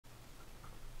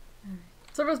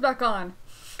Server's back on.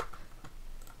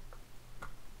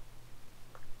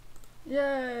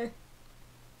 Yay.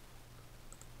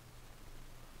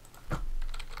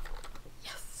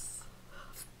 Yes.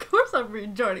 Of course I'm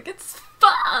rejoining. It's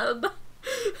fun. Of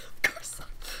course I'm.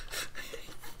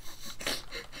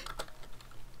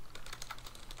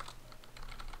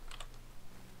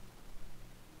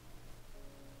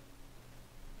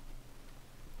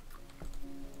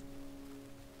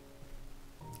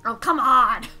 Oh, come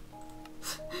on!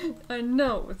 I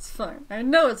know it's fun. I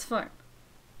know it's fun.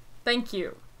 Thank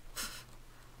you.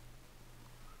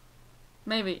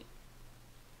 Maybe.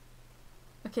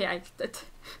 Okay,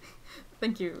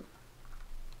 thank you.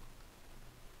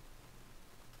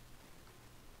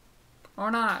 Or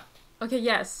not. Okay,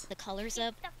 yes. The colors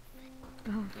up.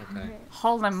 Okay.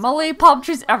 Holy moly, palm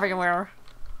trees everywhere.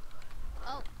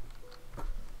 Oh.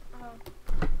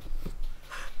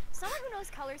 Someone who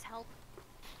knows colors help.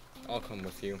 I'll come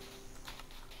with you.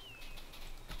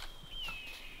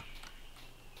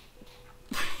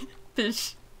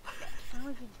 Fish.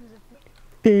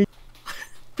 Fish.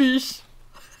 Fish.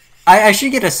 I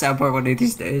should get a soundboard one of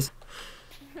these days.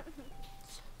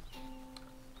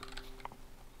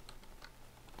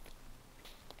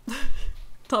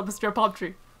 Thomas, your palm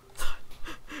tree.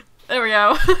 There we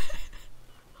go.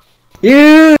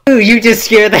 You just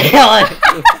scared the hell out of me.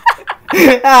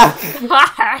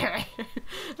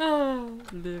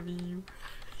 Love you.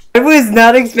 I was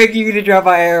not expecting you to drop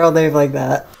my arrow name like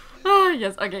that. Ah,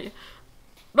 yes, okay.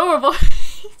 No more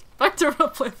voice. Back to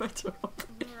roleplay, back to roleplay.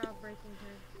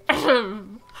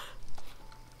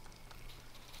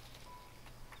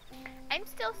 I'm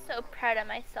still so proud of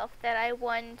myself that I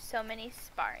won so many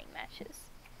sparring matches.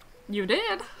 You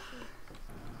did.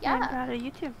 Yeah. I'm proud of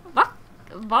you too.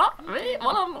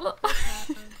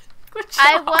 Good job.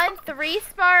 I won 3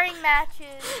 sparring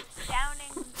matches,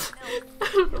 downing milk.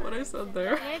 I don't know what I said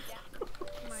there.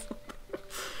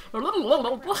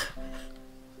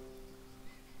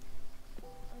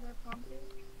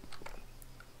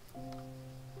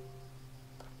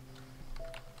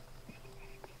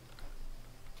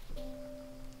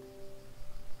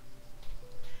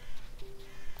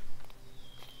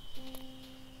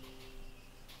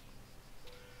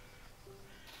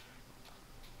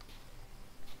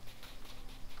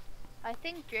 I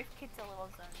think Drift Kid's a little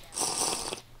zoned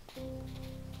out.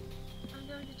 I'm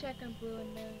going to check on Blue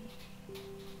and Moon.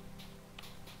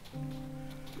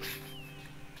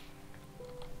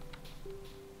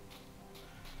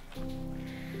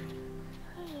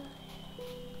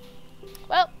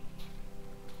 Well.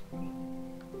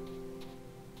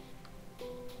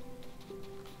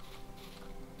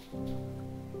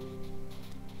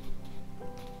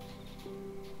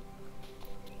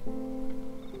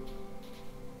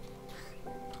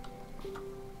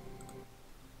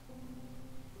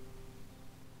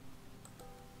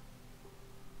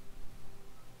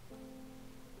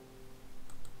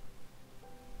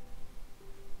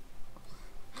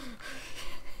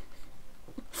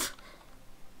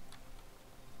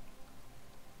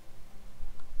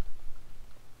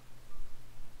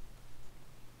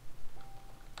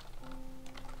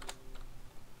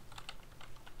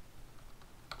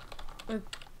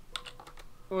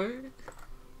 What?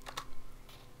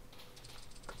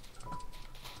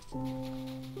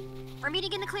 We're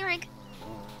meeting in the clearing.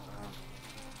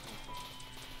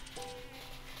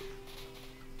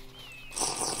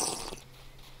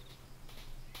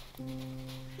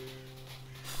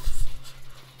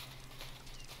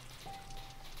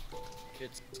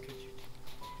 Kids, could you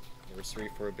nursery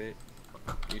for a bit?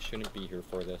 You shouldn't be here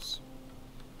for this.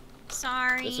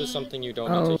 Sorry. This is something you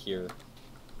don't need to hear.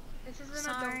 This is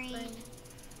an Sorry. adult thing.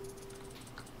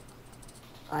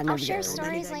 I'll share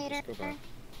stories later. Just go back.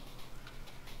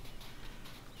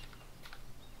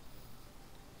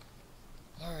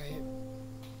 Alright.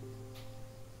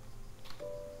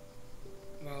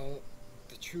 Well,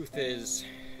 the truth is...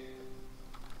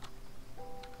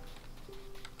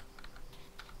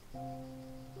 my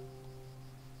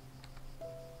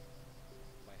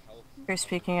health... You're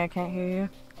speaking, I can't hear you.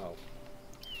 Oh.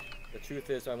 The truth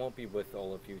is, I won't be with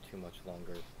all of you too much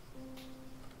longer.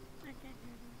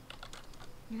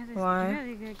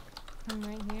 Why? Come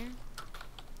right here.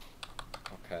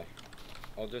 Okay.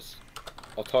 I'll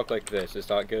talk like this. Is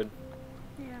that good?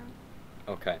 Yeah.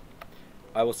 Okay.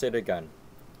 I will say it again.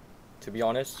 To be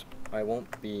honest, I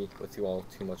won't be with you all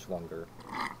too much longer.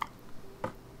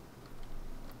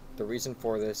 The reason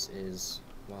for this is,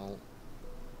 well,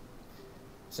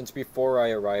 since before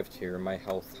I arrived here, my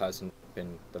health hasn't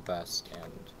been the best,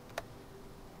 and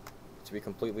to be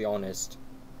completely honest,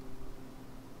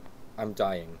 I'm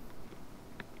dying.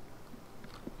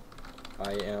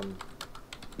 I am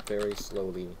very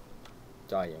slowly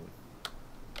dying.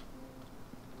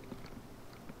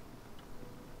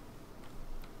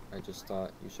 I just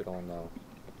thought you should all know.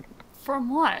 From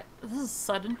what? This is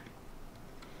sudden.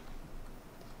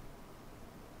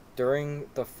 During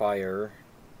the fire,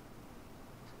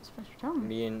 Special tell me.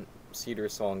 me and Cedar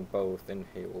Song both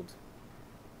inhaled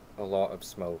a lot of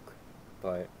smoke,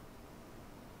 but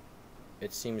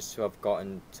it seems to have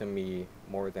gotten to me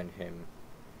more than him.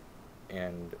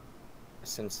 And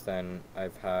since then,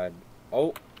 I've had...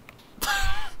 Oh!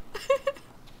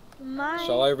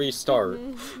 Shall I restart?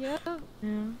 Yeah.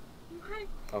 Yeah.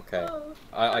 Okay. Oh,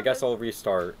 I guess I'll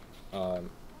restart.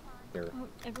 Here. Oh,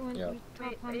 everyone, Yeah. top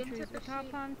Wait, palm I didn't trees. set the Top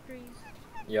sheet. palm trees.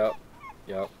 Yep.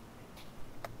 Yep.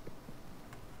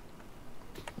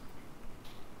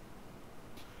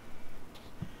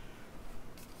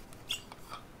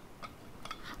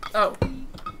 Oh.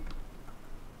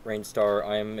 Rainstar,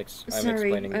 I'm Sorry,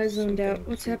 explaining I zoned out. something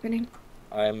What's to- happening?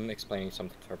 I'm explaining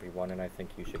something to everyone, and I think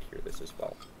you should hear this as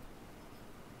well.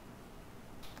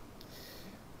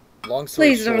 Long story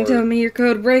Please don't short, tell me you're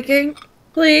code breaking.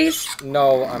 Please.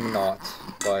 No, I'm not,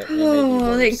 but it may be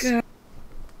Oh, thank worse. God.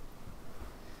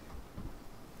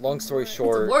 Long story It's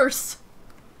short, worse.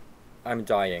 I'm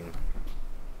dying.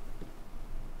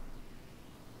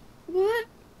 What?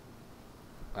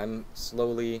 I'm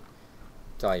slowly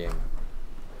dying.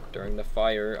 During the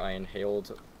fire, I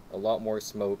inhaled a lot more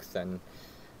smoke than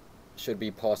should be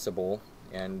possible,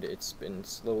 and it's been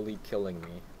slowly killing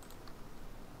me.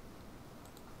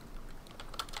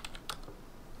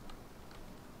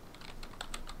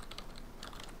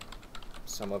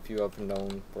 Some of you have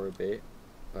known for a bit,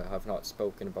 but have not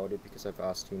spoken about it because I've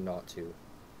asked you not to.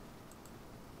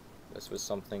 This was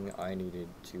something I needed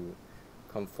to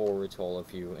come forward to all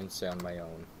of you and say on my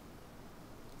own.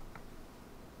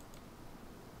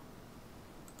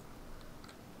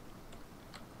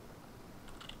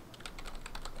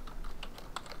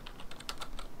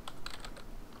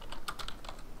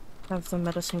 Have the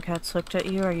medicine cats looked at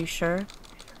you? Are you sure?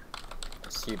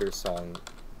 Cedar Song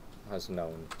has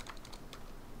known.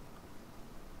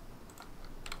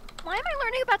 Why am I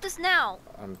learning about this now?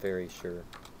 I'm very sure.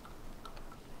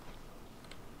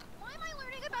 Why am I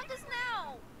learning about this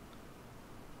now?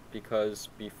 Because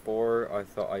before I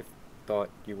thought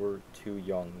you were too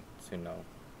young to know.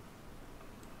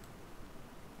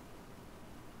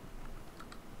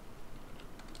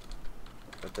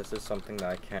 But this is something that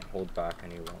I can't hold back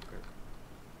any longer.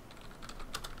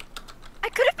 I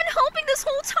could have been helping this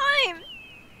whole time!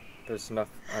 There's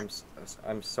nothing.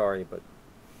 I'm sorry, but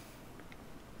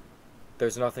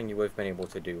there's nothing you would have been able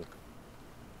to do.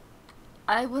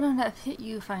 I wouldn't have hit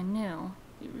you if I knew.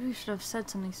 You really should have said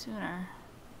something sooner.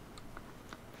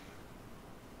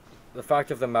 The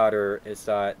fact of the matter is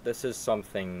that this is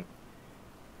something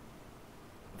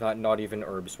that not even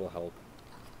herbs will help.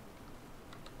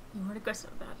 You weren't aggressive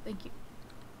about it. Thank you.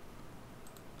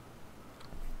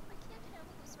 I can't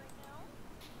handle this right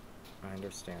now. I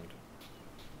understand.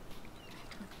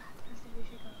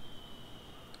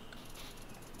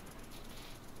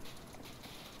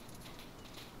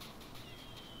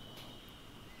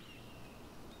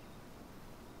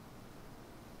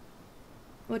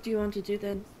 What do you want to do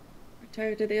then?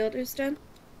 Retire to the Elder's Den?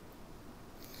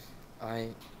 I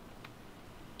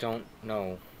don't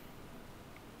know.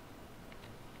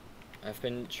 I've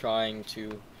been trying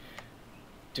to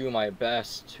do my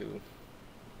best to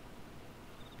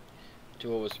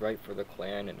do what was right for the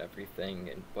clan and everything,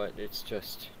 but it's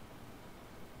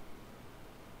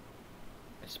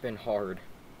been hard.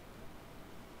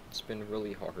 It's been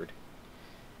really hard.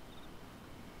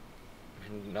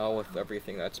 And now with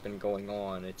everything that's been going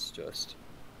on, it's just...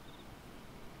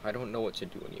 I don't know what to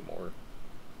do anymore.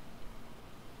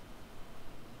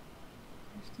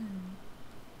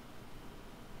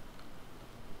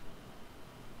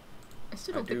 I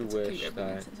still I don't think do it's okay wish you're being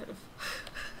that- insensitive.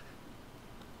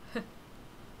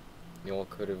 Y'all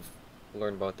could have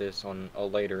learned about this on a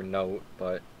later note,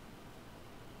 but...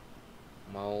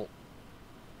 Well...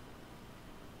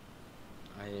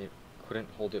 I couldn't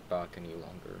hold it back any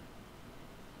longer.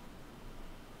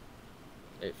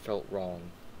 It felt wrong.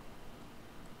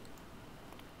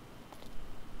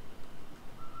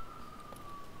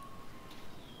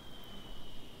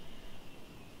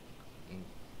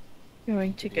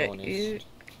 Going to be get honest. you.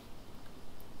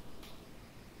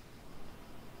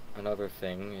 Another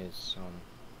thing is,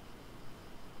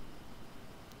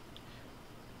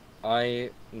 I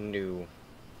knew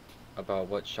about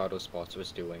what Shadow Spots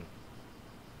was doing,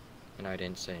 and I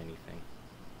didn't say anything.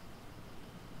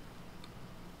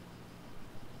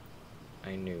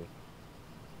 I knew.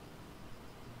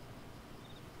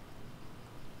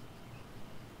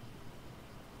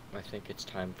 I think it's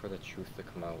time for the truth to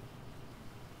come out.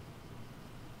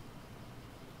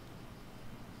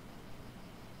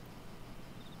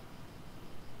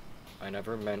 I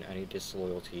never meant any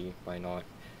disloyalty by not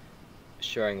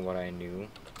sharing what I knew,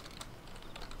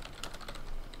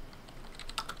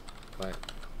 but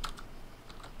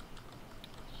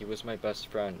he was my best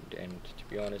friend, and to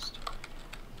be honest,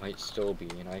 might still be,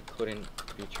 and I couldn't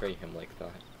betray him like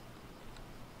that.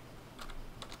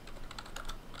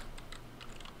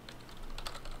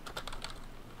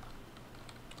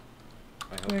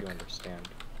 I hope Rick. you understand.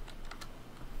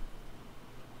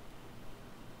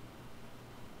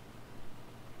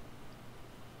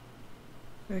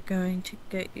 We're going to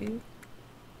get you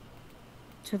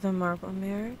to the marble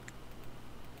mirror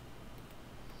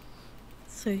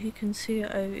so you can see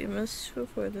Ivy Mist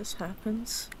before this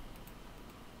happens.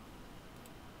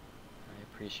 I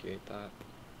appreciate that.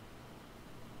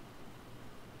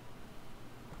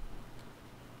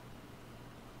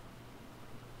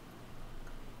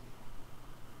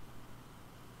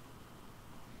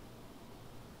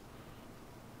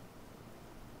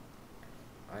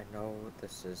 I know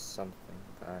this is something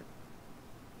that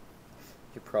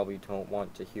you probably don't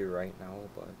want to hear right now,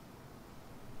 but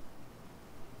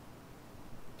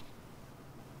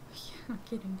I'm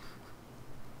kidding.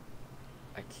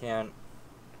 I can't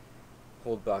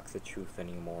hold back the truth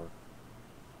anymore.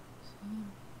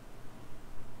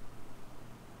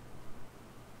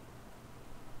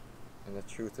 And the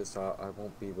truth is that I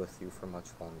won't be with you for much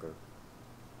longer.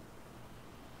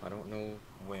 I don't know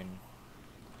when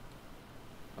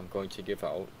I'm going to give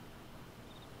out.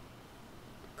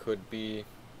 It could be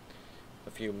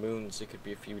a few moons, it could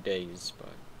be a few days, but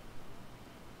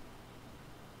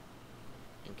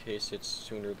in case it's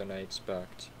sooner than I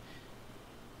expect,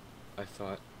 I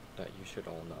thought that you should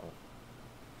all know.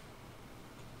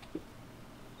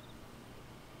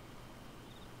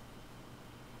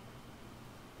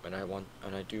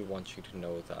 And I do want you to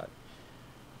know that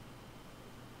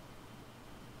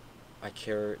I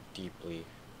care deeply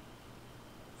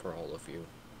for all of you.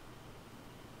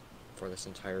 For this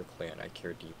entire clan, I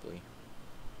care deeply.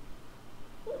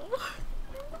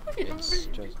 It's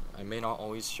just, I may not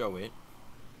always show it.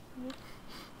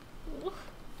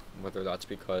 Whether that's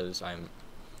because I'm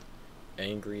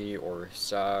angry or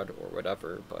sad or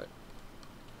whatever, but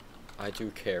I do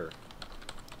care.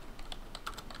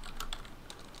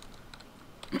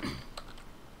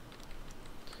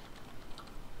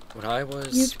 When I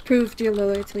was... You've proved your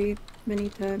loyalty many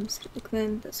times to the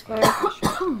clan thus far.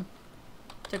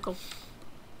 Tickle.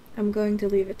 I'm going to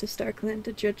leave it to StarClan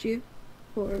to judge you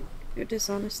for your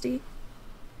dishonesty.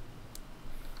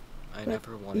 I But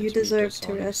never wanted you to be deserve to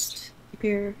dishonest. rest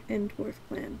here in Dwarf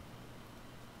Clan.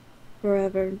 For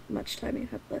however much time you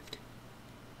have left.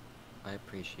 I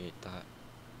appreciate that.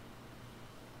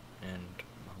 And,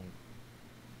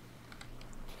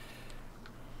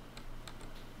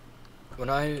 when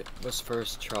I was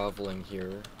first traveling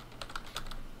here,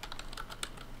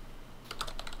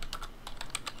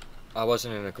 I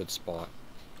wasn't in a good spot.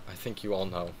 I think you all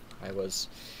know. I was...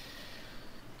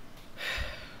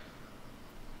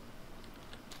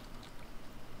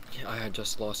 I had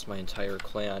just lost my entire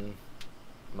clan,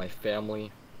 my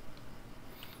family,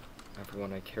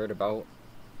 everyone I cared about.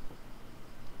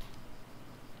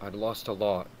 I'd lost a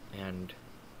lot, and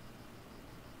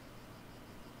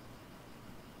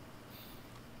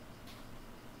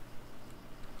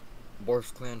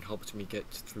Borf Clan helped me get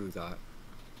through that,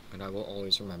 and I will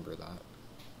always remember that.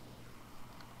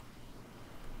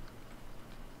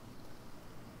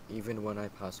 Even when I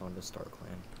pass on to Star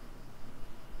Clan,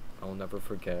 I'll never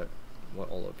forget what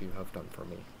all of you have done for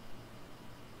me.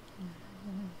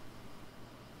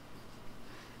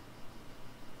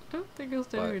 I don't think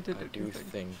Ghosteye But did I do anything.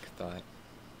 think that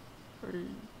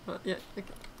But yeah, okay.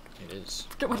 it is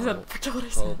Forget what I said. now Forget what I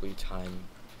said. probably time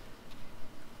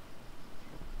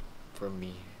for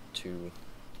me to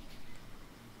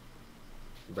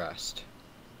rest.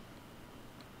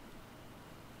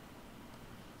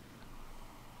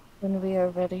 When we are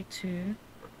ready to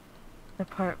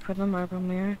depart for the marble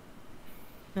mirror,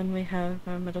 then we have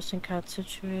our medicine cat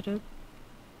situated.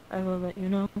 I will let you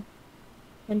know,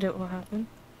 and it will happen.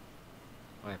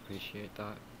 I appreciate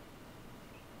that.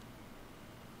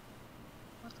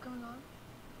 What's going on?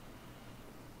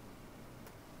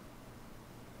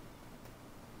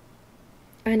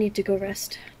 I need to go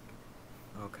rest.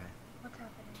 Okay. What's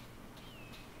happening?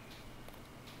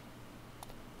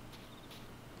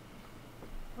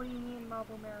 What do you mean,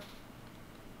 marble mirror?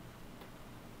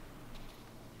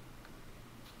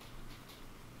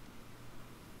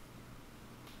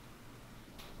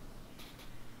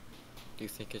 Do you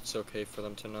think it's okay for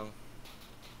them to know?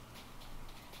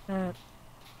 that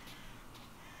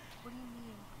What do you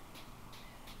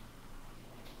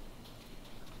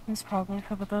mean? is probably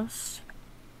for the best.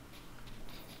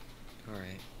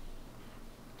 Alright.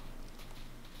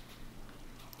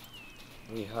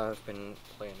 We have been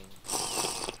planning.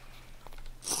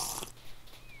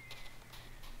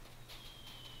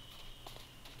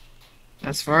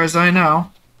 As far as I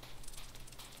know.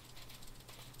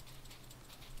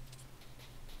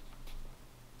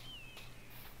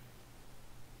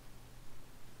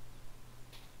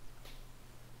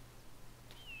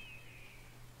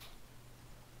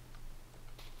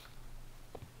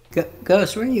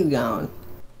 Ghost, where are you going?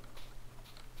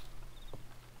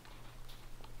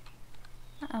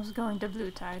 I was going to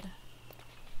Blue Tide.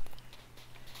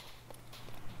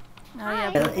 Oh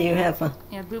yeah, You have fun.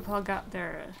 yeah, Blue Paw got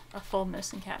their a full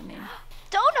missing cat name.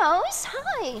 Donos,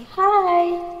 hi.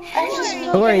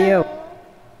 Hi. Who are you?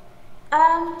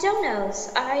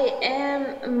 Donos. I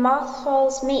am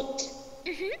Mothfall's mate.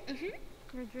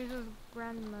 You're Drizzle's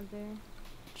grandmother.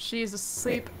 She's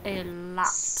asleep a lot.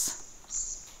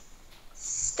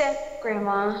 Step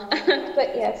grandma.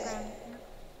 But yes.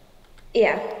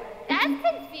 Yeah. That's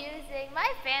confusing.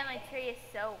 My family tree is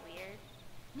so weird.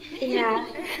 Yeah.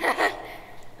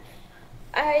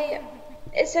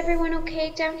 Is everyone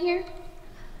okay down here?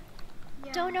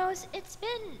 Donos, it's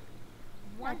been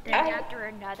one thing I- after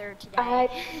another today. I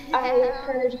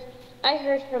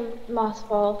heard from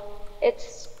Mothfall. I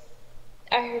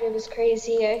heard it was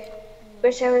crazy. I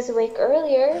wish I was awake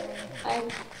earlier. I'm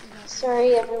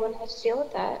sorry everyone had to deal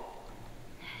with that.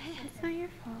 It's not your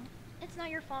fault. It's not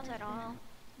your fault at all.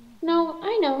 No,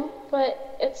 I know,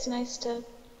 but it's nice to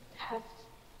have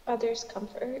others'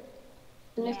 comfort.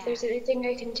 And if there's anything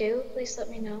I can do, please let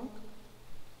me know.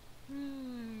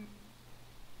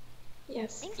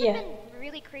 Yes. Things Yeah. have been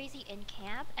really crazy in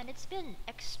camp, and it's been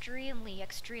extremely,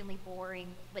 extremely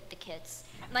boring with the kids.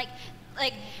 Like,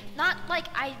 not like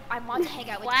I want to hang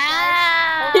out with you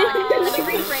guys. Hold on, let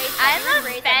me rephrase. I'm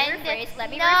offended. Let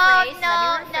me No, rephrase.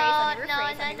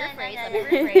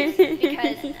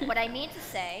 Because what I mean to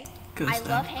say, I Ghost,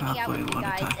 love I hanging out with probably you wanna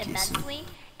guys talk to you soon. immensely.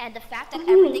 And the fact that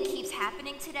everything keeps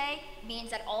happening today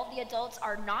means that all the adults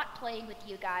are not playing with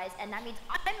you guys, and that means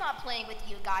I'm not playing with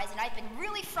you guys, and I've been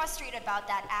really frustrated about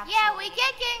that actually. Yeah, we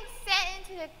get getting sent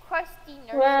into the crusty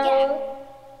nursery.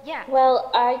 Yeah. Well,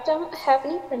 I don't have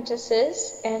any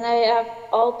apprentices, and I have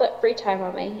all but free time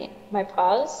on my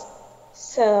paws.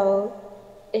 So,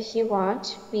 if you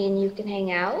want, me and you can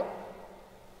hang out.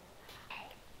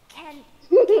 Can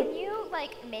you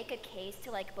like make a case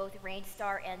to like both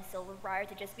Rainstar and Silverbriar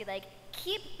to just be like,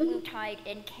 keep Blue Tide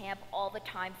in camp all the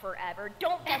time forever.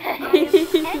 Don't let them do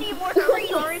any more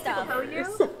crazy Sorry to stuff. tell you.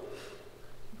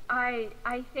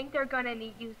 I think they're gonna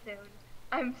need you soon.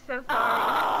 I'm so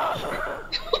sorry.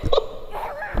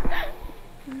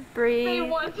 Breathe. They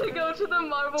want to go to the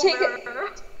Marble Take Mirror.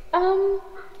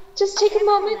 Just take a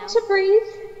moment to breathe.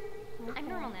 I'm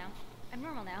normal now. I'm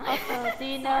normal now. Also, do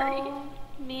you know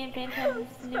me and Phantom's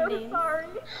new So names? sorry.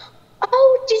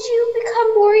 Oh, did you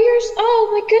become warriors? Oh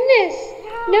my goodness.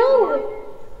 No.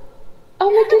 Oh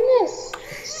my goodness.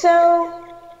 So,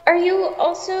 are you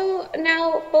also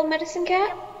now full medicine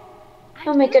cat?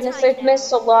 Oh my goodness, I've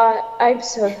missed a lot. I'm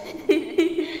so... That's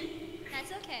okay.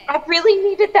 I really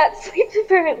needed that sleep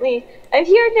apparently. I'm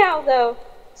here now though.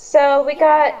 So we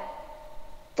got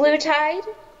Blue Tide,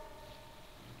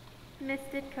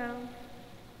 Misted Cove.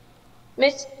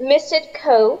 Misted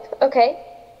Cove, okay,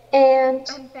 and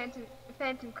And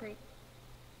Phantom Creek.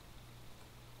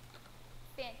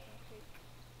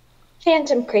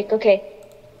 Phantom Creek, okay.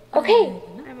 Okay.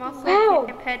 I'm also Wow.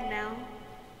 a pet now.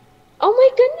 Oh my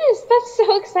goodness, that's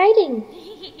so exciting.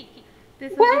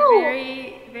 This was Wow. a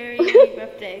very, very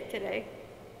rough day today.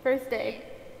 First day.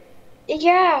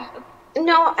 Yeah.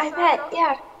 No, I bet,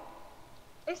 yeah.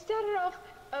 It started off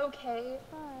okay.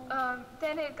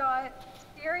 Then it got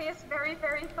serious very,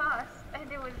 very fast,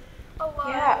 and it was a lot.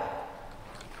 Yeah.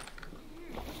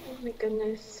 Oh my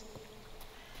goodness.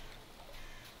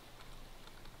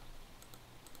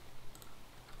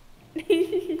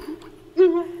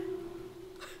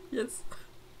 Yes.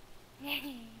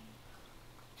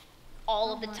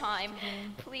 All of the time.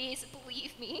 Please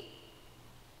believe me.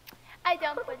 I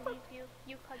don't believe you.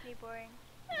 You called me boring.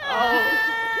 I've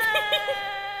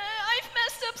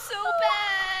messed up so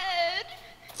bad.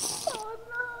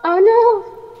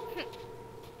 Oh no.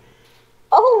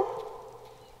 Oh.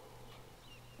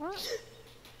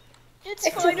 It's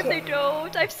It's fine if okay. they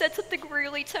don't. I've said something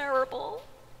really terrible.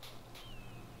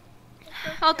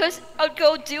 I'll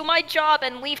go do my job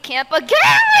and leave camp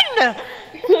again!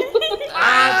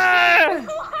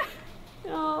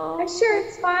 I'm sure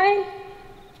it's fine.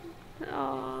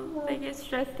 get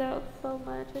stressed out so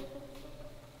much.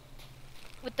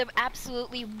 With the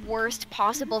absolutely worst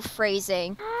possible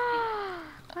phrasing.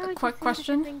 A quick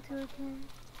question.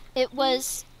 It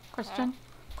was. Question.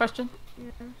 Question.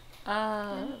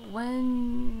 Yeah.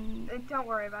 When Don't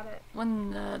worry about it.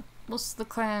 when most of the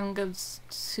clan goes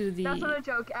to the. That's not a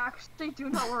joke. Actually, do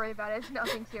not worry about it. It's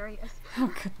nothing serious.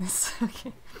 Oh goodness.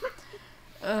 Okay.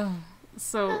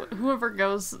 So whoever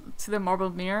goes to the marble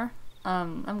mirror,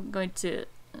 I'm going to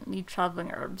need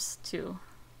traveling herbs to,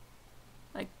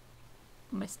 like,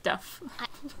 my stuff.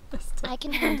 I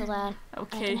can handle that.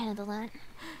 Okay. I can handle that.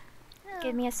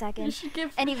 Give me a second. You should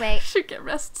give. Anyway. You should get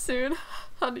rest soon,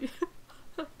 honey.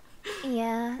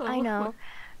 Yeah, I know.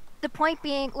 The point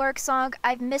being, Lurk Song,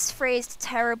 I've misphrased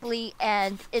terribly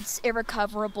and it's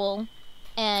irrecoverable.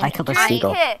 And I killed a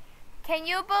seagull. Can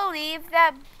you believe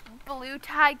that Blue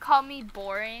Tide called me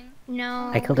boring?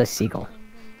 No. I killed a seagull.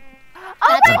 Oh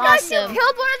That's my awesome. god, you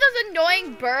killed one of those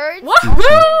annoying birds? What?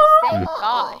 Oh my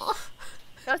gosh.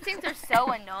 Those things are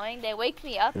so annoying. They wake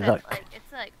me up and Look. like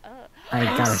it's like, ugh. I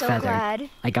got a so feather. glad.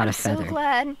 I got a I'm feather. so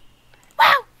glad.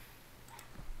 Wow!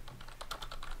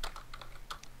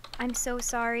 I'm so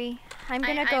sorry. I'm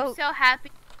gonna go. I'm so happy.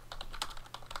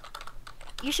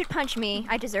 You should punch me.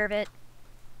 I deserve it.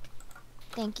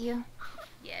 Thank you.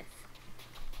 Yes.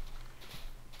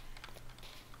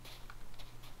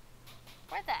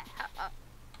 Where the hell?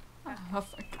 I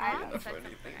don't said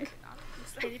something I did not.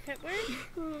 Kitty pet word?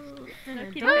 No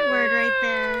kitty pet word right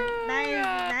there.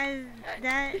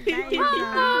 That is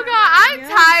Oh god, I'm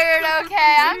tired,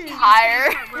 okay? I'm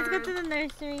tired. Let's go to the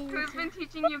nursery. Who's been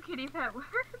teaching you kitty pet words?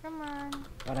 Come on.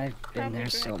 But I've been there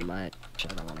so much, I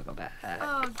don't want to go back.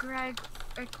 Oh, Greg.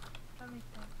 Okay, that makes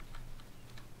sense.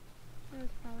 It was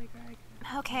probably Greg.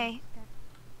 Okay.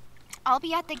 I'll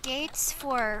be at the gates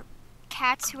for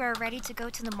cats who are ready to go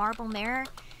to the marble mirror.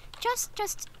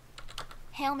 Just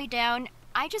hail me down.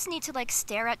 I just need to like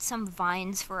stare at some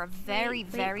vines for a very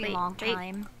long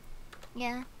time.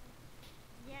 Yeah.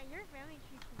 Yeah, you're very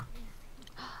tricky.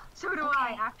 So do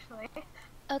I, actually.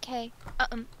 Okay.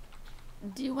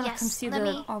 Do you want to Yes, come see let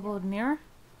the me- marble mirror?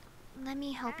 Let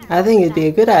me help you. I think it'd be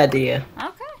a good idea.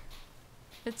 Okay.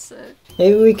 It's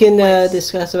Maybe we can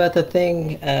discuss about the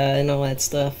thing and all that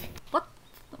stuff.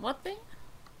 what thing?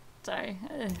 Sorry.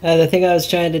 The thing I was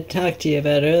trying to talk to you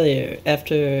about earlier,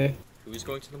 after... Who's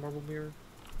going to the marble mirror?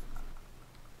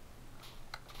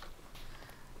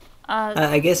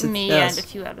 I guess it's me us. and a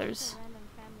few others.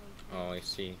 Oh, I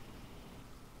see.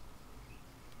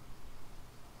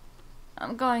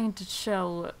 I'm going to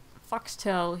show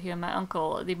Foxtail here, my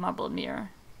uncle, the marble mirror.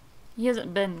 He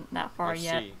hasn't been that far I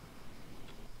yet. see.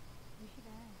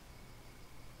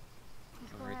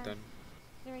 Alright then.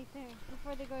 They're right there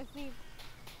before they go to sleep.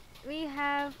 They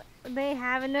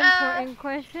have an important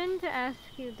question to ask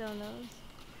you, Donos.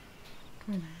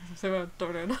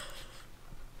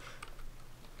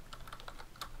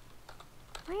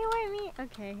 Why me?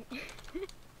 Okay.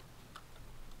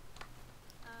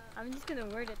 I'm just gonna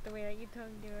word it the way that you told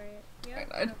me to word it. Yep.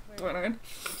 go for it.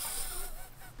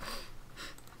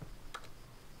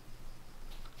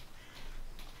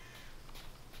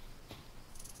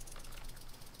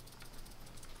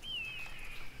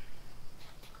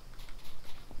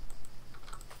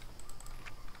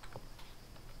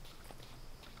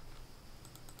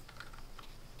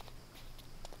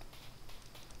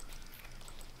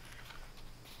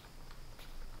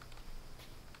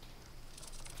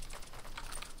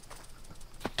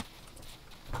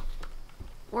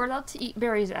 We're allowed to eat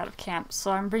berries out of camp,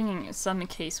 so I'm bringing some in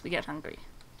case we get hungry.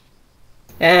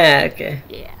 Ah, okay.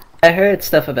 Yeah. I heard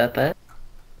stuff about that.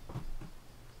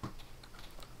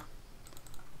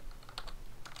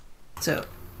 So,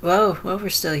 while we're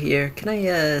still here, can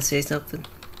I say something?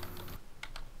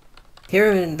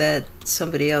 Hearing that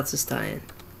somebody else is dying.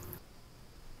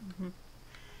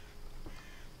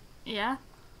 Yeah?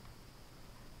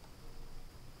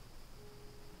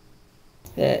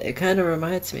 It kind of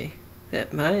reminds me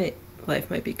that my life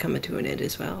might be coming to an end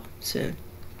as well, soon.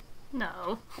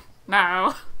 No.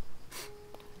 No.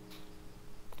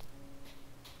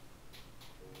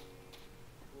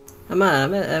 I'm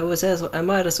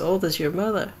not as old as your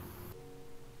mother.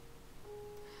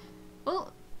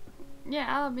 Well,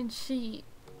 yeah, I mean, she...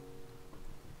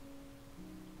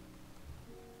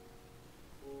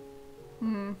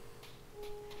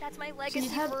 That's my She legacy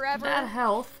had forever. bad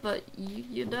health, but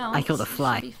you don't. I killed a so you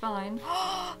fly. should be fine.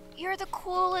 You're the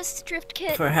coolest, Drift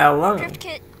Kit. For how long? Drift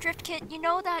Kit, you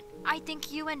know that I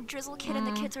think you and Drizzle Kid and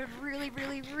the kids are really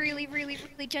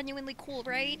genuinely cool,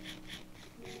 right?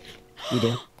 You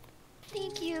do?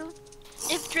 Thank you.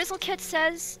 If Drizzle Kid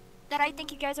says that I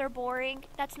think you guys are boring.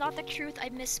 That's not the truth. I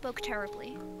misspoke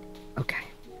terribly. Okay.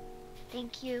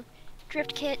 Thank you.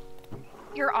 Drift Kit,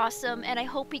 you're awesome, and I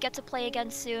hope we get to play again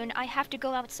soon. I have to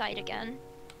go outside again.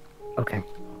 Okay.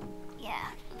 Yeah.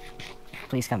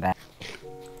 Please come back.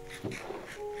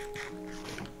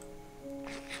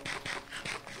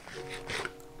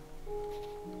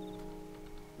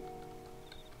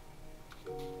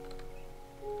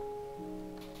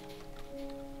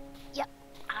 Yep.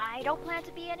 I don't plan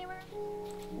to be anywhere.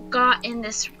 Got in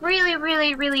this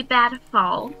really bad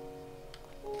fall.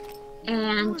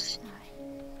 And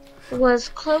was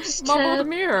close to... Marble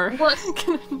mirror. Was...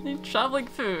 Gonna need traveling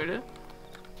food.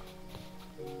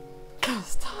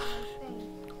 Ghosteye.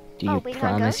 Do you wait,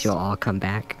 promise you'll all come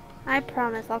back? I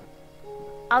promise.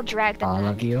 I'll drag them All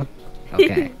back. of you?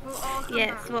 Okay.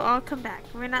 Yes, we'll all come back.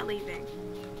 We're not leaving.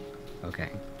 Okay.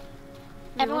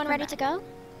 Everyone ready to go?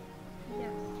 Yes.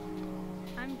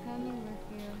 I'm coming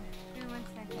with you. Give me 1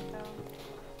 second, though.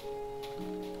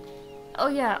 Oh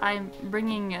yeah, I'm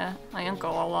bringing my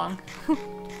uncle along.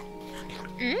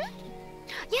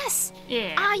 Yes!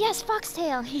 Yeah. Ah, yes,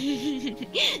 Foxtail! Wait,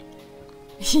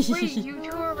 you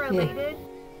two are related?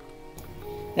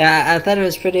 Yeah, I thought it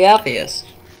was pretty obvious.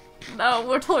 No,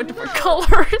 we're totally different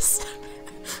colors.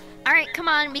 Alright, come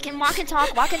on, we can walk and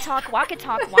talk, walk and talk, walk and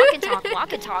talk, walk and talk,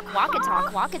 walk and talk, walk and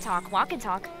talk, walk and talk, walk and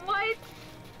talk. What?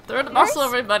 Throw the muscle,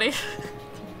 everybody.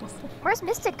 Where's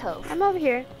Mystic Cove? I'm over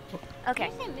here.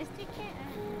 Okay.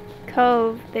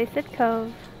 Cove. They said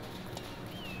Cove.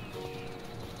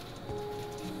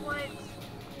 What?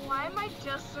 Why am I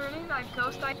just learning that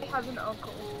Ghosteye has an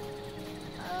uncle?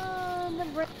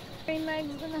 The brain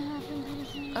lag's gonna happen pretty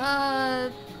soon.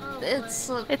 It's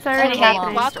It's already kind of a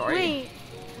happening. long story. Wait,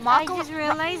 I just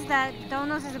realized that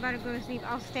Donos is about to go to sleep.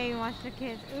 I'll stay and watch the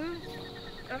kids. Oops.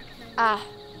 Okay. Ah.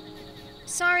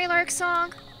 Sorry, Lark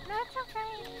Song. That's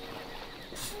okay.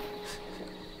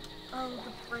 Oh,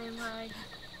 the brain lag.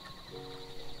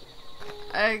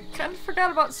 I kind of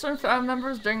forgot about certain family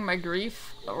members during my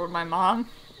grief or my mom,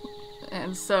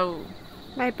 and so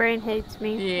My brain hates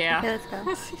me. yeah. Okay,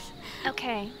 let's go.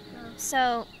 Okay.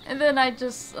 So, And then I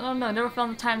just, I don't know, never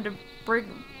found the time to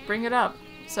bring it up.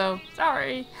 So,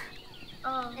 sorry.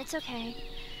 it's okay.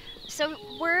 So,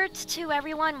 words to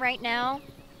everyone right now.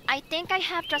 I think I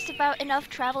have just about enough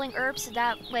traveling herbs so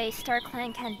that way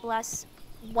StarClan can bless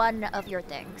one of your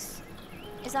things.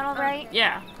 Is that alright?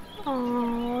 Yeah.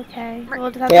 Oh, okay.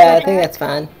 We'll just have to Yeah, go I think back. that's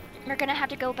fine. We're gonna have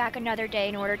to go back another day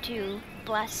in order to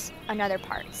bless another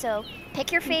part. So,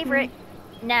 pick your favorite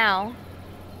now.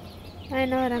 I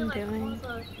know what I'm doing.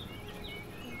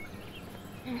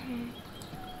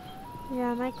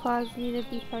 Yeah, my claws need to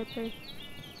be sharper.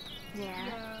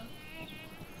 Yeah.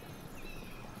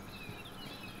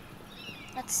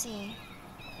 Let's see.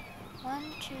 1,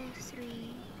 2,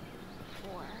 3,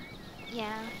 4.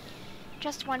 Yeah.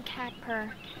 Just one cat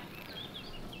per.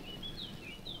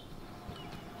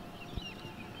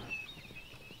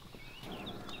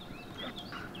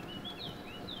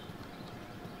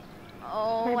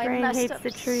 Oh, My I brain messed hates up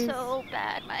the trees. so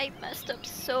bad. I messed up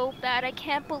so bad. I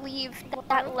can't believe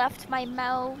that left my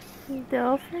mouth.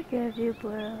 They'll forgive you,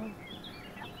 Blue.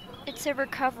 It's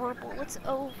irrecoverable. It's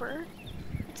over.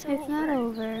 It's It's not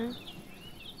over.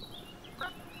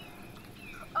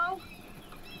 Oh,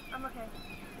 I'm okay.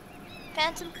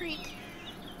 Phantom Creek.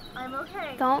 I'm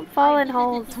okay. Don't fall in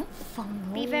holes.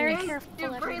 Be very Yes, careful, the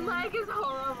brain everyone. lag is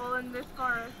horrible in this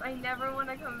forest. I never want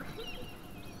to come back.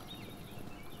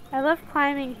 I love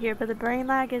climbing here, but the brain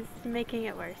lag is making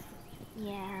it worse.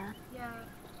 Yeah. Yeah.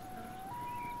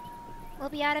 We'll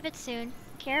be out of it soon.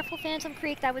 Careful, Phantom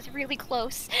Creek. That was really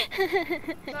close.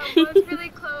 That was really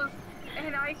close,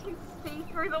 and I can see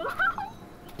through the wall.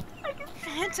 I can see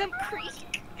Phantom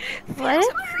Creek. What?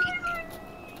 Phantom Creek.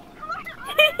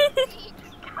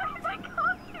 Guys, I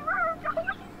can't see where we're going.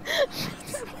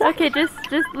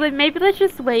 Okay, maybe let's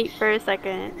just wait for a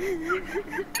second.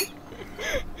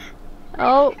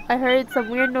 Oh, I heard some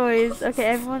weird noise. Okay,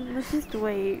 everyone, let's just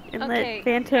wait and Okay. let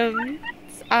Phantom's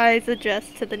eyes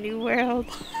adjust to the new world.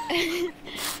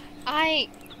 A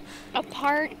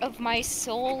part of my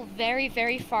soul very,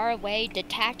 very far away,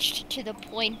 detached to the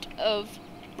point of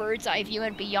bird's eye view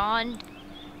and beyond,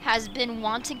 has been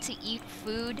wanting to eat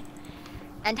food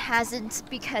and hasn't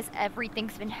because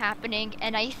everything's been happening,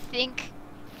 and I think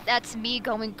that's me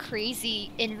going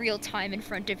crazy in real time in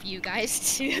front of you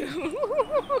guys too.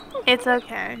 It's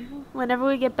okay. Whenever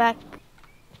we get back.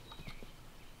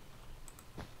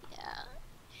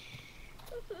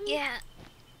 Yeah.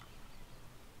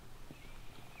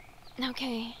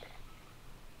 Okay.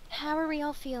 How are we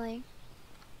all feeling?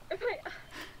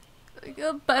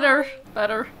 Better.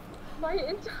 My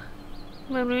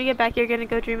When we get back, you're gonna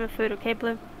go dream of food, okay,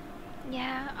 Blue?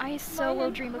 Yeah, I so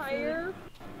will dream of food.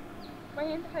 My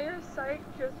entire site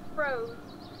just froze.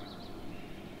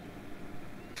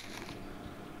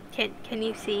 Can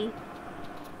you see?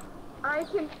 I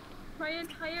can. My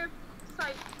entire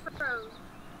site froze.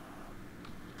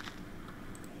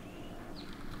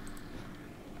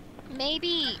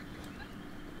 Maybe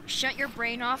shut your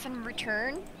brain off and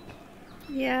return?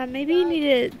 Yeah, maybe you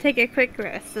need to take a quick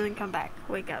rest and then come back.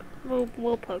 Wake up.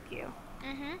 We'll poke you.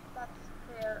 Mm-hmm. That's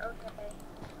fair, okay.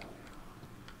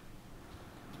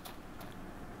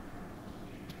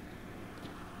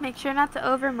 Make sure not to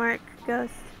overmark,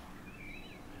 Ghost.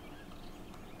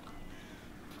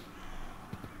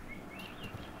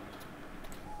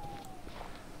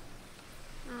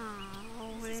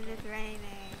 Oh, it is raining.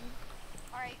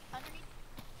 Alright, underneath.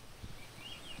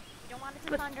 You don't want it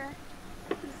to thunder.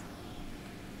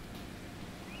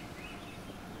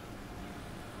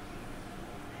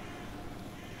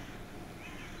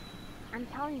 I'm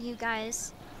telling you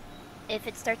guys, if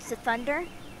it starts to thunder,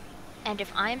 and if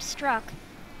I'm struck,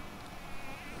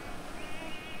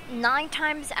 9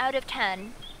 times out of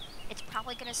 10, it's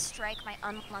probably gonna strike my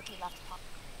unlucky left paw.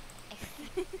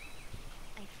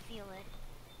 I feel it.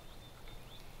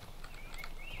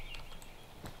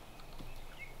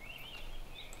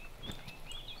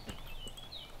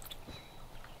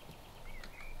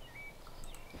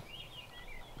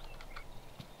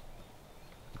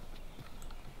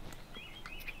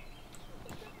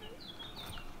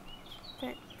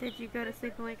 Did you go to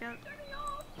sleep and wake up?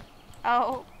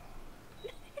 Oh.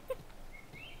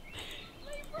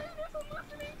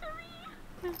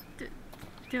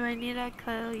 Do I need to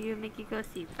cuddle you and make you go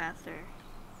sleep faster?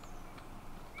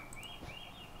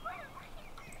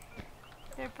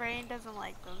 Their brain doesn't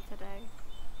like them today.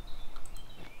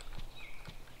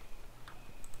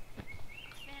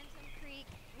 Phantom Creek,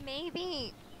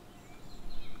 maybe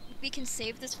we can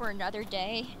save this for another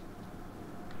day.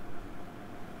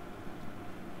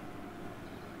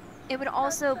 It would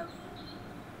also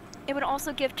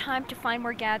give time to find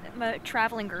more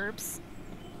traveling herbs.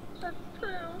 That's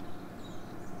true.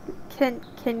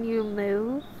 Can you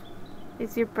move?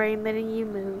 Is your brain letting you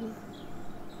move?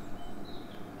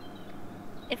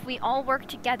 If we all work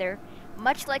together,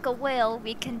 much like a whale,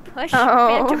 we can push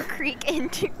Oh. Phantom Creek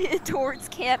towards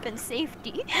camp and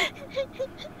safety.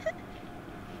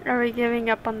 Are we giving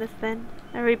up on this then?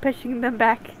 Are we pushing them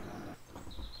back?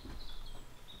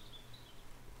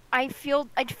 I'd feel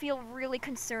really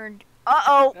concerned.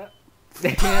 Uh-oh!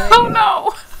 Oh no!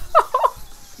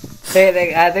 I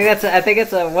think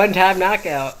it's a one-time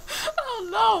knockout. Oh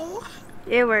no!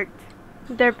 It worked.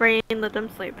 Their brain let them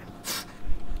sleep.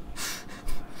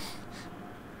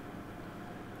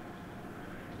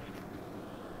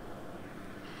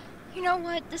 You know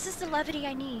what? This is the levity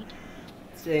I need.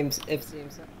 Seems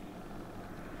so.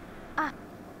 Ah,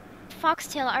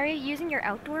 Foxtail, are you using your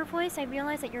outdoor voice? I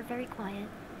realize that you're very quiet.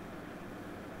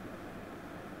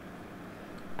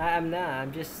 I'm not.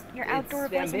 I'm just. Your outdoor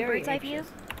voice and bird's eye view?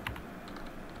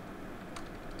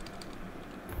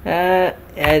 I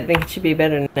think it should be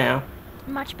better now.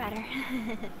 Much better.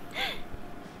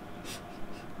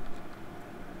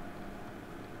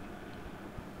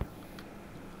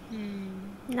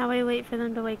 Now we wait for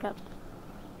them to wake up.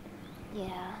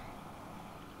 Yeah.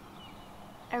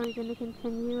 Are we gonna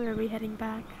continue or are we heading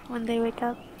back when they wake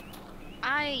up?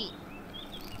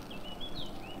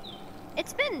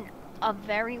 It's been a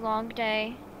very long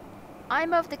day.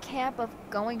 I'm of the camp of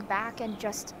going back and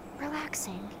just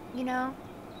relaxing, you know?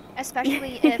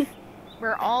 Especially if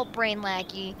we're all brain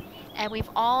laggy and we've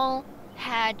all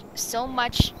had so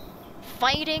much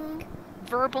fighting,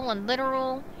 verbal and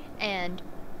literal, and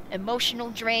emotional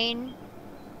drain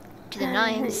to the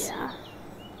nines. Yeah.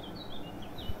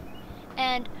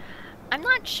 And I'm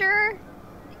not sure,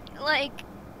 like,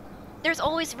 there's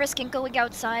always risk in going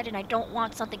outside, and I don't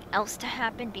want something else to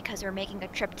happen because we're making a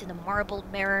trip to the Marble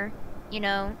Mirror, you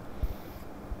know,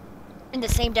 in the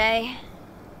same day.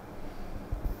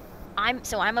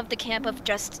 I'm of the camp of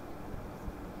just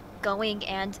going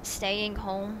and staying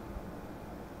home.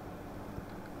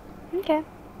 Okay.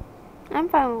 I'm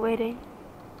fine with waiting.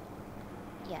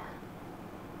 Yeah.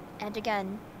 And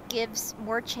again, gives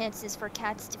more chances for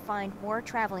cats to find more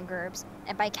traveling herbs.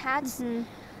 And by cats,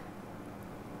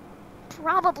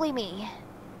 probably me.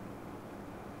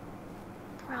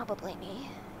 Probably me.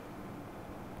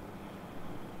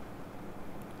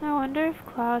 I wonder if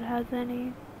Cloud has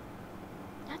any.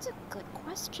 That's a good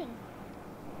question.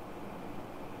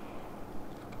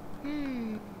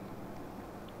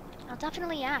 I'll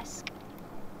definitely ask.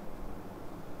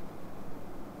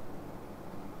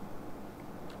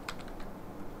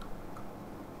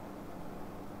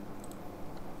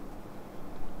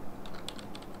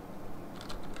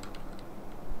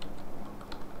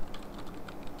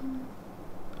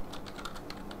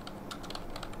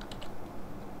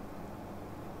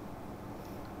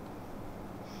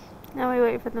 Now we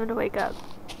wait for them to wake up.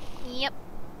 Yep.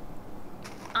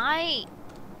 I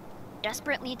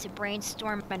desperately need to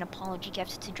brainstorm an apology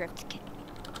gift to Drift King.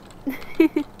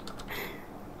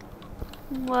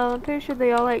 Well, I'm pretty sure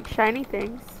they all like shiny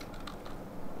things.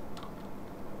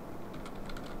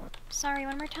 Sorry,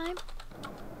 one more time?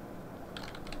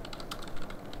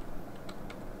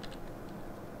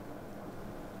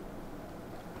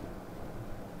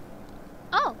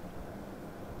 Oh!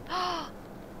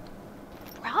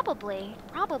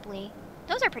 Probably.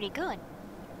 Those are pretty good.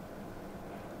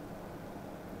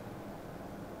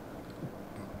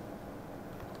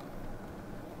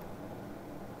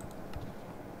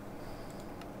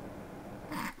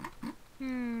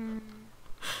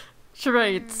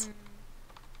 Charades.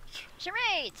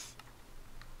 Charades!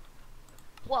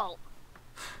 Whoa.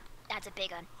 That's a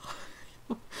big one.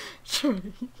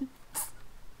 Charades.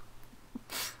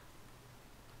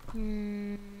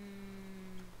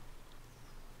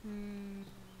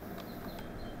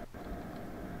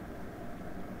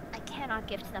 I cannot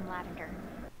gift them lavender.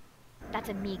 That's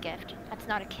a me gift. That's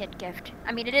not a kid gift.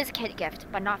 I mean, it is a kid gift,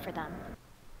 but not for them.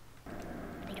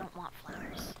 They don't want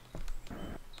flowers.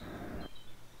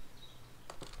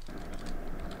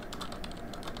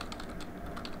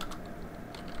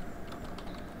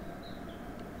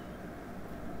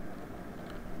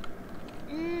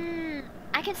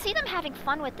 I can see them having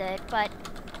fun with it, but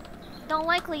they'll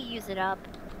likely use it up.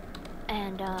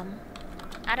 And,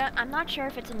 I'm not sure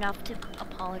if it's enough to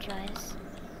apologize.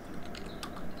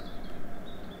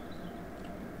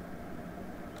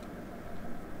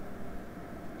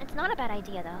 It's not a bad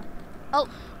idea, though.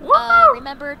 Oh,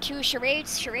 remember to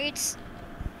charades.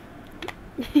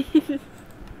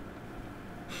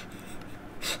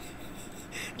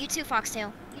 You too,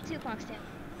 Foxtail.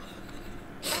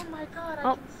 Oh my god,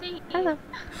 I can see. Hello.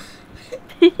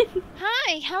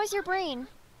 Hi, how is your brain?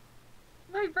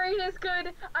 My brain is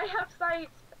good. I have sight.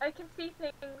 I can see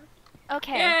things.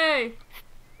 Okay. Yay!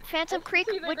 Phantom Creek,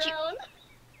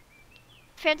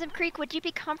 would you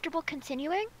be comfortable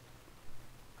continuing?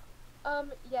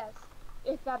 Yes.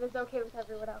 If that is okay with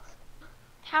everyone else.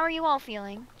 How are you all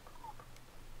feeling?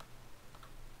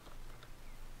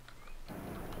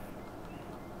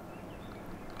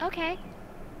 Okay.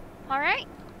 Alright.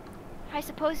 I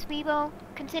suppose we will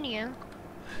continue.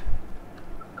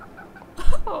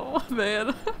 Oh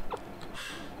man.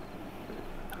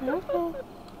 Okay.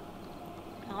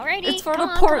 Alrighty. It's for come an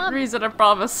on, important reason, I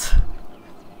promise.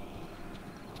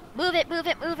 Move it.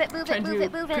 Trying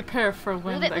to prepare for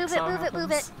when the exile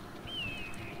happens.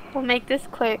 We'll make this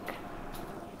quick.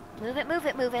 Move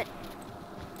it.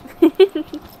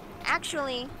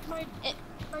 Actually,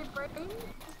 My brain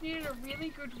just needed a really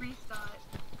good restart.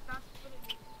 That's what it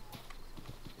needed.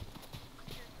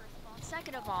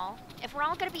 Second of all, if we're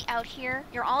all gonna be out here,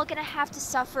 you're all gonna have to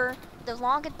suffer the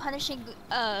long and punishing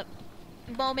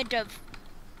moment of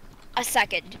a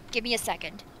second. Give me a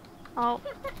second. Oh,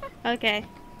 okay.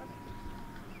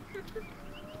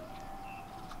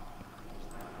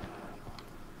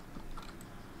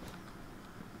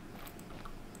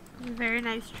 Very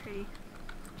nice tree.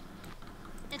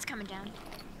 It's coming down.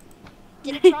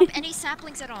 Did it drop any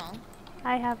saplings at all?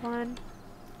 I have one.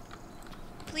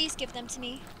 Please give them to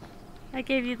me. I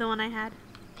gave you the one I had.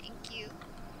 Thank you.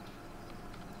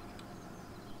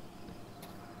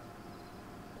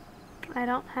 I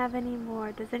don't have any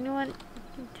more. Does anyone...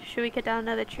 Should we cut down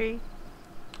another tree?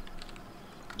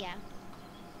 Yeah.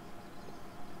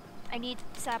 I need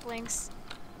saplings.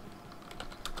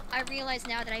 I realize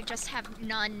now that I just have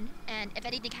none, and if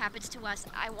anything happens to us,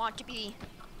 I want to be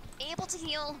able to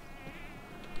heal.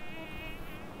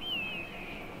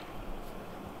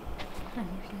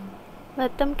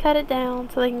 Let them cut it down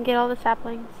so they can get all the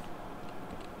saplings.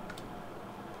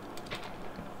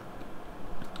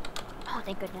 Oh,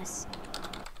 thank goodness.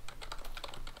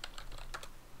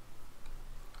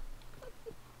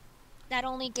 That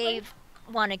only gave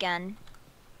one again.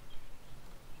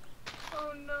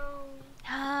 Oh no.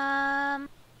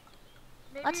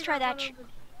 Maybe Let's try that. one of the-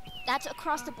 That's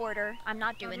across the border. I'm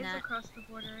not doing that. Across the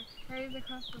border. That is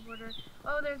across the border.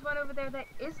 Oh, there's one over there that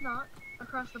is not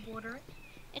across the border.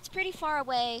 It's pretty far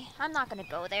away. I'm not gonna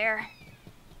go there.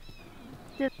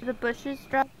 Do the bushes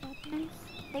drop saplings?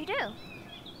 They do.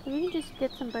 We can just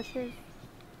get some bushes.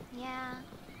 Yeah.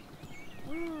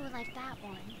 Ooh, like that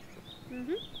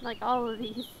one. Like all of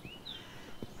these.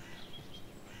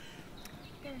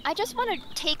 I just want to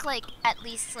take like at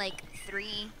least like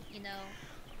 3, you know.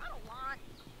 Not a lot.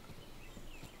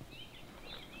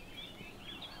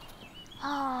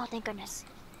 Oh, thank goodness.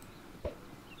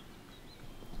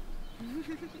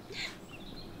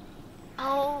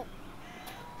 Oh.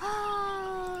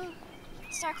 Oh.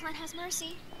 Start climbing. God has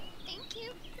mercy. Thank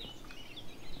you.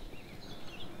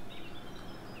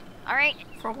 Alright,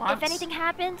 For what? if anything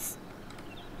happens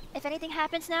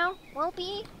now, we'll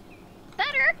be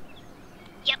better.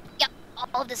 Yep,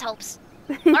 all of this helps.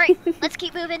 Alright, let's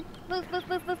keep moving. Move. Go,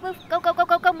 move.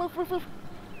 Go, move.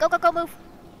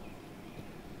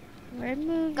 We're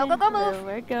moving. Go, move.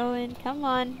 We're going. Come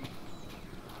on.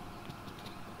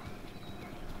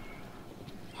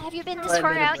 Have you been this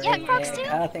far out yet, Foxtail?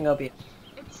 I think I'll be.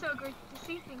 It's so great to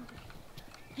see things.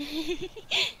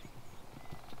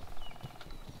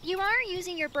 You are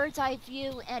using your bird's eye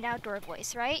view and outdoor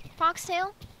voice, right,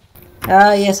 Foxtail?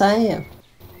 Yes, I am.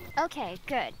 Okay,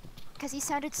 good. Because you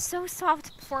sounded so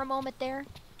soft for a moment there.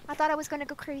 I thought I was gonna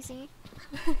go crazy.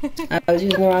 I was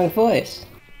using the wrong voice.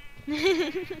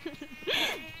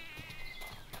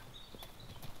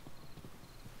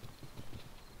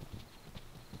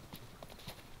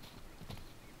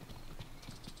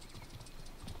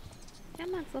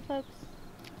 Come on, slowpokes.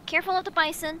 Careful of the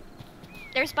bison.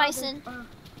 There's bison.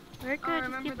 We're good.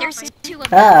 Just keep There's walking. 2 of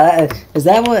them. Is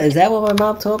that what my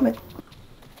mom told me?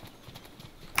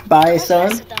 Bye,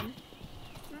 son.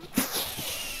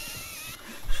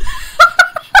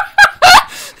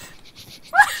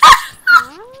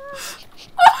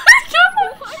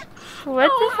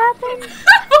 What just happened?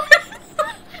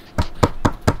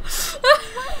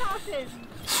 What happened?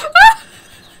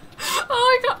 Oh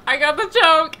my god, I got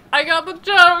the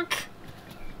joke!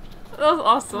 That was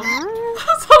awesome. That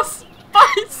was so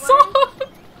spicy!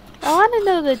 I want to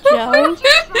know the joke.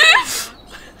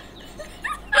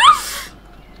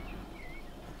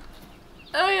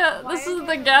 Oh yeah, this is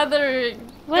the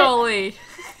gathering, Golly.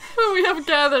 We have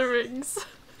gatherings.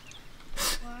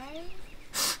 Why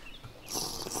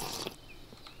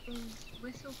is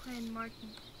Whistle Clan marking?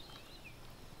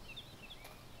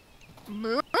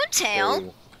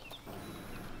 Moontail?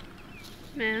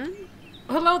 Moon?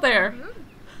 Hello there.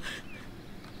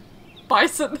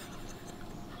 Bison.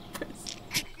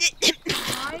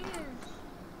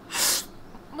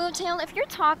 Moontail, if you're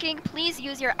talking, please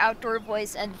use your outdoor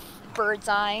voice and bird's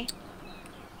eye.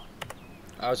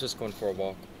 I was just going for a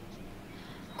walk.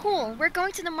 Cool, we're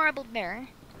going to the Marbled Mirror.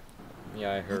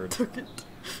 Yeah, I heard.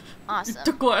 Awesome.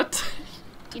 Took what?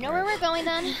 You know where we're going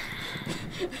then?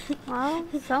 Well,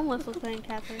 some Whistle Clan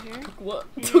cats are here. What?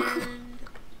 Okay,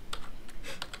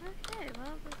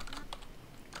 well,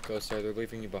 Ghosteye, they're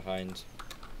leaving you behind.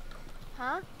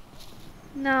 Huh?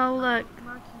 no, look.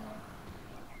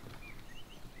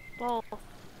 Both.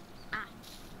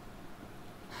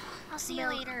 I'll see you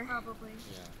later. Probably.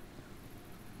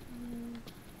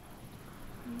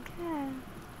 Okay.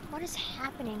 What is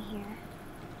happening here?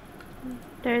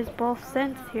 There's both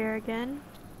scents here again.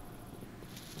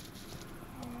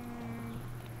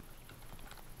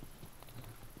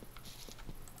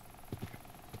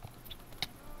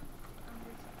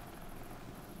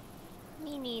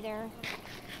 Me neither.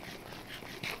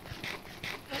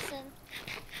 Listen,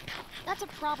 that's a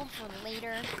problem for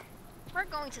later. We're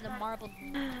going to the Marbled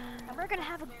Mirror, and we're gonna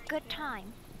have a good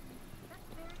time.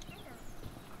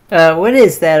 What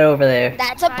is that over there?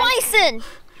 That's a bison!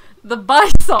 The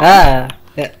bison! Yeah.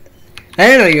 I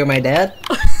didn't know you were my dad.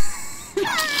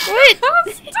 Wait!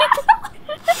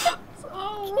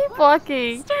 Keep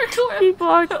walking. Keep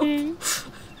walking.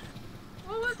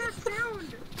 What was that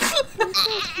sound?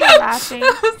 Laughing.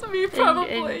 That was me,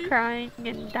 probably. And crying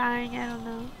and dying, I don't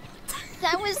know.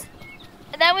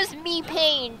 That was me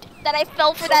pained that I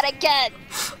fell for that again.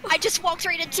 I just walked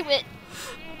right into it.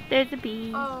 There's a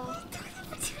bee. Oh.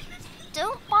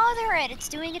 Don't bother it. It's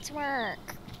doing its work.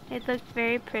 It looks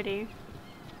very pretty.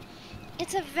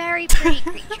 It's a very pretty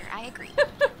creature. I agree.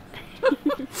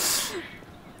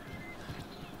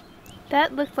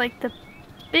 That looks like the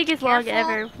biggest log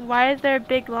ever. Why is there a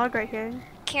big log right here?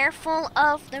 Careful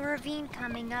of the ravine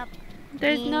coming up.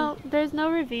 There's no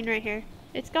ravine right here.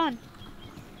 It's gone.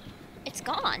 It's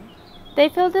gone. They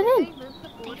filled it in.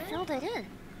 They filled it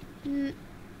in.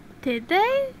 Did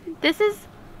they? This is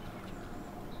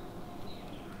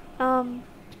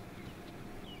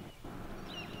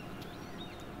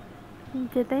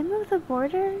did they move the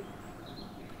border?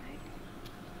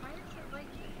 Why is it like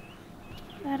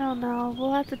this? I don't know.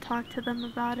 We'll have to talk to them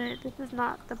about it. This is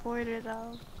not the border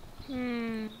though.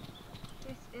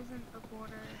 This isn't the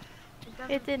border.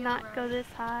 It did not go this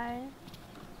high.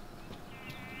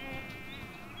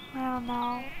 I don't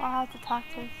know. I'll have to talk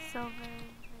to Silver.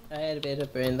 I had a bit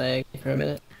of brain lag for a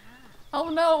minute. Oh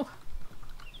no!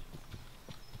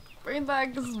 Brain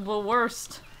lag is the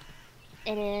worst.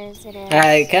 It is, it is.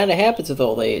 It kind of happens with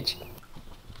old age.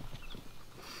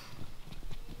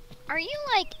 Are you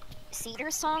like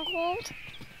Cedar Songhold?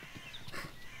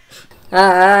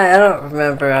 I don't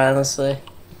remember, honestly.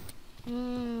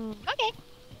 Okay.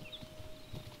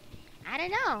 I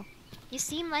don't know. You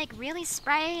seem like really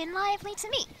spry and lively to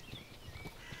me.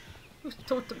 Who's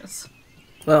Totemus?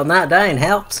 Well, not dying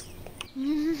helps.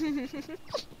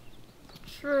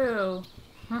 True.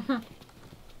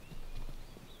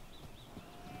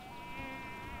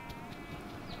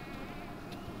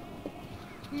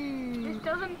 This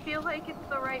doesn't feel like it's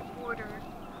the right border,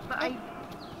 but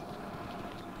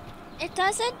It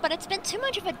doesn't, but it's been too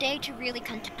much of a day to really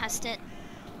contest it.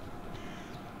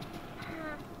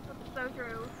 That's so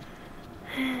true.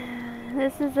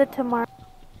 This is a tomorrow.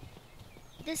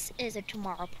 This is a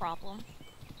tomorrow problem.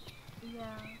 Yeah.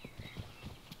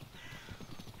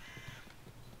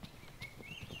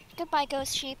 Goodbye,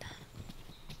 ghost sheep.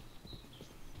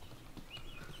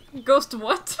 Ghost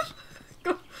what?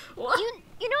 What?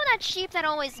 You know that sheep that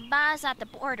always baas at the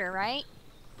border, right?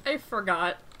 I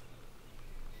forgot.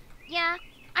 Yeah,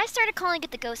 I started calling it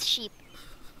the ghost sheep.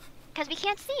 Because we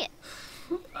can't see it.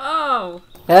 Oh.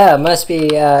 Yeah, it must be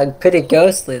pretty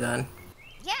ghostly then.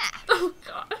 Yeah. Oh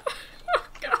god. Oh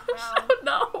gosh. Oh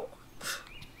no.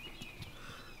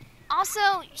 Also,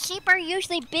 sheep are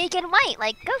usually big and white,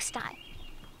 like Ghosteye.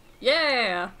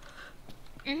 Yeah.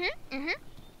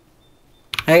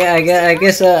 I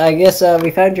guess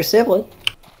we found your sibling.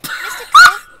 Mr.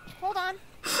 Cove, hold on.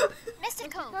 Mr.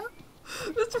 Cove.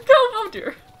 Mr. Cove, oh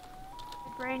dear.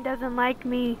 My brain doesn't like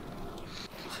me.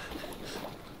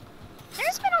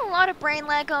 There's been a lot of brain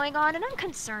lag going on, and I'm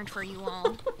concerned for you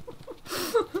all.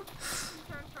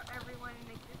 Concerned for everyone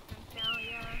in existence now,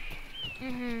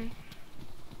 yeah.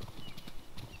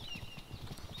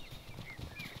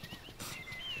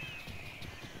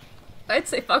 I'd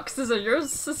say foxes are your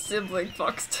sibling,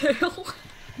 Foxtail.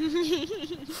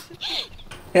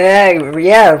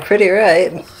 Yeah, pretty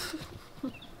right.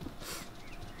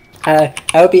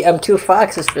 I'm two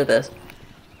foxes for this.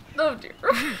 Oh dear.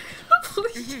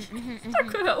 Please, that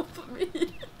could help me.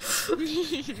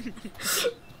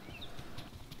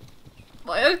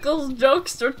 My uncle's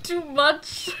jokes are too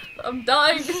much. I'm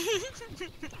dying.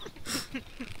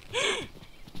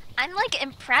 I'm like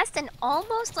impressed and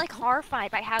almost like horrified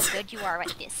by how good you are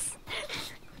at this.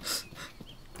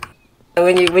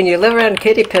 When you live around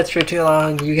kitty pets for too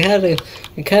long, you gotta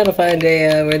find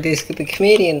a where the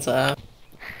comedians are.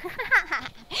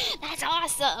 That's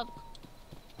awesome.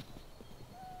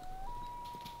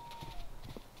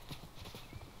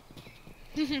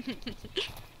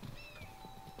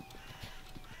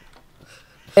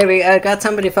 Hey, I got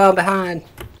somebody falling behind.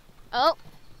 Oh,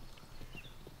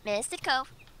 Mr.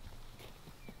 Cove.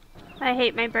 I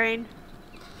hate my brain.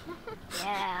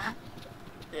 Yeah.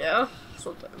 Yeah,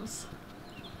 sometimes.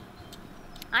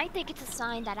 I think it's a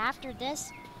sign that after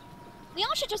this, we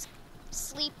all should just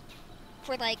sleep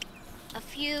for like a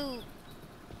few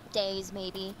days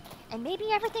maybe, and maybe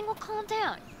everything will calm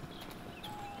down.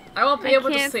 I won't be able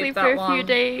to can't sleep sleep that for a long. few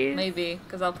days. Maybe,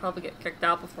 because I'll probably get kicked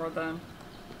out before then.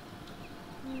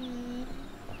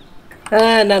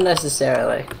 Not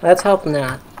necessarily. Let's hope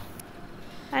not.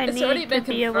 I It's already need been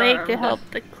to be awake to confirmed. help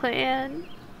the clan.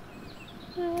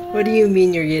 What do you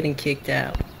mean you're getting kicked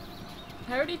out?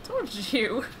 I already told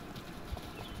you.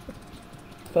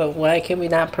 But why can we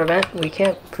not prevent? We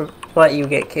can't let you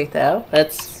get kicked out.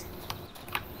 That's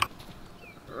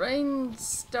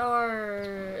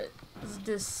Rainstar's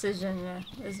decision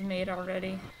is made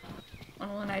already.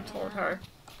 When I told her.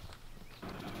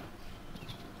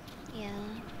 Yeah.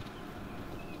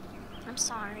 I'm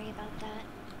sorry about that.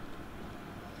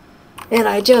 And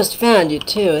I just found you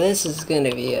too. This is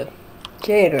gonna be a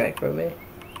train wreck for me.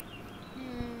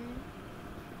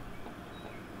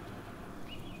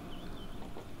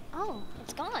 Oh,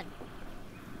 it's gone.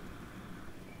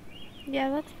 Yeah,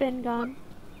 that's been gone.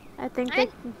 I think they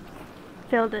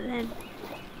filled it in.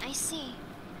 I see.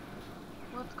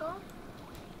 What's gone?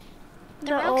 The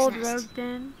The rogue's old nest. rogue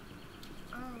den.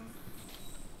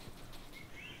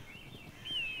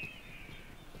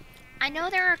 I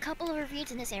know there are a couple of reviews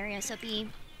in this area, so be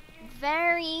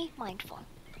very mindful.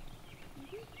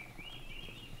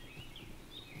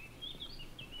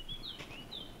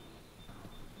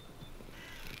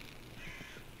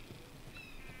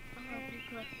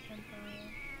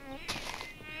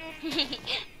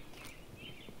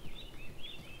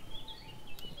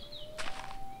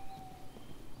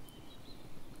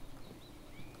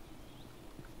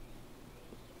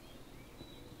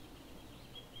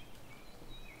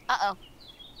 Uh-oh.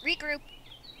 Regroup.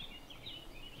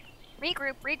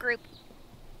 Regroup.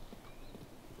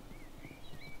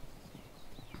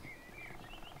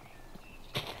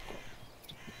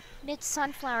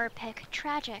 Mid-sunflower pick.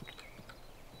 Tragic.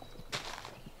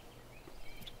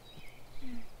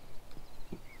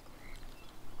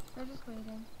 They're just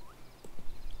waiting.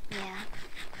 Yeah.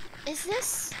 Is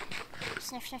this...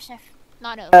 Sniff, sniff, sniff.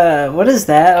 Not over. What is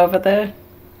that over there?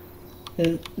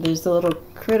 There's the little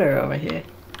critter over here.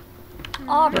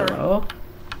 Otter. Hello?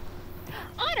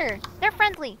 Otter! They're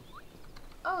friendly.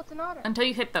 Oh, it's an otter. Until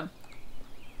you hit them.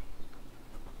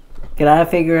 Can I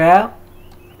figure out?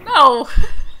 No!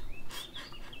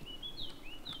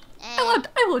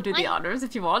 I will do the honors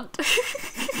if you want.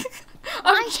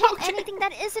 Why hit anything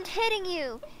that isn't hitting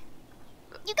you?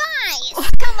 You guys!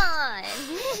 Come on!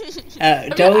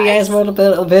 Don't you guys want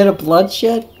a bit of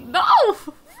bloodshed? No!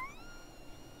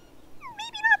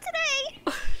 Maybe not today!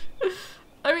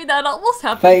 I mean, that almost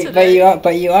happened But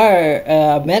today. you are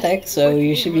a medic, so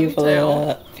you should be able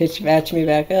to patch me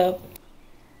back up.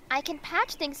 I can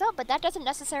patch things up, but that doesn't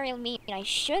necessarily mean I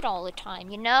should all the time,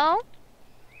 you know?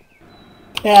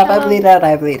 Yeah, if I bleed out,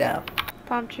 I bleed out.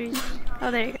 Palm trees. Oh,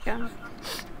 there you go.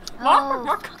 Oh,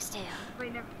 Foxtail.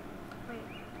 Wait, never. Wait.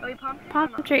 Oh, wait, palm tree?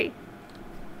 Palm tree.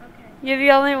 Okay. You're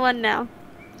the only one now.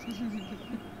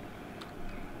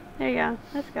 There you go.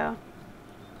 Let's go.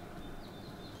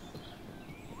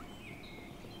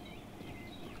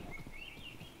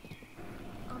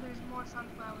 Oh, there's more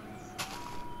sunflowers.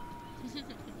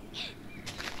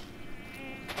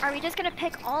 Are we just gonna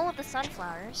pick all of the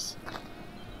sunflowers?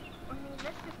 I mean,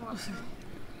 this is more fun.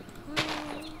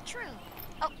 True.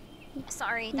 Oh,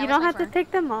 sorry. You don't have to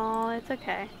pick them all. It's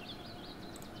okay.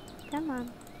 Come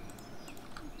on.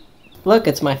 Look,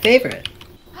 it's my favorite.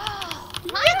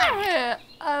 Yeah.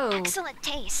 Oh. Excellent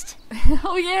taste.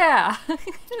 Oh yeah.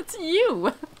 It's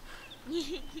you.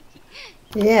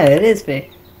 Yeah, it is me.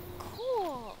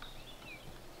 Cool.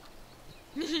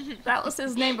 That was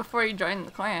his name before he joined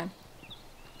the clan.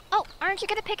 Oh, aren't you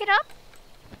gonna pick it up?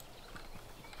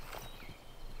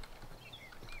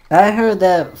 I heard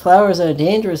that flowers are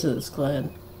dangerous in this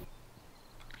clan.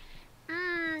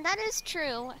 That is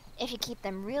true. If you keep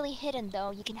them really hidden,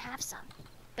 though, you can have some.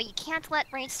 But you can't let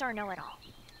Rainstar know at all.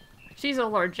 She's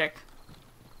allergic.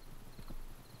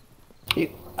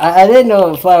 I didn't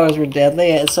know flowers were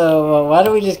deadly, so why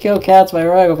don't we just kill cats by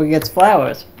rug if we get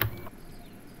flowers?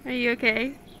 Are you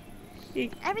okay? Are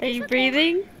you okay.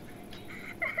 breathing?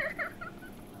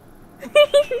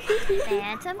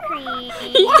 Phantom Creek.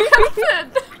 What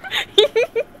happened?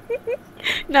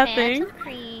 Nothing. Phantom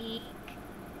Creek.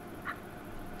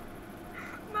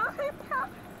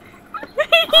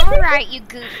 Alright, you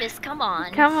goofus, come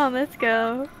on. Come on, let's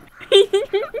go.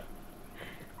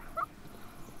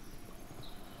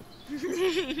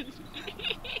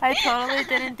 I totally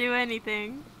didn't do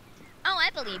anything. Oh, I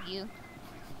believe you.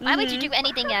 Why would you do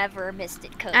anything ever,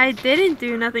 Mystic Code? I didn't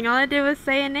do nothing. All I did was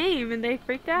say a name and they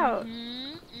freaked out.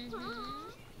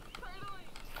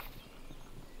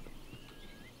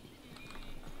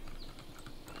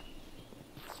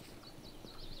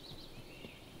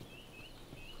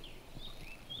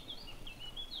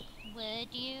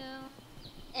 Would you?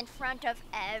 In front of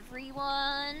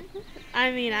everyone?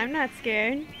 I mean, I'm not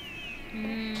scared.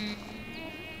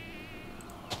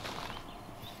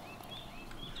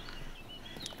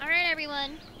 Alright,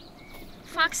 everyone.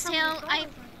 Foxtail,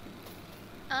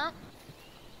 Oh.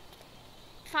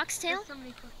 Foxtail?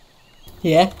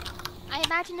 Yeah? I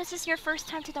imagine this is your first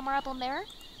time to the Marble Mirror?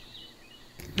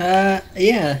 Yeah,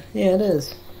 it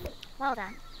is. Well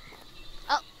done.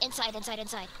 Oh, inside.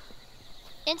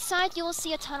 Inside, you will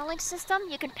see a tunneling system.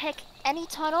 You can pick any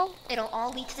tunnel. It'll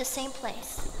all lead to the same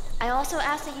place. I also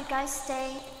ask that you guys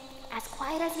stay as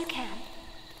quiet as you can.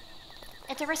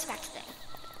 It's a respect thing.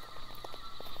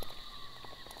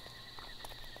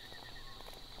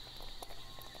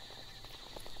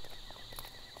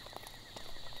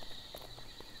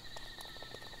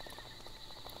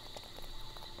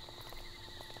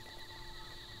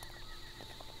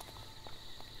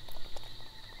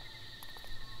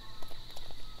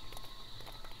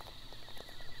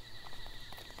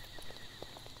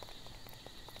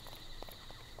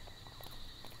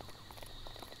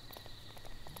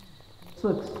 This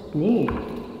looks neat.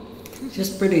 It's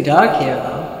just pretty dark here,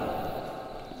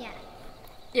 though. Yeah.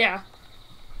 Yeah.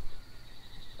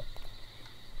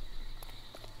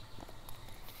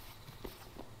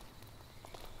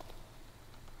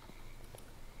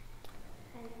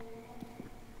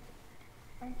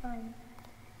 I'm fine.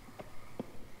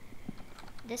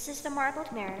 This is the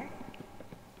marbled mirror.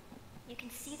 You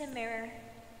can see the mirror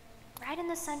right in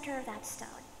the center of that stone.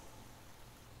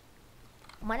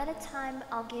 One at a time,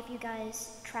 I'll give you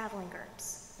guys traveling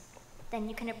herbs. Then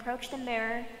you can approach the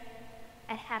mirror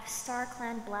and have Star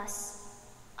Clan bless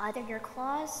either your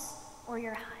claws or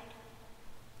your hide.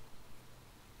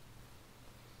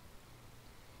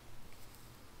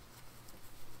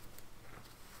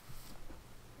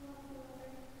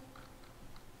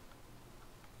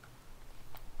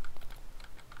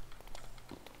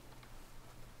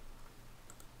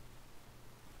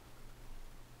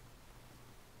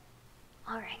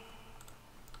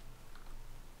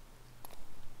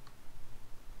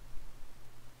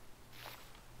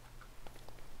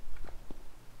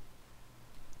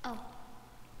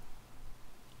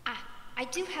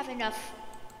 do have enough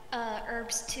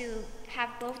herbs to have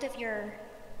both of your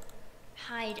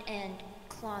hide and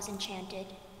claws enchanted.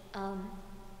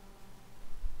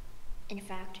 In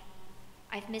fact,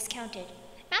 I've miscounted.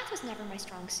 Math was never my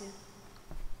strong suit.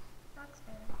 That's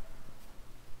fair.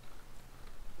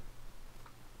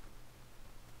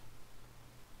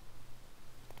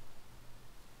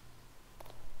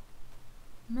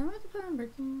 Remember the plan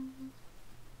breaking?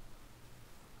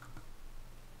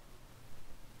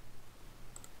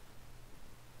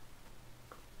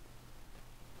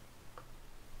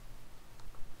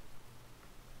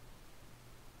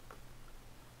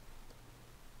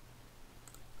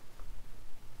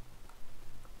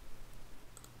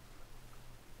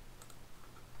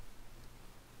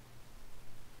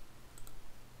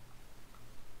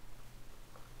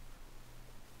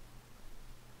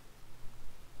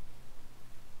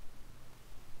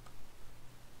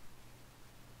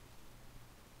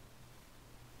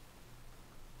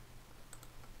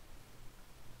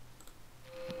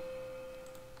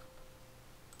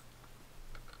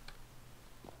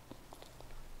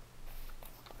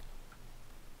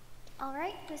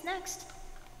 Alright, who's next?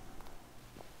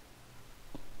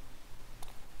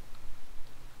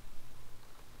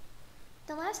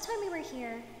 The last time we were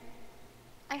here,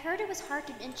 I heard it was hard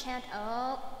to enchant.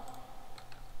 Oh.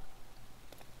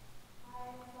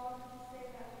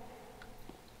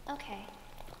 Okay.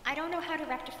 I don't know how to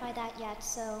rectify that yet,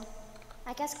 so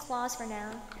I guess claws for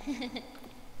now.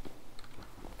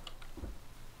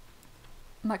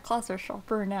 My claws are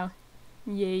sharper now.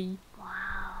 Yay. Wow.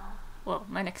 Well,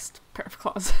 my next pair of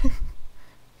claws.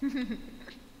 Because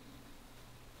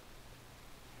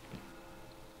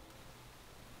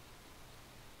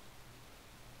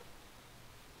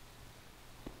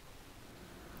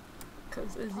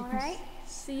as you can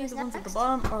see, the ones at the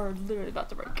bottom are literally about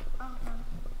to break.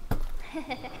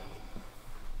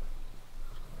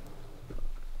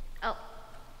 Oh,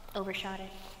 overshot it.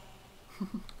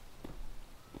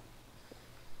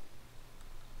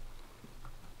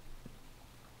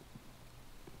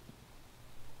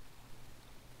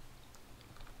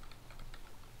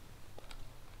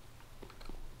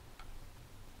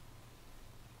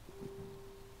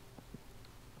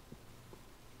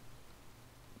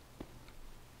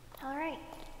 All right,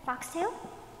 Foxtail?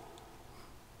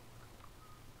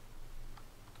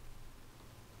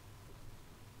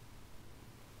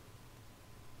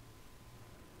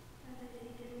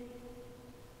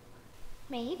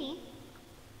 Maybe.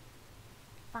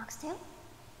 Foxtail?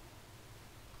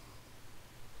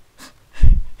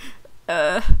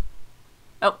 Oh,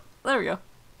 there we go.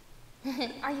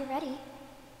 Are you ready?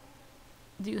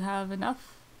 Do you have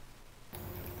enough?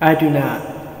 I do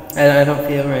not. I don't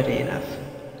feel ready enough.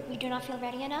 You do not feel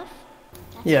ready enough?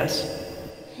 That's Yes.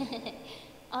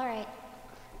 Alright.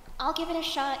 I'll give it a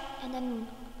shot, and then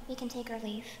we can take our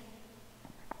leave.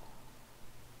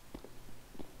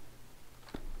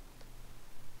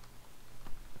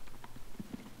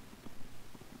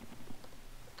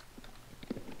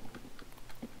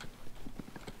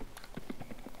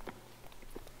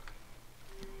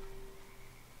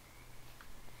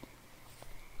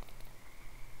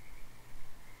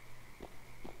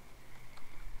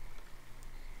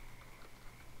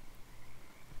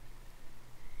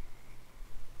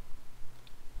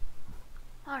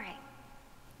 Alright.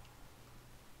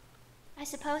 I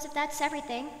suppose if that's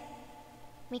everything,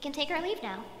 we can take our leave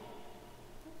now.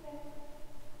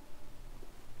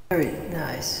 Very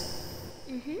nice.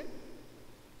 Mm-hmm.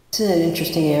 It's an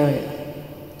interesting area.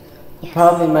 I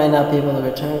probably might not be able to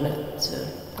return it soon,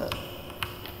 but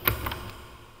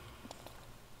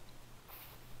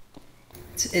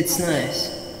it's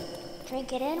nice.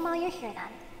 Drink it in while you're here then.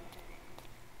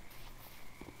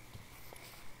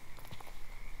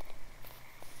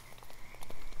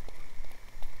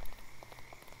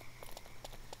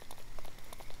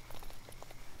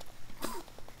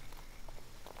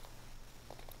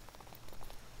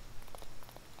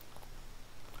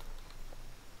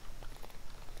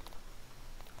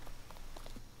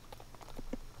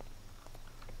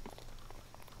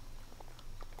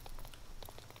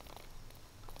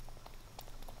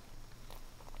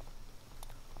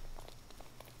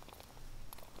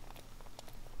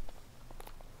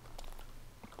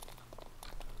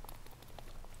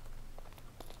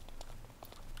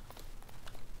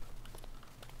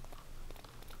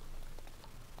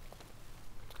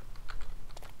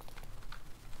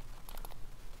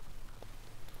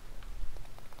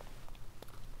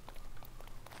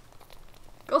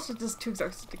 Ghosts are just too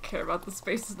exhausted to care about the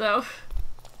spaces now.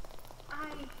 I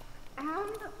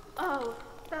am. Oh,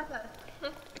 Beppa.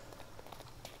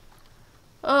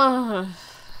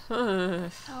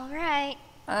 Alright.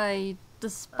 I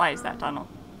despise that tunnel.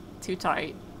 Too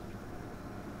tight.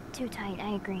 Too tight,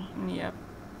 I agree. Yep.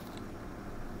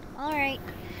 Alright.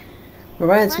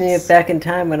 Reminds me of back in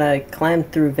time when I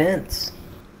climbed through vents.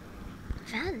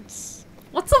 Vents?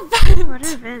 What's a vent? What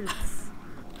are vents?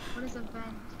 What is a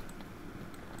vent?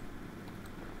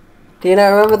 Do you not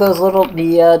remember those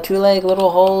the two-leg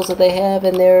little holes that they have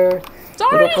in their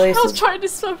Sorry, little places? I was trying to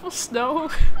shovel snow.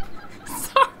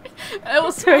 Sorry. It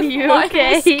was Are with you my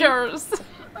okay? whiskers.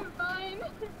 I'm fine.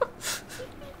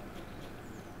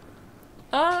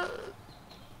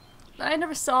 I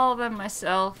never saw them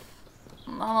myself.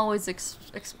 Mom always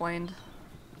explained.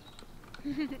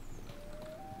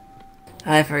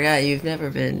 I forgot you've never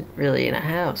been really in a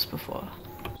house before.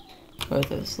 Or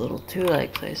those little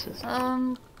two-leg places.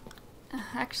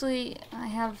 Actually, I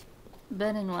have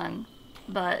been in one,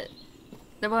 but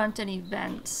there weren't any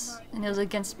vents, and it was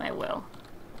against my will.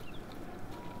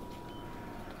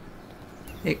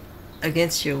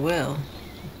 Against your will?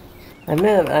 I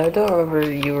don't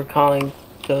remember you were going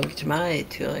to my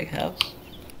two-leg house.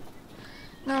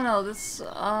 No, this,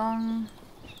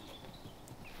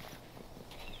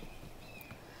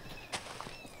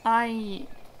 I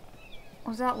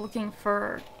was out looking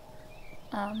for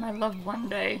my love one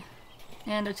day,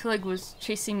 and a two-leg was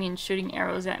chasing me and shooting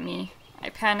arrows at me. I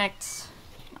panicked,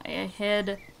 I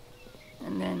hid,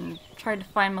 and then tried to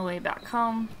find my way back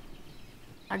home.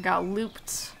 I got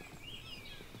looped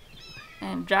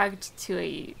and dragged to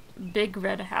a big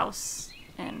red house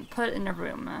and put in a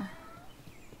room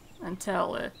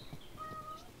until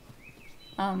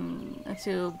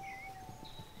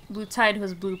Blue Tide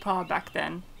was Blue Paw back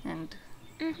then, and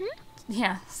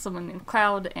yeah, someone named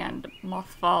Cloud and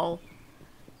Mothfall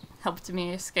helped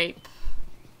me escape,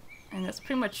 and that's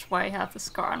pretty much why I have the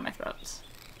scar on my throat,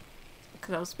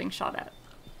 because I was being shot at.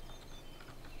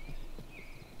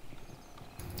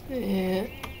 Yeah,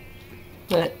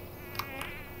 but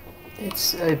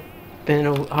I've been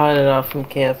on and off from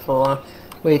camp for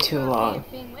way too long.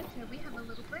 Being winter, we have a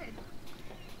little bird.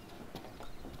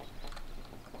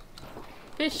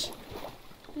 Fish.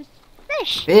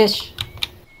 Fish. Fish.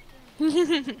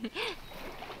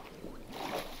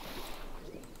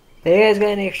 Hey, you guys got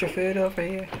any extra food over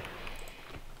here?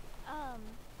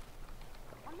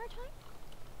 One more time?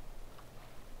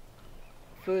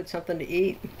 Food, something to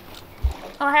eat?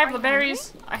 Oh, I have the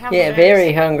berries. I have Yeah, the berries.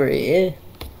 very hungry, yeah.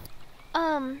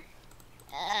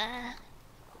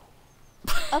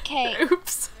 Okay.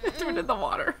 Oops. I threw it in the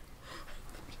water.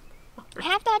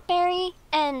 Have that berry,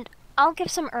 and I'll give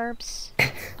some herbs.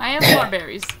 I have more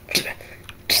berries.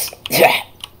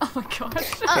 Oh my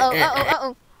gosh.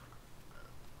 Uh-oh.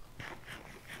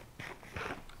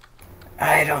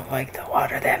 I don't like the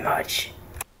water that much.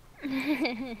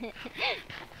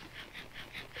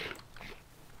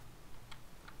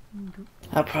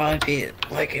 I'll probably be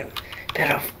like a bit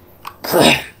of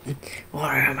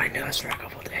water on my nose for a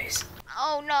couple days.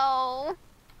 Oh no.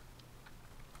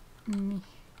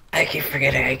 I keep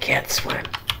forgetting I can't swim.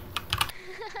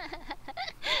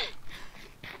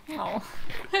 Oh,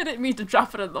 I didn't mean to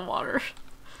drop it in the water.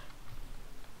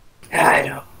 I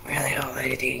don't really hold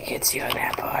anything against you on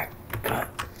that part, but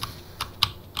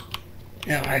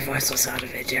no, my voice will sound a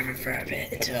bit different for a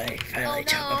bit until I finally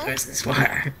choke up with this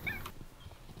water.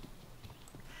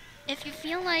 If you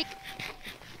feel like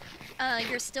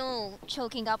you're still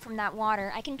choking up from that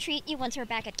water, I can treat you once we're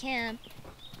back at camp.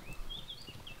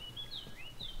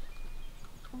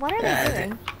 What are they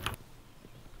doing?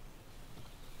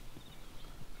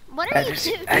 What are you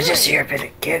doing? I just hear a bit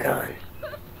of giggling.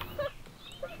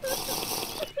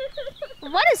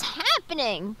 What is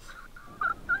happening?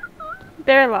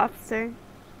 They're a lobster.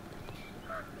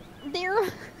 They're...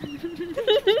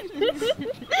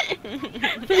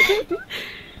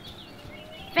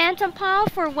 Phantom Paw,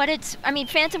 for what it's... I mean,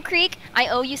 Phantom Creek, I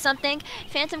owe you something.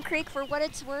 Phantom Creek, for what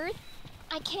it's worth,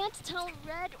 I can't tell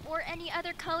red or any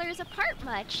other colors apart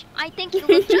much. I think you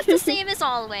look just the same as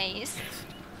always.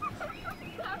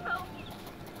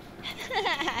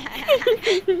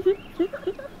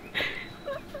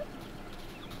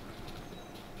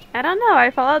 I don't know,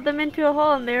 I followed them into a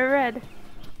hole and they were red.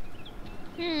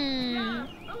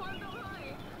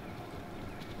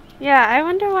 Yeah, I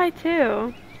wonder why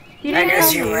too. You I didn't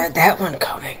guess tell you me. read that one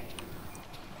coming.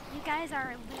 You guys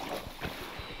are...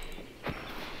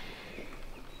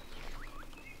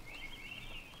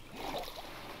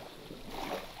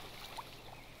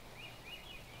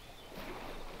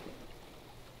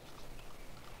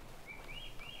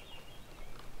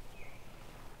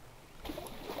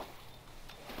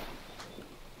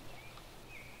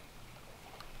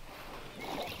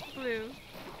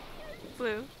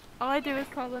 Blue. All I do is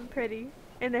call them pretty,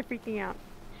 and they're freaking out.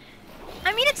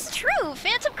 I mean, it's true.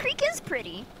 Phantom Creek is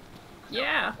pretty.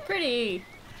 Yeah, pretty.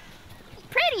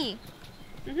 Pretty.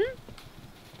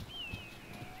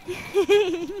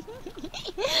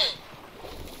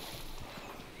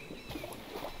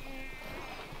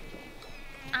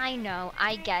 I know,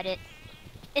 I get it.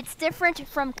 It's different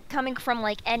from coming from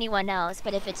like anyone else,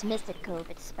 but if it's Mystic Cove,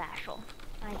 it's special.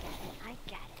 I get it, I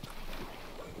get it.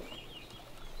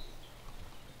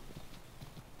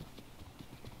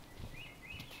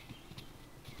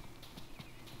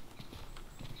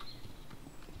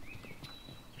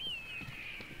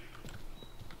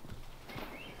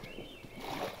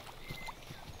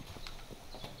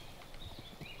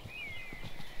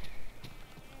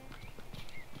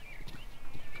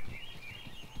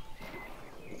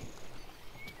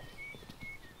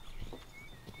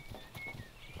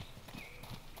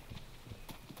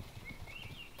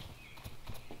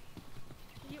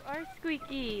 You are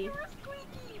squeaky.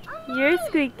 You're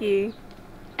squeaky.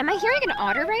 Am I hearing an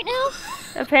otter right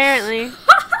now? Apparently.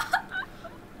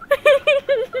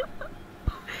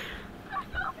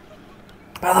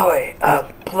 By the way,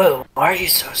 Blue, why are you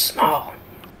so small?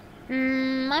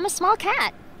 I'm a small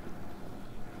cat.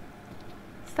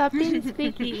 Stop being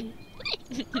squeaky.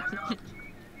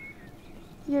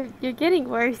 You're getting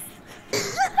worse.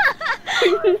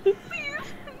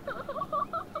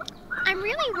 I'm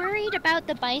really worried about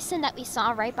the bison that we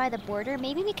saw right by the border.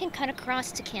 Maybe we can cut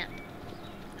across to camp.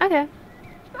 Okay.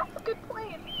 That's a good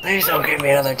plan. Please don't give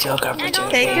me another joke opportunity.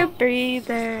 Take a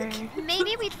breather.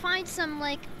 Maybe we'd find some,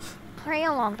 like, prey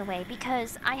along the way,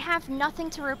 because I have nothing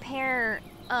to repair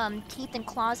teeth and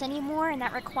claws anymore, and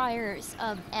that requires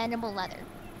animal leather.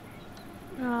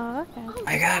 Oh, okay.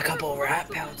 I got a couple rat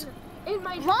pelts. In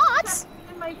my Lots?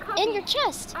 In my cubby. In your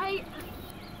chest?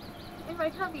 In my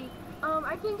cubby.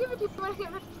 I can give it to you when I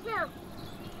get back to camp.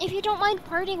 If you don't mind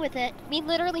parting with it, we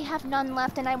literally have none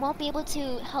left, and I won't be able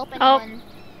to help anyone.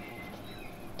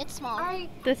 It's small.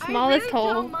 The smallest I really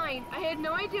hole. don't mind. I had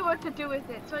no idea what to do with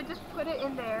it, so I just put it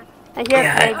in there. I hear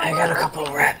a pig. I got a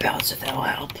couple rat pelts if that'll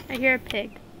help. I hear a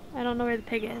pig. I don't know where the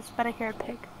pig is, but I hear a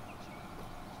pig.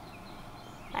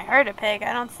 I heard a pig.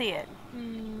 I don't see it.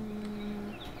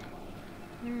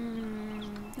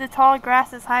 The tall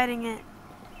grass is hiding it.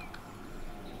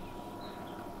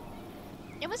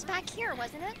 It was back here,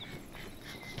 wasn't it?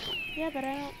 Yeah, but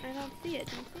I don't see it.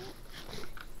 Do you see it?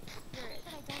 Where is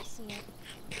it? I don't see it.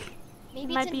 It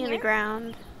Maybe might it's be in here? the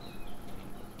ground.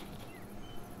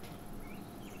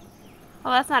 Oh,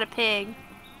 that's not a pig.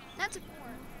 That's a boar.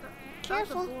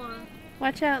 Careful.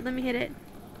 Watch out, let me hit it.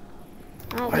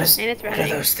 Oh, What and it's do running.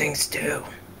 those things do?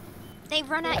 They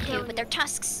run at you with their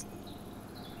tusks.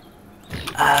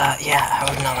 Yeah, I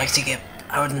would not like to get.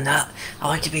 I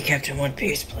like to be kept in one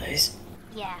piece, please.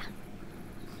 Yeah.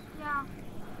 Yeah.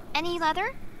 Any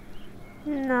leather?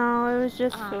 No, it was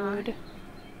just food.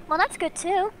 Well, that's good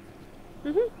too.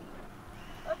 Let's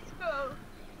go.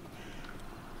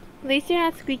 At least you're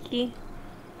not squeaky.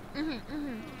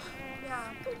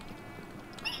 Yeah.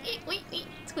 Wait,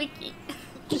 squeaky.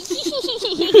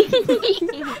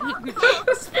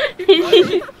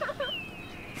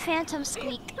 Phantom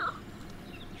squeak.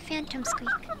 Phantom squeak.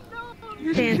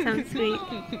 Phantom squeak.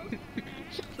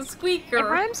 The squeaker. It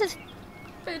rhymes with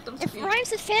Phantom It squeak.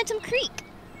 rhymes with Phantom Creek.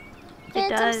 It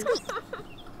Phantom does.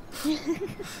 squeak.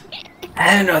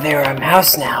 I didn't know they were a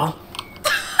mouse now.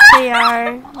 They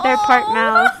are. They're part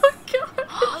mouse.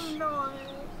 I'm not.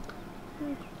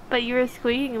 But you were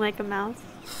squeaking like a mouse.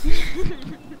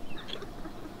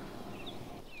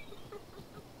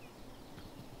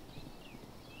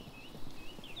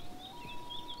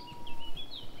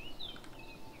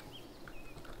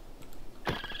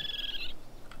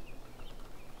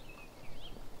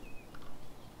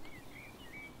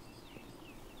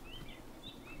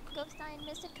 Ghosteye and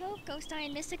Mystic Cove, Ghosteye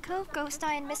and Mystic Cove,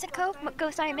 Ghosteye and Mystic Cove,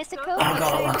 Ghosteye and Mystic Cove, I'll go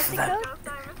Ghosteye and look for Mystic that.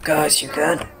 Cove. Guys, you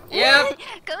good? Yep.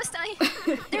 Ghosteye.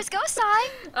 There's Ghosteye.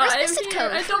 Where's I'm Mystic here.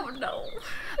 Cove? I don't know.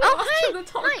 Oh, Off hi. to the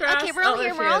tall Hi. grass. Okay, we're all Oh,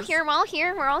 here. there We're she all is. here. We're all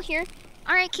here. We're all here.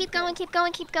 All right, keep going. Keep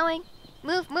going. Keep going.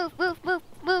 Move. Move. Move. Move.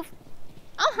 Move.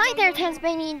 Oh, hi there,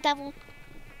 Tasmanian devil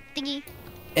thingy.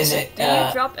 Is it? Do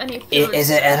you drop any food? Is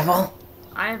it edible?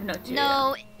 I have no idea.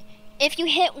 No. If you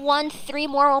hit 1, 3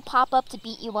 more will pop up to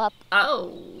beat you up.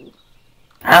 Oh.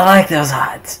 I like those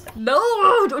odds. No,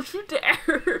 don't you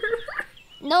dare.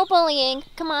 No bullying.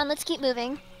 Come on, let's keep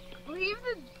moving. Leave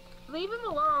him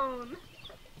alone.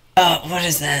 What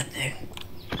is that thing?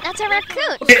 That's a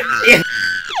raccoon.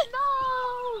 No.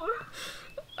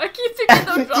 I keep thinking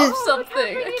they'll drop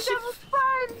something.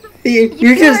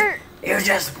 You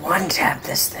just one tap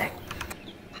this thing.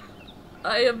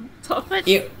 I am tough.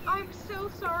 You. I'm so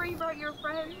sorry about your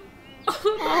friend.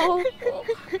 Oh,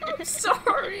 I'm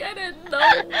sorry, I didn't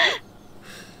know.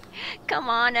 Come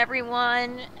on,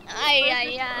 everyone.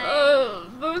 Ay.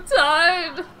 I'm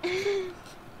tired.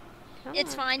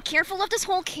 It's fine. Careful of this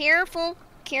hole. Careful.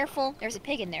 Careful. There's a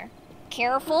pig in there.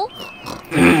 Careful.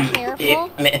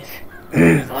 Careful.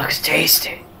 Looks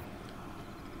tasty.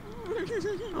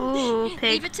 Ooh,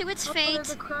 pig. Leave it to its fate.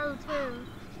 There's a crow too.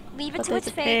 Leave it But to there's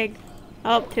its a fate. pig.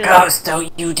 Oh, too late. Ghost,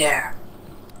 don't you dare.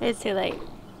 It's too late.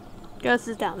 Ghost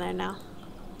is down there now.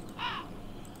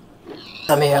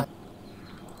 Let me up.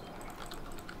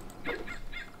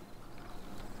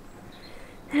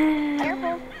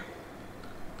 Careful.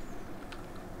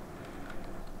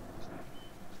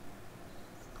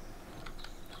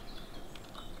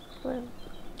 Blue.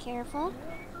 Careful.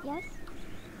 Yes.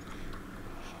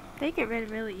 They get rid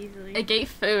really easily. I gave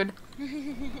food.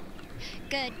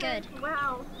 Good, good.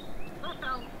 Wow.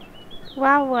 Wow.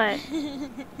 Wow, what?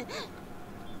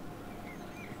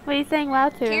 What are you saying wow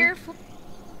to? Careful.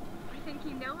 I think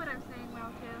you know what I'm saying wow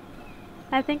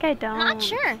to. I think I don't. Not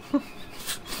sure.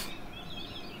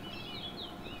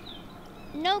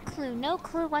 No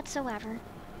clue whatsoever.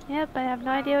 Yep, I have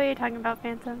no idea what you're talking about,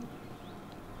 Phantom.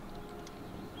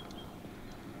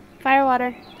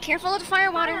 Firewater. Careful of the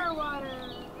firewater.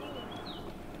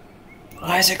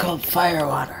 Why is it called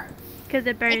firewater? Because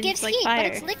it burns It gives like heat, fire.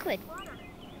 but it's liquid.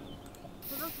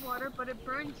 It is water, but it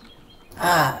burns you.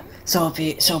 Ah, so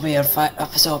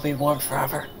it'll be warm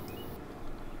forever.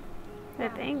 I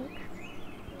think.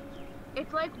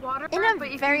 It's like water, In but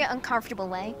a if very you, uncomfortable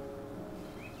way.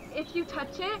 if you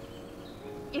touch it,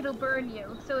 it'll burn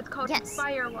you. So it's called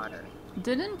fire water.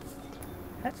 Didn't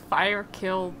that fire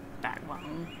kill that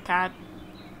one cat?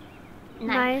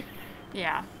 Knife.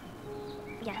 Yeah.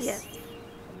 Yes.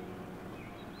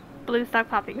 Blue, stop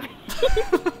copying me.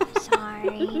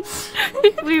 Sorry.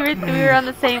 we were on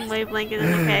the same wavelength. It's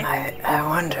okay. I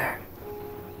wonder.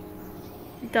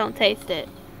 Don't taste it.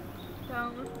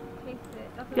 Don't taste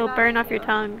it. That's a You'll bad burn off your idea.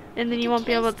 tongue, and then you won't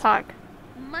be able to talk.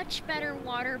 Much better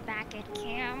water back at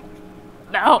camp.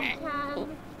 No.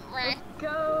 Let's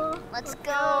go. Let's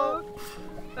go.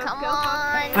 Come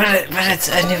on. But it's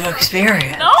a new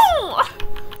experience. No!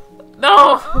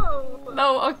 No!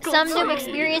 No, Uncle Some new Tom.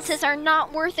 experiences are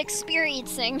not worth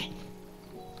experiencing.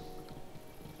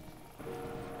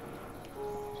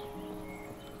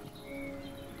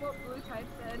 What Blue Tide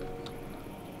said.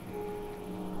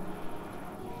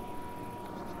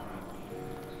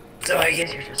 So I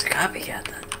guess you're just a copycat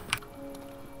then.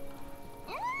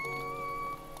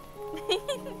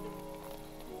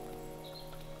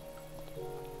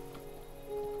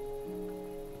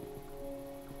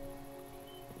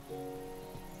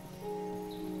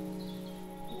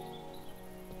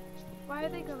 Why are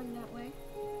they going that way?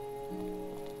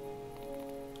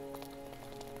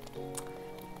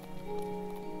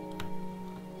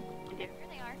 Here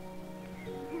they are.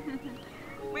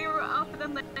 We were up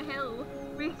on the hill.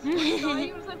 We saw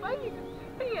he was like, what are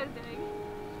you guys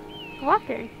doing?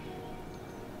 Walking.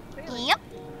 Yep.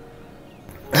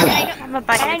 I'm a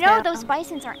bison And I know fan. those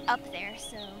bisons are up there,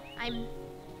 so I'm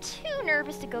too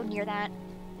nervous to go near that.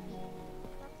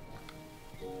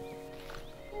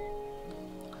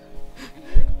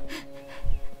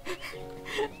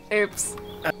 Oops.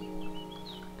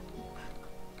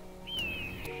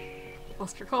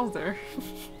 Lost your calls there.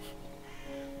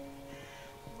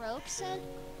 Ropes?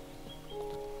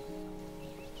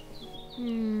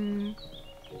 Do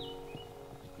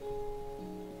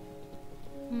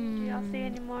y'all see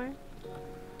any more?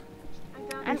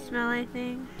 I smell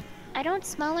anything. I don't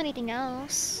smell anything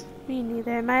else. Me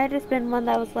neither. It might have just been one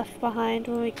that was left behind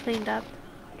when we cleaned up.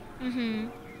 Mm-hmm.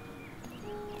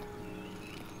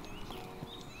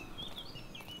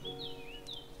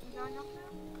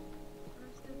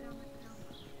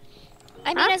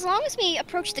 I mean, as long as we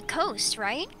approach the coast,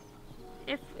 right?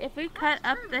 If we cut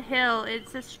up the hill,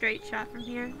 it's a straight shot from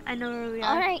here. I know where we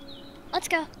are. Alright, let's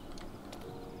go.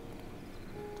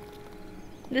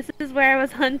 This is where I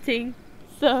was hunting.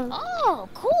 So. Oh,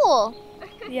 cool.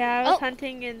 Yeah, I was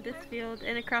hunting in this field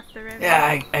and across the river.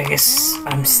 Yeah, I guess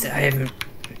I haven't.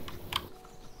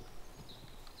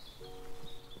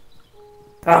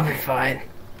 I'll be fine.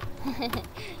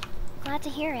 Glad to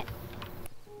hear it.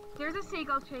 There's a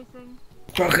seagull chasing.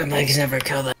 Broken legs never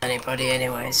killed anybody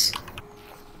anyways.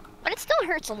 But it still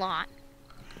hurts a lot.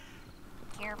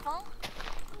 Careful.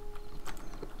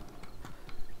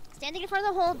 Standing in front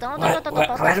of the hole. Don't.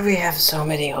 Why do we have so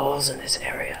many holes in this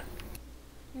area?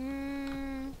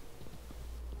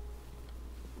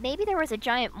 Maybe there was a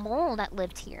giant mole that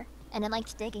lived here, and it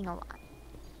liked digging a lot.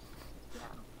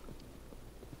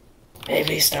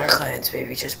 Maybe StarClan's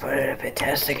maybe just put it up a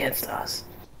test against us.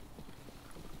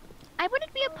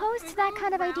 I'd be opposed to that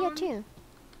kind of idea too.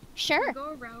 Sure.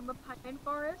 Go around the pine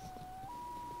forest.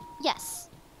 Yes.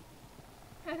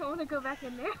 I don't want to go back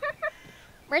in there.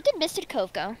 Where did Misted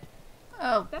Cove go?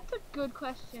 Oh. That's a good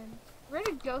question. Where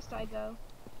did Ghosteye go?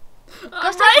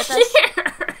 I'm right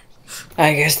here!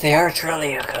 I guess they are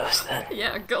truly a ghost then.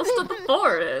 Yeah, ghost of the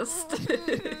forest.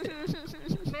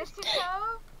 Misted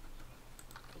Cove?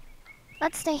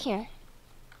 Let's stay here.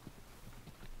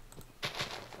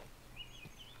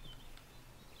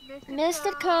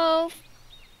 Misted Cove.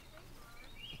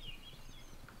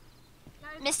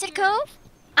 Misted Cove?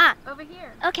 Ah. Over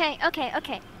here. Okay, okay,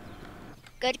 okay.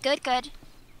 Good, good, good.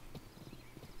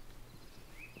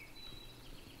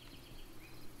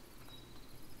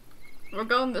 We're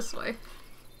going this way.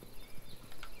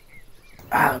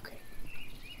 Ah, okay.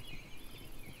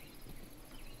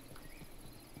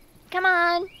 Come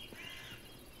on.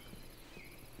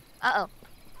 Uh-oh.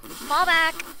 Fall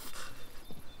back.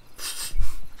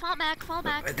 Fall back, fall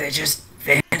back. But they just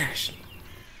vanished.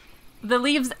 The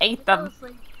leaves ate them.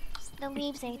 The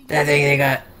leaves ate I think they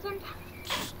got...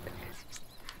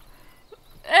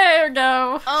 There we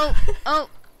go. Oh, oh.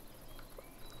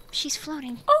 She's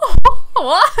floating. Oh,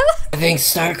 what? I think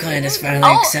StarClan is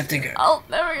finally accepting her. Oh,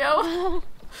 there we go.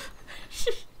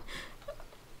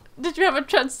 Did you have a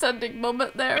transcending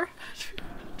moment there?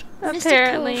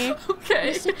 Apparently.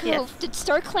 Okay. Mr. Cove, Yes. did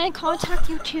StarClan contact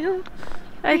you too?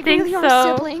 I we think really so.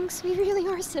 are siblings. We really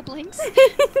are siblings.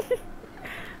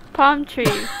 Palm tree.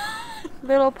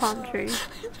 Little palm tree.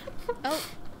 Oh.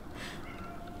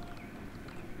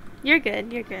 You're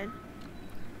good, you're good.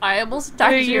 I almost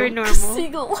died. You're you. normal.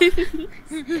 Seagull.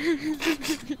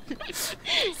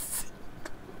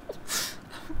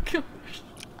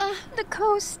 The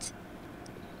coast.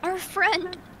 Our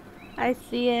friend. I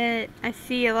see it. I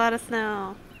see a lot of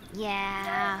snow.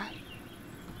 Yeah.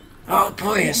 Oh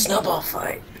boy, a snowball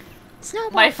fight.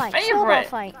 Snowball My fight. favorite. Snowball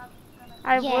fight.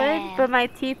 I Yeah. would, but my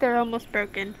teeth are almost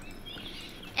broken.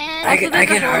 And I can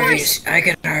horse.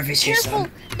 harvest you Careful!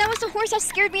 some. That was the horse that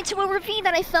scared me into a ravine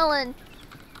that I fell in.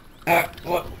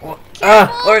 What? Ah,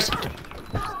 horse!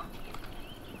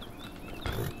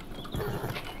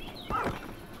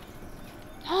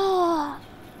 Oh.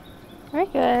 We're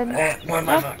good.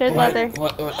 What there's leather.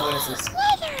 What is this?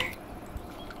 Leather!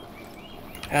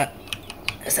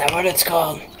 Is that what it's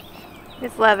called?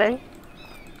 It's leather.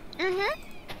 Mm-hmm.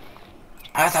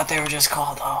 I thought they were just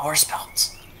called horse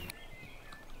pelts.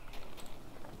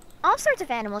 All sorts of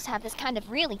animals have this kind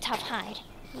of really tough hide.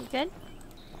 You good?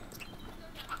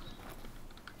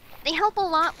 They help a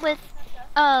lot with,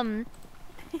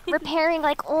 repairing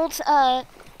like old,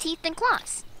 teeth and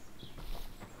claws.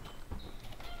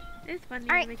 It's funny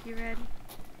Alright. to make you red.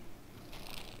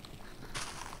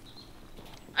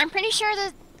 I'm pretty sure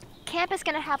the camp is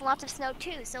gonna have lots of snow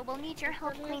too, so we'll need your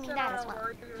help cleaning that as well.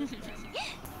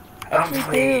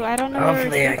 Hopefully, do. I don't know where we're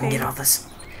hopefully I can get sleeping. all this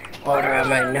water on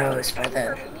my nose by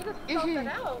then.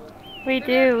 We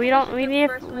do. We don't. We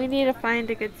need to find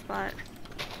a good spot.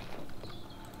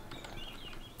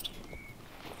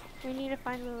 We need to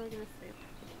find where we're gonna sleep.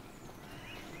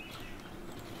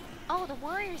 Oh, the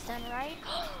warrior's den, right?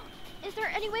 Is there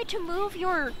any way to move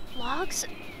your logs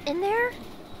in there?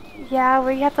 Yeah,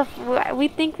 we have to. We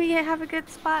think we have a good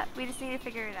spot. We just need to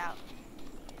figure it out.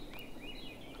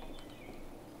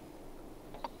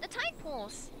 The tide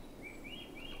pools.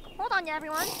 Hold on,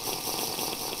 everyone.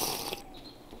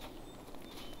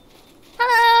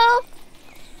 Hello.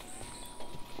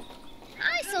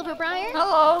 Hi, Silverbriar.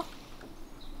 Hello.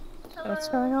 What's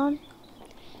going on?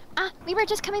 We were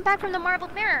just coming back from the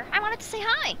Marbled Mirror. I wanted to say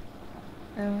hi.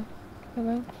 Oh,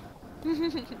 hello.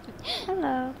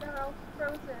 Hello. No,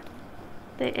 frozen.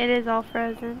 It is all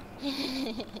frozen.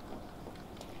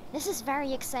 This is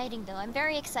very exciting, though. I'm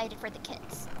very excited for the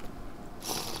kids.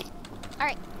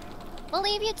 Alright. We'll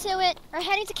leave you to it. We're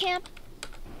heading to camp.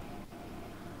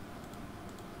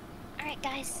 Alright,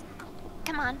 guys.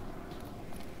 Come on.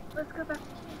 Let's go back.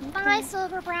 Bye,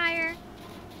 Silverbriar.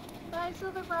 Bye,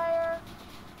 Silverbriar.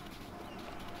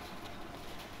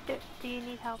 Do you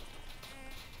need help?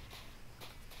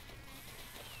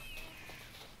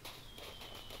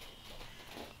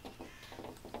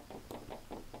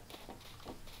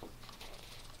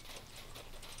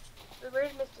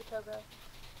 Where's Mr. Togo?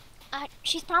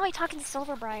 She's probably talking to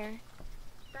Silverbriar.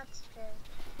 That's fair.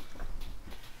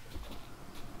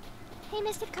 Hey,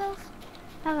 Mr. Cove.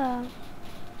 Hello.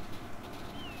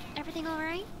 Everything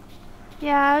alright?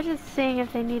 Yeah, I was just seeing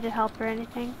if they needed help or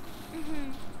anything.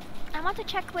 Mm-hmm. I want to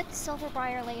check with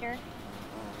Silverbriar later.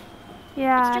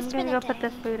 Yeah, It's I'm just gonna been go a put the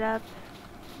day. food up.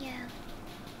 Yeah.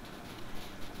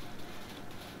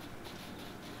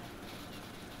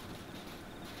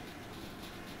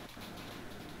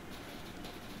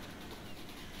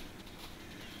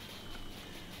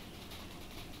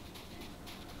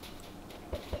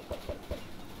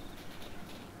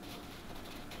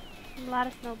 lot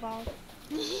of snowballs.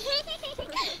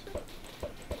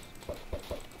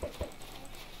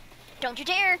 Don't you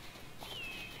dare!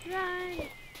 Run!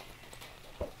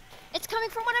 It's coming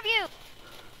from one of you!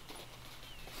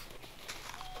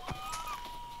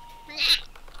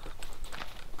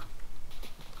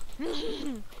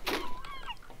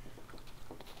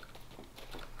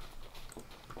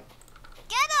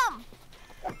 Get him!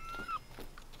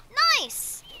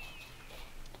 Nice!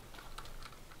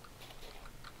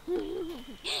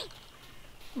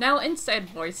 Now inside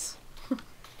voice.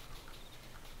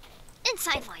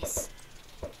 Inside voice.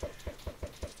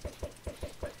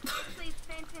 Please,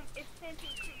 Phantom, it's Phantom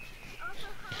too. Also,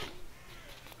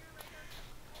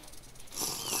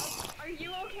 hi. Are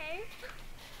you okay?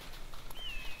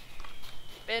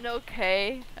 Been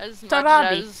okay as much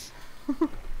Tarabi. as.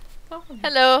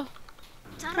 Hello.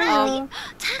 Tarabi!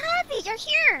 Tarabi, you're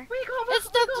here! It's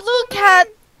the blue cat.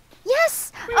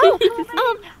 Yes! Oh,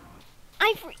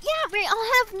 yeah, we all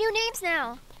have new names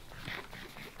now.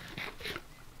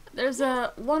 There's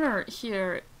a loner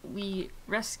here we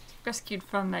rescued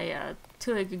from a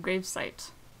two-legged gravesite.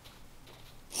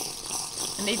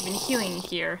 And they've been healing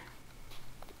here.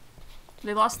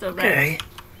 They lost their leg.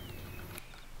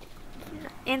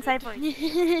 Inside voice.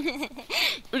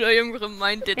 And I am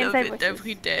reminded of Inside it voices.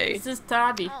 every day. This is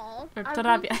Tarabi. Oh, Or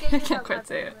Tarabi, I can't quite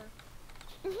say it.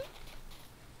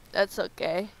 That's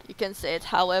okay. You can say it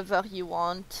however you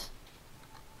want.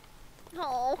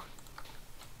 Oh.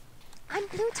 I'm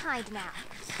blue-tied now.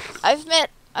 I've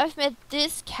met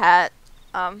this cat.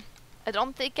 I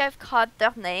don't think I've caught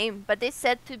their name, but they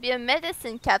said to be a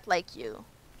medicine cat like you.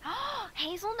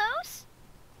 Hazel nose?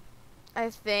 I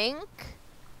think.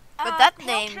 But that pale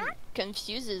name cat?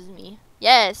 confuses me.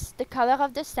 Yes, the color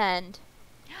of the sand.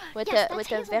 With Yes, a that's with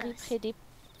a very Hazelnut. pretty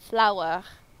flower.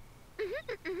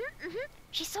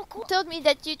 She's so cool. You told me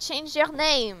that you changed your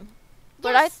name.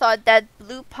 But I Yes. thought that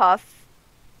blue paw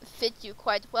fit you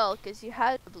quite well because you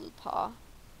had a blue paw.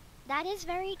 That is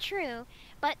very true,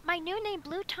 but my new name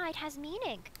Blue Tide has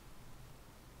meaning.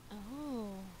 Oh.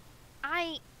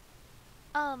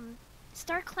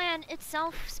 Star Clan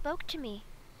itself spoke to me.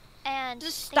 And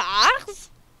The stars?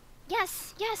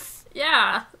 Yes, yes.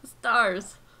 Yeah,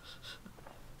 stars.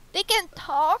 They can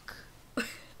talk?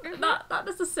 Not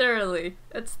necessarily.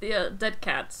 It's the dead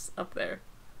cats up there.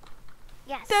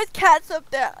 Yes. Dead cats up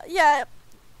there. Yeah.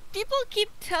 People keep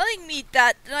telling me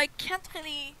that, and I can't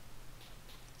really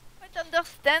quite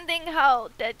understanding how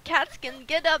dead cats can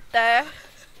get up there.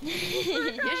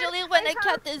 Usually when a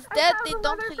cat is dead, they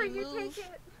don't really move.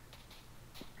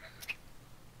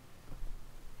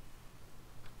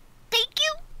 Thank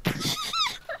you.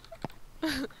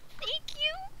 Thank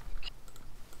you.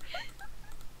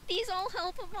 These all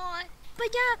help a lot. But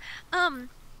yeah,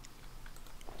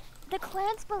 the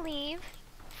clans believe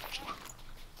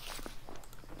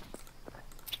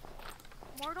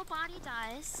mortal body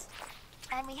dies,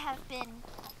 and we have been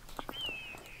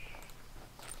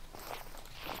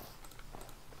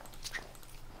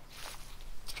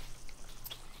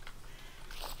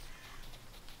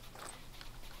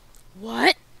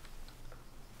What?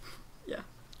 Yeah.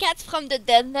 Cats from the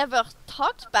dead never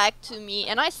talked back to me,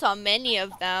 and I saw many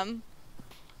of them.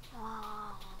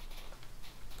 wow.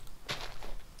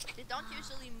 They don't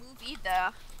usually move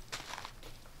either.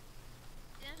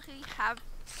 They don't really have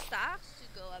stars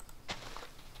to go up.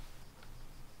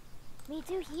 We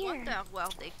do here. Wonder where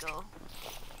they go.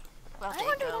 Where I they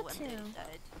wonder go that when too. they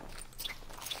died.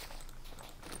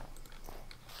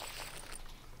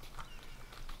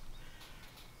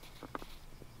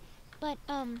 But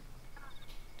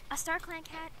a Star Clan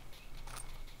cat.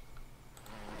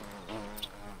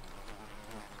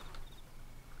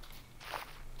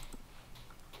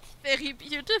 Very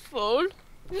beautiful.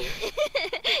 Isn't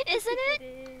it? It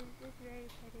is. It's very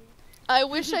pretty. I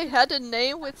wish I had a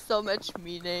name with so much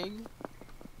meaning.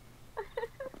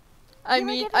 I You were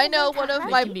mean, given I a know name one of They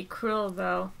my can be cruel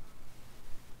though.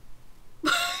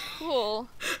 cool.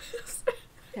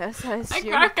 Yes, I I assume it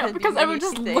crack can up be because many everyone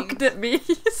just things. looked at me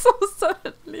so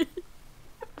suddenly.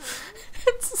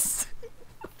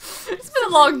 It's been a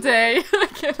long day. I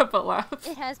can't help but laugh.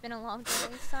 It has been a long day.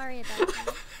 Sorry about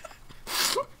that.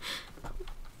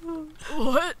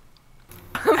 What?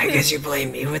 I guess you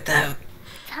blame me with that.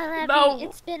 Tarabi, No.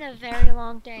 it's been a very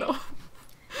long day. No.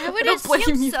 I would don't blame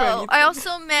assume you for so. anything. I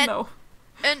also met No.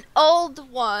 an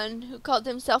old one who called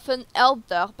himself an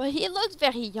elder, but he looked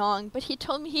very young, but he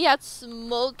told me he had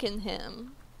smoke in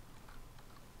him.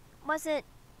 Was it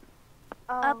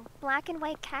a black and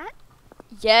white cat?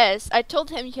 Yes, I told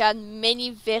him he had many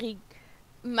very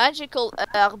magical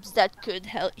herbs that could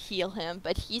heal him,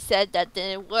 but he said that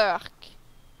didn't work.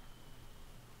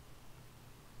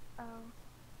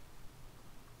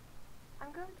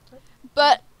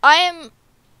 But I'm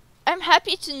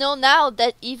happy to know now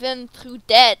that even through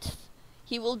death,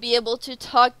 he will be able to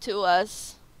talk to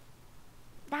us.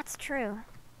 That's true.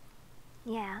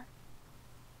 Yeah.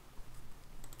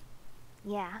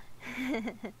 Yeah.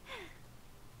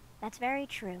 That's very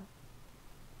true.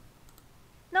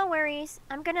 No worries.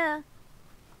 I'm gonna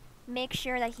make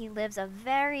sure that he lives a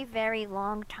very, very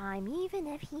long time, even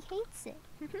if he hates it.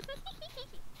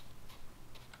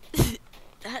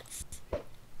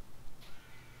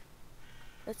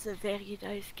 That's a very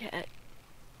nice cat.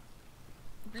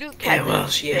 Blue cat. Yeah, well,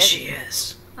 is yes, very she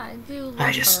is. I do love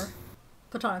I just... her.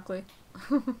 Platonically.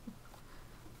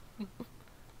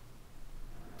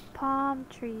 Palm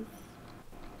trees.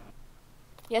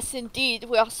 Yes, indeed.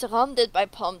 We are surrounded by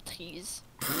palm trees.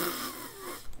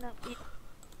 No,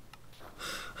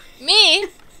 Me?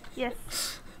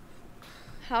 yes.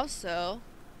 How so?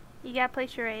 You gotta play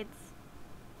charades.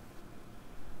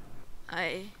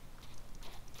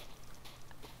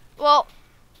 Well,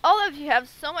 all of you have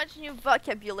so much new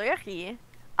vocabulary.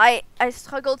 I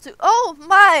struggle to... Oh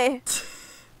my!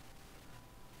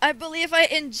 I believe I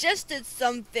ingested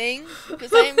something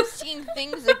because I am seeing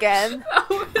things again.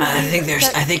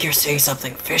 I think you're saying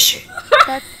something fishy.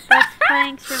 That's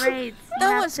playing charades. You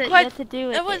have to do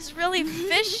it. That was really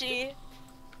fishy.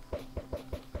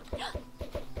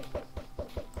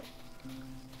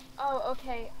 Oh,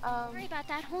 okay. Sorry about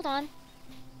that. Hold on.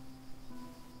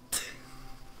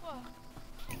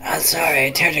 I'm sorry, I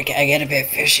get a bit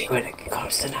fishy when it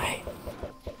comes to night.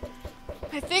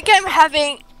 I think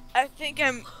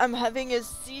I'm having a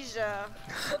seizure.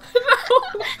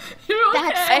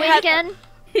 That's squid again.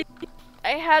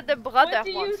 I had a brother What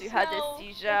do you once who had a smell?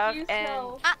 seizure, What do you and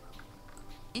smell?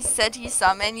 he said he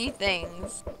saw many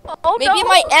things. Oh, Maybe no.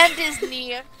 my end is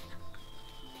near.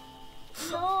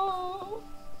 No.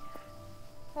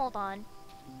 Hold on.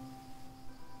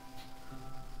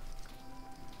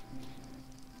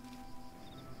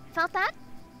 Felt that?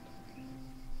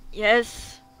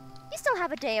 Yes. You still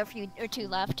have a day or two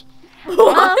left.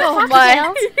 Oh my!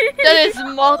 Foxtail. That is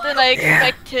more than I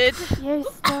expected. You're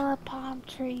still a palm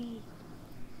tree.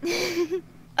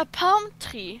 A palm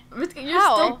tree? You're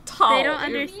How? still tall. They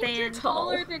don't You're understand.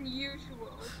 taller than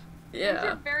usual. These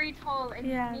Yeah. are very tall and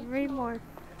Yeah, you need remorph.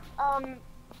 to,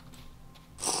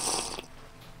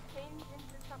 change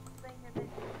into something and then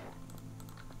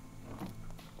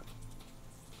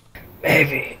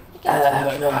Maybe. I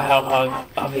don't know how long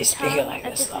I'll be speaking like a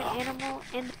this though. different animal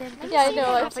and then Yeah, I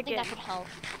know. I think that could help.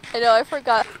 know. I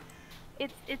forgot.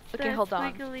 It's Okay, the hold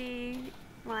on. squiggly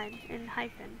line and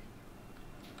hyphen.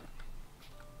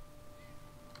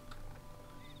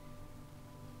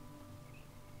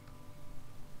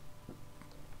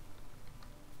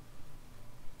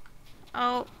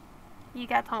 Oh, you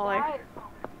got taller.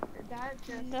 that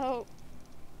just No,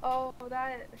 oh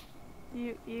that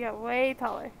you got way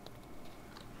taller.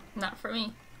 Not for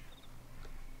me.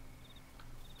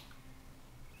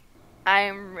 I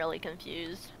am really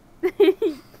confused.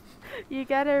 You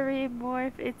gotta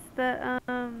remorph. It's the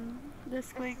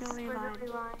squiggly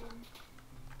line.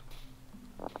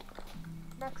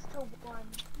 next to one.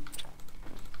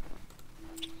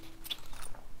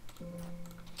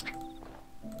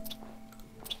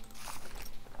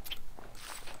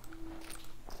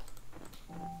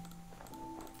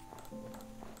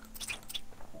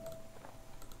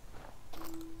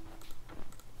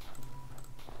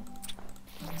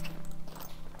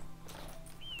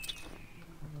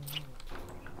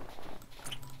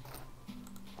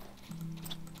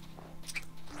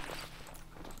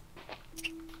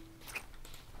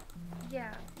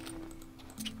 Yeah.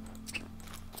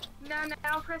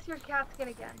 Now press your cat skin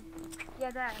again.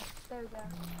 Yeah, there we go.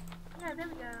 Yeah, there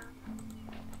we go.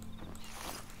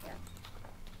 Yeah.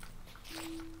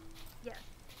 Yes.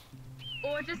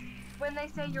 Or just when they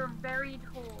say you're very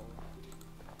tall.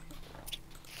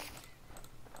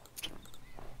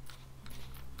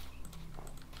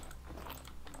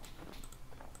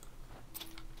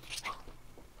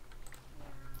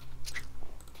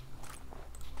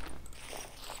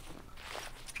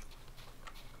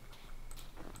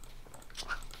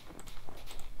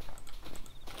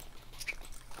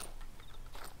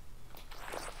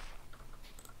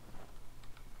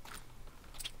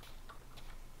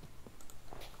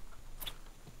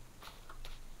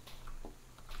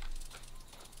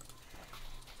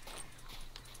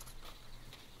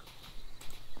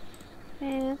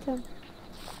 Phantom.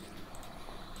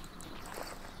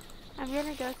 I'm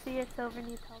gonna go see if Silver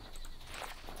needs help.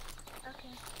 Okay.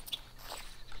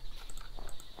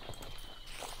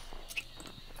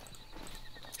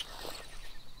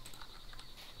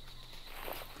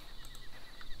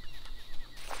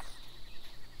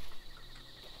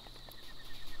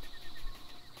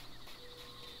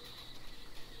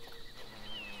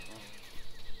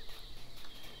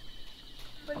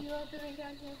 y'all doing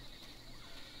down here?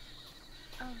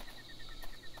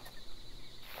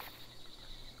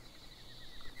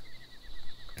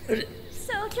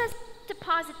 So just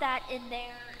deposit that in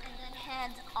there and then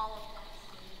hand all of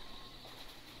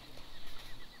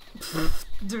that.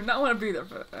 Do not want to be there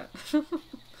for that.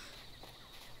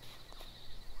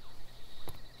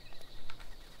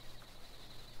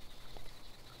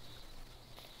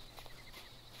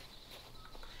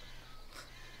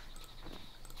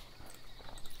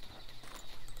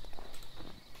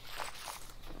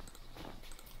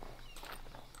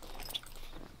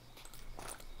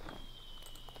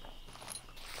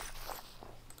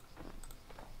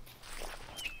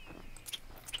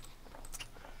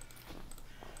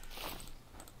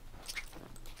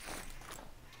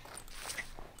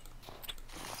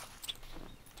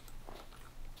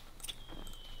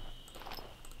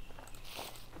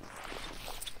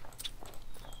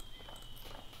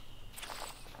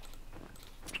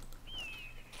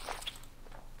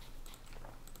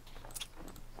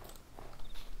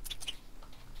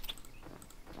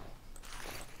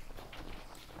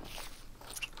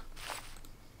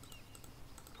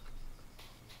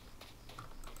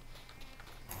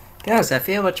 Guys, I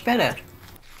feel much better.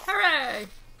 Hooray!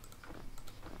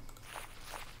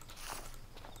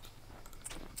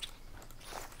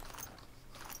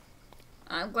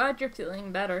 I'm glad you're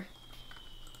feeling better.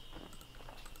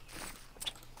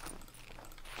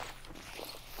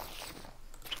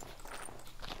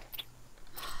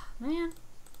 Man.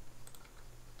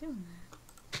 Doing that.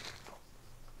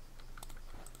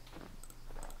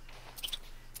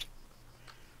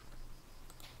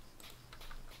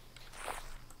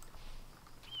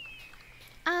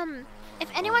 If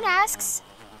anyone asks,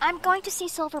 I'm going to see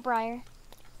Silverbriar.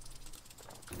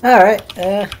 Alright,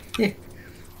 yeah.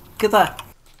 Good luck.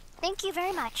 Thank you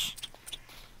very much.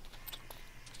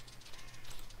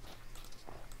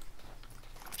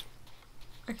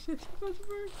 Actually, that was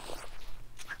work.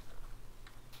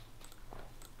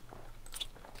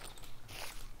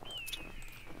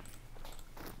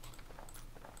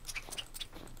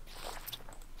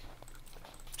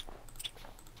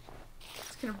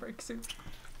 It's gonna break soon.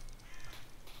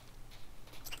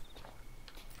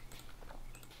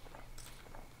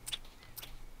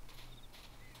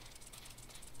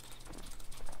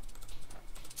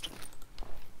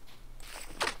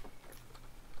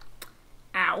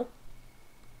 Ow.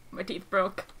 My teeth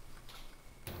broke.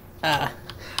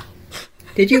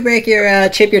 Did you break your,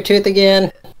 chip your tooth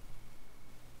again?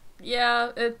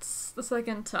 Yeah, it's the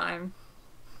second time.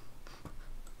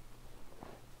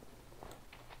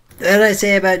 What did I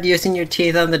say about using your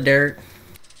teeth on the dirt?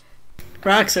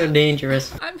 Rocks are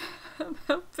dangerous. I'm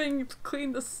helping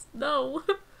clean the snow.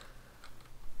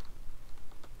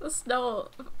 The snow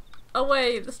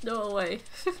away, the snow away.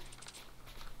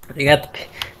 You got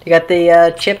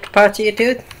the chipped parts of your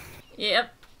tooth?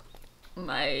 Yep.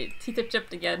 My teeth are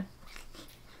chipped again.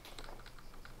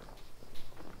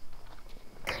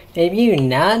 Maybe you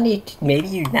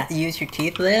not use your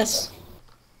teeth less?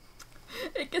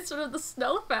 It gets rid of the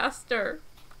snow faster.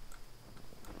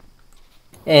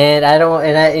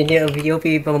 And you'll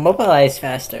be mobilized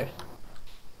faster.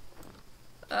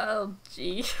 Oh,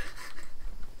 gee.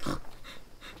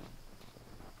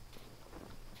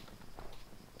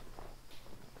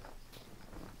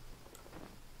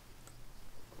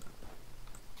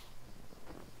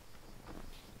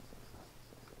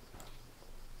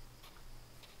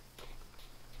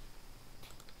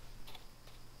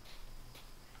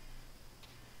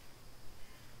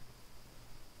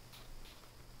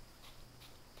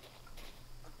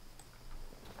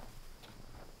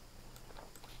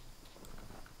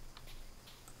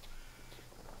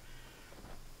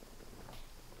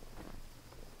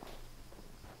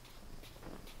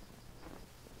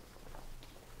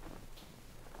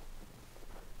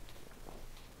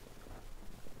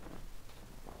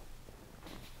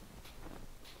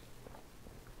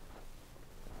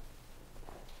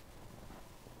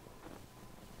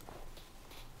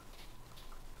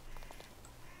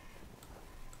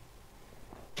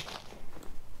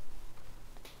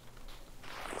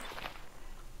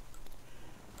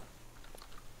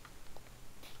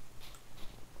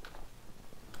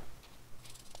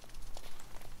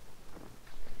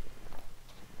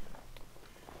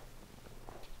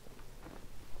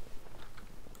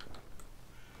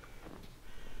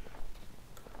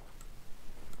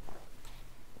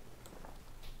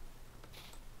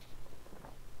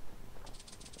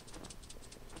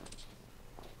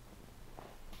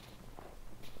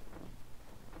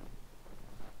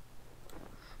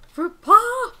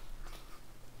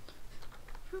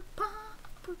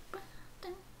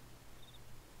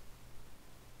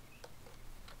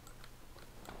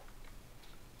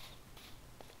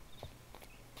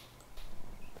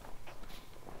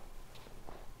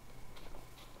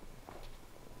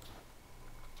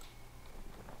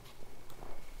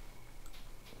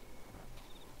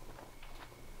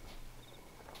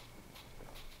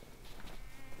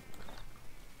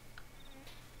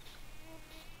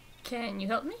 Can you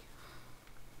help me?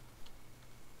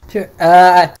 Sure.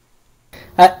 I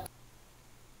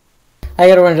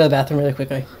gotta run to the bathroom really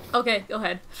quickly. Okay, go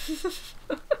ahead.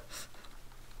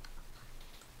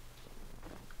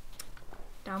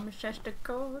 Thomas has to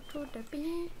go to the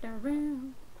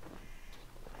bedroom.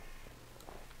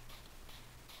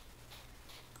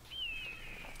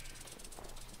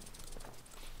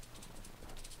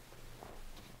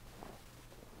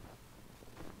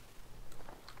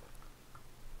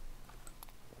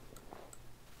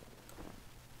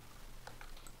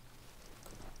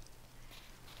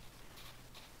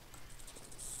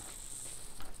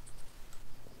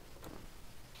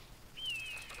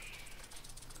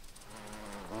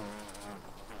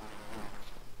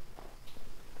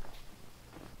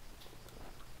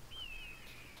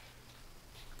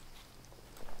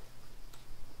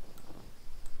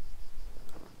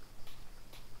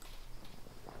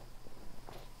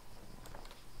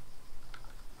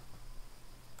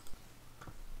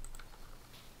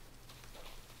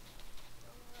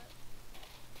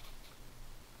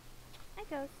 Hi,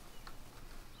 Ghost.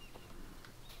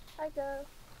 Hi, Ghost.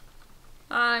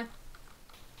 Hi.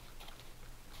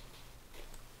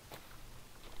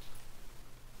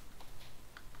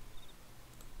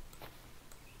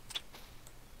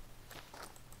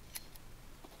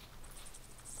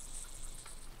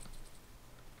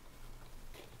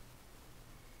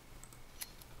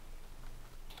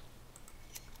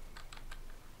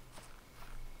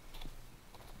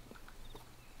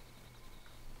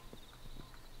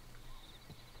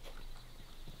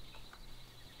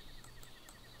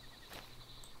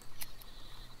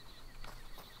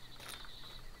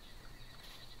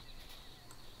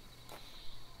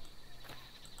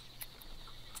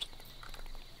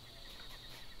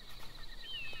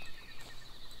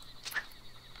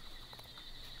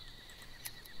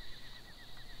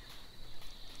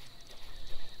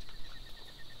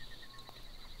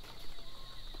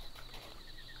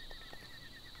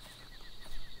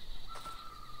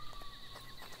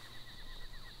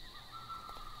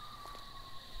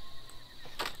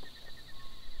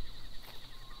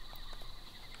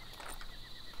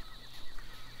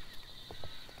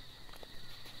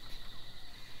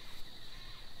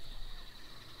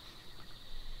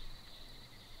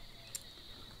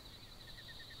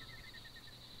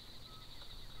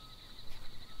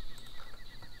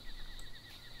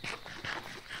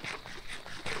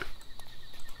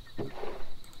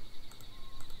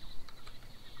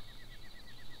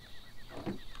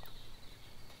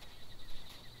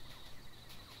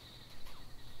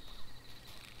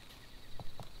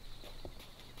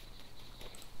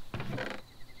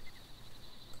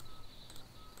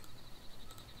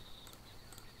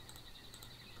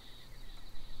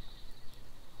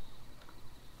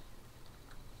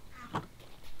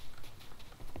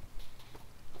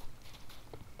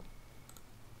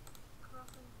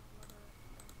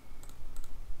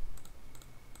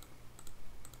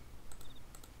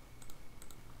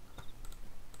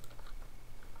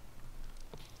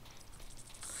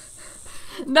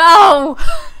 No!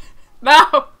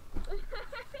 No!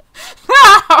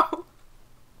 No!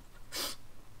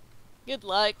 Good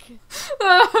luck.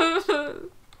 I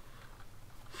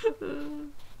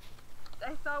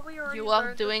thought we already You are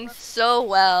learned doing this so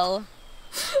well.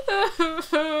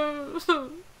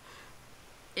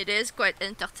 It is quite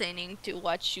entertaining to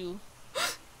watch you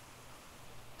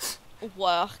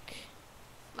work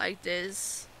like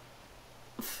this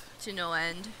to no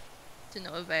end, to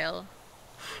no avail.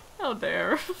 How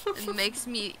dare. It makes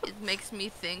me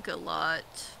think a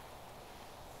lot.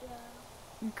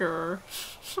 Grr.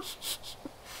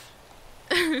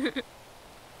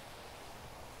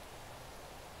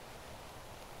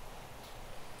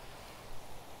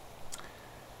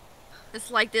 It's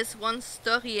like this one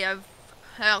story I've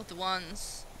heard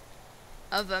once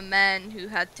of a man who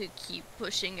had to keep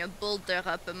pushing a boulder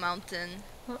up a mountain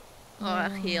or a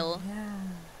hill. Yeah.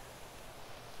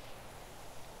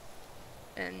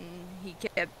 And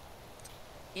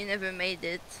he never made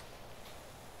it.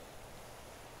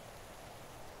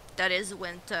 That is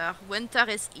winter. Winter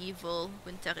is evil.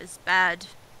 Winter is bad.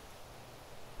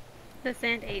 The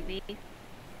sand ate me.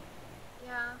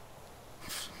 Yeah.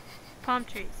 Palm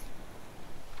trees.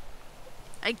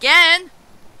 Again?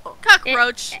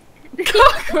 Cockroach.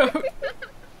 Cockroach.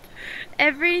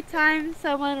 Every time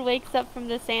someone wakes up from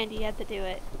the sand, you have to do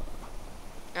it.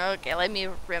 Okay, let me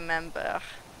remember.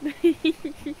 I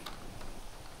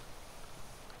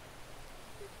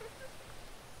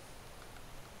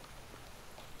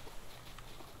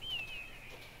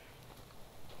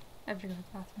have to go to the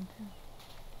bathroom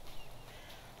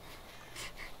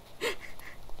too.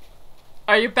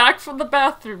 Are you back from the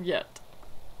bathroom yet?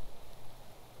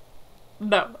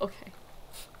 No, okay.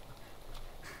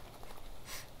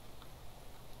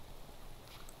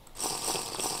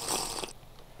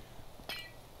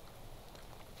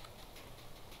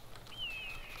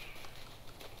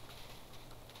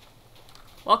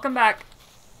 Welcome back.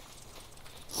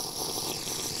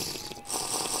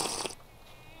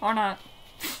 Or not.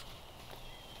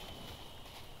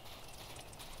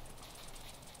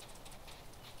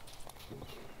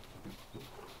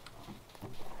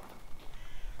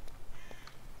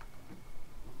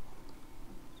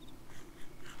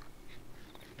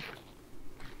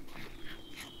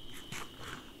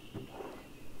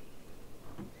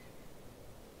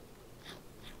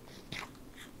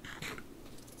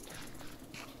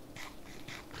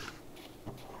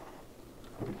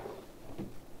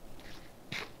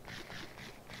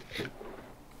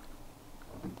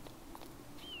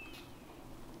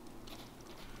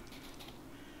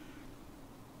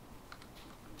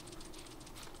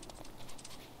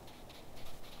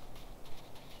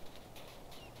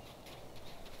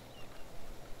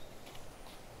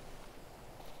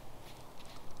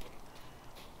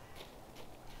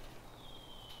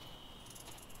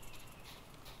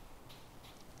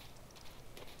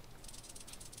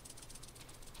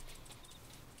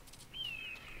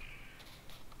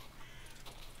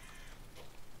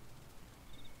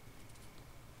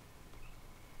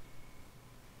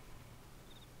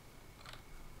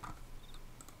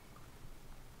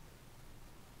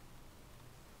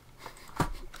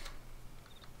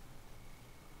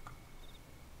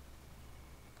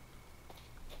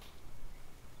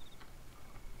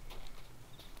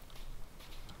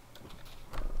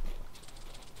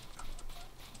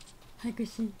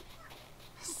 Hakushi.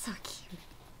 So cute.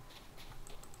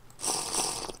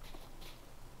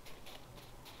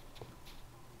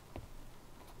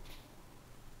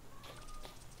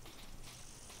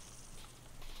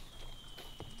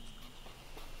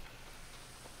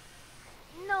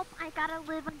 Nope, I gotta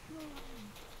live until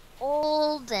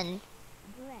old and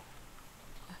gray.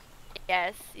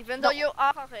 Yes, even though you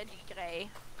are already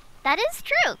grey. That is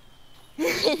true.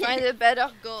 Find a better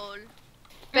goal.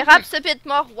 Perhaps a bit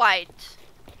more white.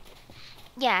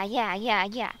 Yeah. You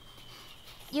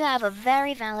have a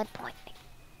very valid point.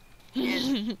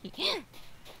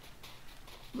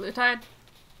 Blue Tide,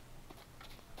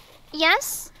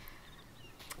 Yes,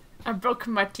 I broke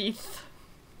my teeth.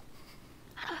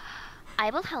 I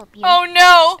will help you. Oh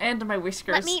no! And my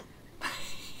whiskers. Let me.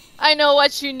 I know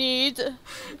what you need.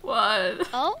 What?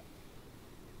 Oh?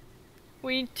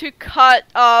 We need to cut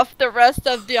off the rest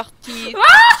of their teeth.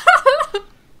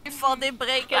 Before they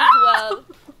break as well.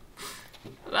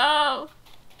 No!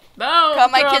 No!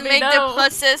 Come, I can Tarabi, make no. the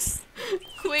process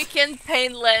quick and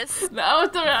painless. No,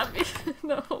 Tarabi!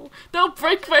 No! Don't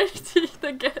break my teeth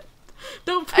again!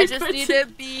 Don't break I just my need teeth!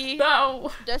 to be.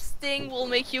 No! The sting will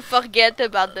make you forget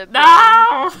about the pain.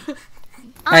 No!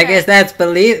 I guess that's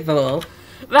believable.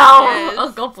 No! Yes.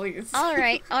 Uncle, please.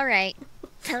 Alright.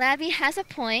 Talabi has a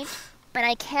point, but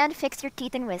I can fix your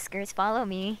teeth and whiskers. Follow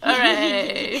me.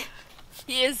 Alright.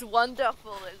 He is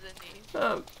wonderful, isn't he?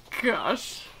 Oh,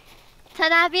 gosh.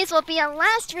 Talabi's will be a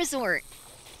last resort.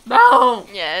 No!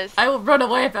 Yes. I will run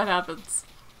away if that happens.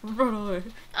 Run away.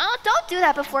 Oh, don't do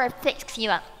that before I fix you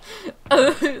up.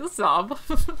 Sob.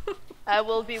 I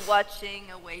will be watching,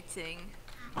 awaiting.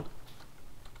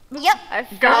 Yep. I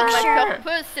found Girl. my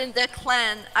purpose in the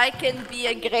clan. I can be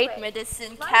a great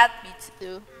medicine cat, me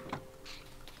too.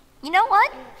 You know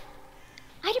what?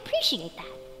 I'd appreciate that.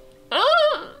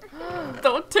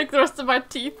 Don't take the rest of my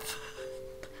teeth.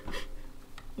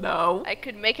 No. I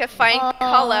could make a fine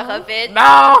collar of it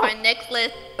No. for a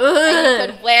necklace, and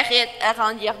you could wear it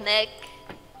around your neck.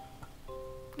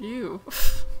 You.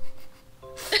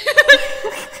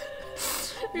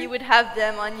 You would have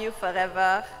them on you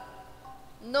forever.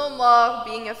 No more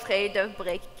being afraid of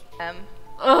breaking them.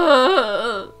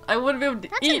 I wouldn't be able to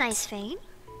That's eat. a nice fade.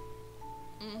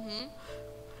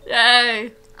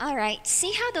 Yay. Alright,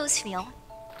 see how those feel.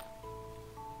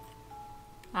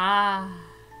 Ah.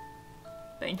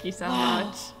 Thank you so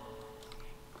much.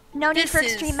 No need This for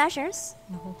is- extreme measures.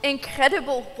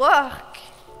 Incredible work!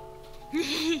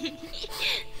 The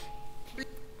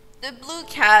blue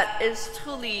cat is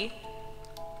truly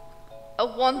a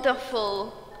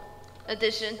wonderful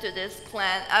addition to this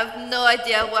clan. I have no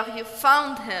idea where you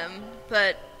found him,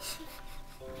 but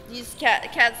these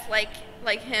cats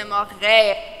like him are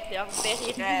rare. They are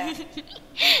very rare.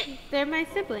 They're my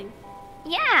siblings.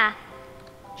 Yeah.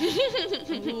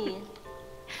 Ooh.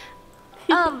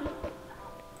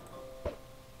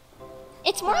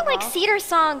 It's more like Cedar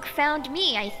Song found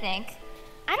me, I think.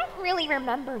 I don't really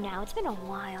remember now. It's been a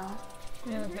while.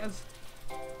 Yeah, it is.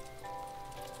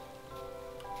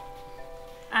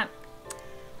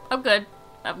 I'm good.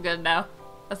 I'm good now.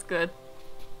 That's good.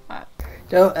 Alright.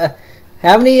 So,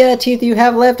 how many teeth do you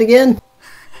have left again?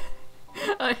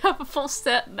 I have a full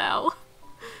set now.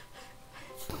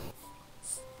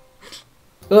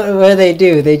 What do they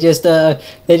do? They just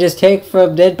take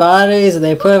from dead bodies and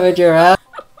they put them in your house?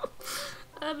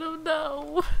 I don't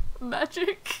know.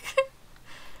 Magic.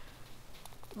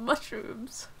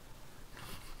 Mushrooms.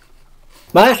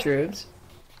 Mushrooms?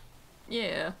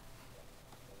 Yeah.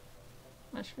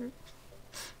 Mushrooms.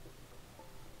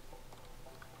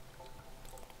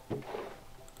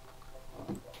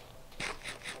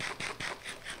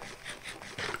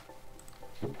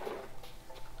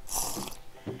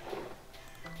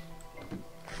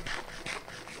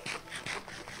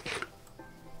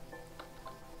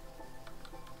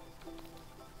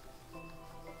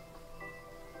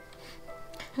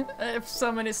 I have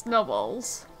so many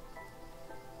snowballs.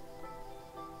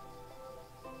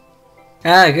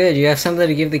 Ah, good. You have something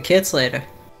to give the kids later.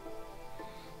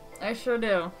 I sure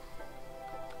do.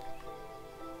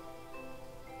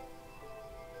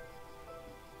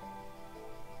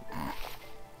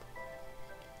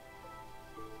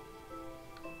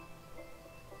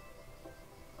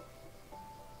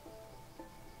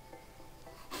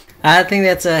 I think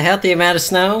that's a healthy amount of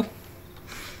snow.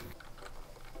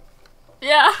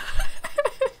 Yeah.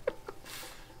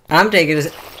 I'm taking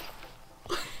it.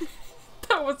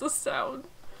 That was a sound.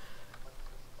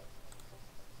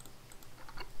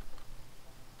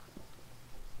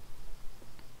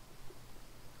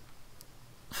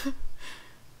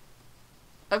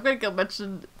 I'm gonna go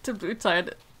mention to Blue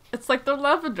Tide. It's like the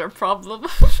lavender problem.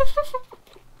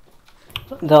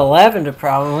 The lavender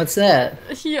problem? What's that?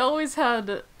 He always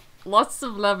had lots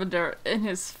of lavender in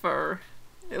his fur.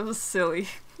 It was silly.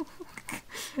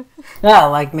 Oh,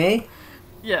 like me?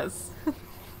 Yes.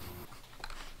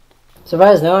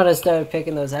 Surprised no one has started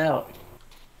picking those out.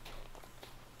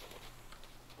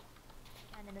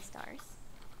 And in the stars.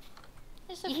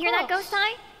 Yes, You hear that,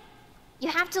 Ghosteye? You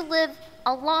have to live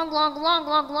a long. Why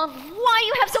do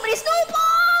you have so many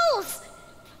snowballs?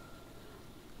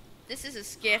 This is a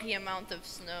scary amount of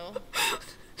snow.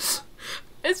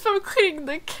 It's from cleaning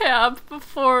the camp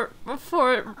before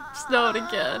it snowed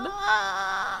again.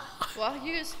 While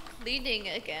you're cleaning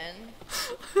again.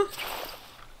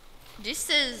 This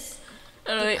is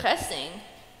depressing,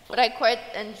 but I quite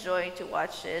enjoy to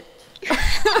watch it.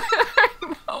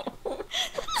 No.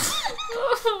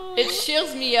 It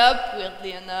cheers me up,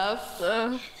 weirdly enough.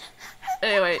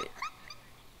 Anyway,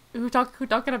 who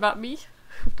talking about me?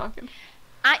 Who talking?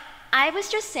 I was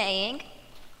just saying,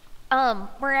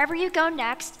 wherever you go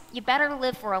next, you better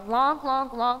live for a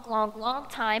long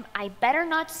time. I better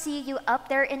not see you up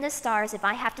there in the stars if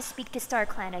I have to speak to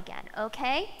StarClan again,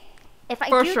 okay? If I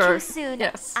do too soon,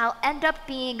 yes. I'll end up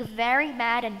being very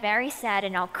mad and very sad,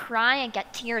 and I'll cry and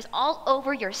get tears all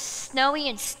over your snowy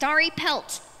and starry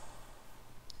pelt.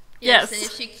 Yes, and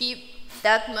if you keep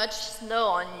that much snow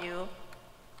on you,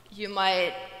 you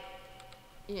might,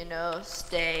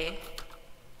 stay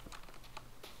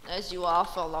as you are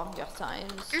for longer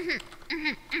times.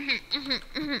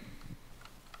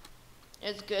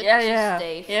 It's good to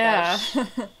stay fresh.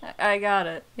 I got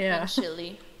it. Yeah. And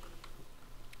chilly.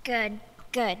 Good.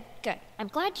 I'm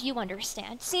glad you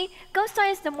understand. See,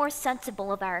 Ghosteye is the more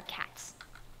sensible of our cats.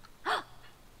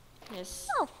 Yes.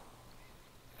 Oh,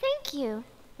 thank you.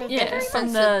 Yeah,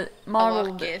 from the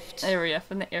model area,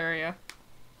 from the area.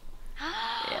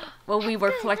 Yeah. Well, we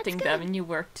were collecting them, and you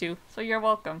worked too, so you're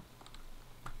welcome.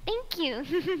 Thank you.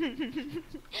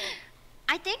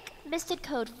 I think Misted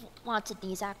Code wanted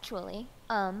these actually.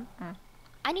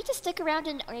 I need to stick around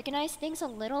and organize things a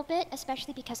little bit,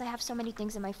 especially because I have so many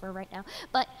things in my fur right now.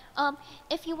 But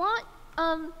if you want,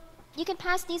 you can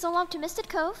pass these along to Misted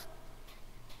Cove.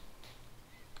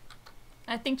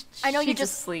 I think she's you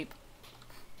just asleep.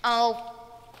 Oh,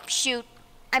 shoot.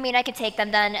 I mean, I could take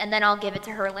them then, and then I'll give it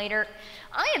to her later.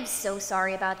 I am so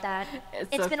sorry about that.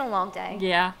 It's been a long day.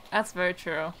 Yeah, that's very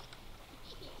true.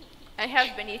 I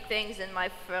have many things in my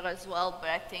fur as well, but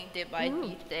I think they might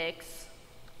be thicks.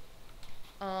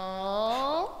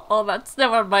 Oh. Oh, that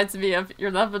reminds me of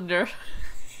your lavender.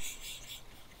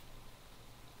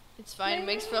 It's fine, it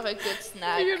makes for a good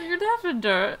snack. Your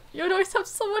lavender. You always have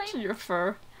so much in your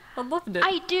fur. I loved it.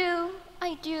 I do.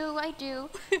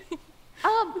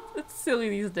 It's silly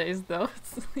these days, though.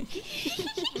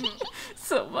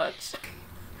 So much.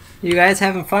 You guys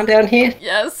having fun down here?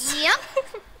 Yes. Yep.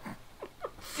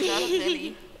 Not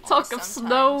really. Talk of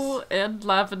snow and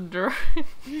lavender.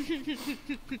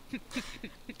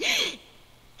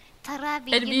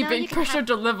 Tarabi, and me being pressured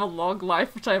to live a long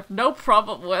life, which I have no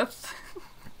problem with.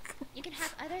 You can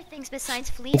have other things besides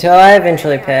fleas. Until I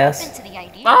eventually pass. Open to the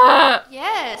idea. Ah!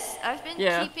 Yes, I've been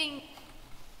Yeah. keeping...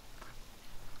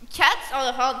 Cats all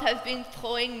around have been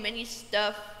throwing many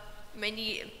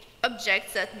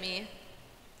objects at me.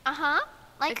 Uh-huh.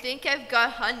 I think I've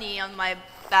got honey on my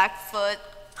back foot.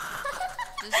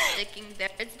 Just sticking there.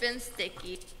 It's been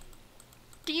sticky.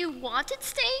 Do you want it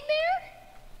staying there?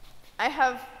 I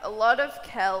have a lot of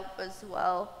kelp as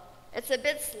well. It's a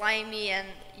bit slimy and,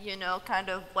 you know, kind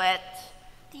of wet.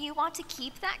 Do you want to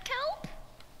keep that kelp?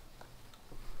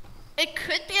 It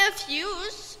could be of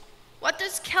use. What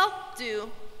does kelp do?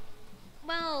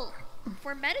 Well,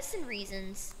 for medicine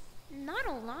reasons, not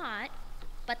a lot.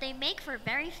 But they make for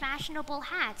very fashionable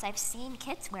hats. I've seen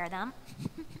kids wear them.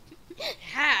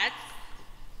 Hats?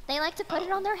 They like to put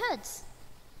it on their heads.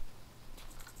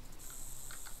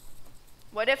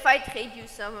 What if I trade you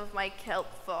some of my kelp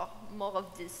for more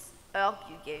of this herb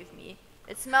you gave me?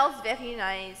 It smells very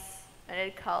nice and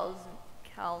it calms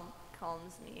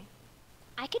me.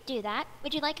 I could do that.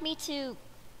 Would you like me to...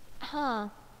 I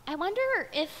wonder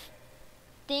if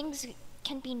things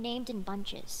can be named in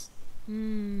bunches.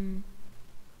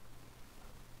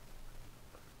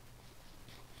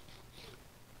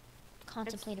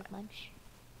 Contemplative munch.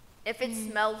 If it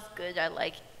smells good, I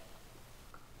like it.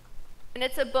 And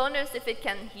it's a bonus if it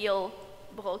can heal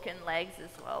broken legs as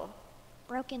well.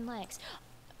 Broken legs.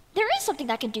 There is something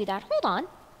that can do that. Hold on.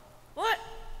 What?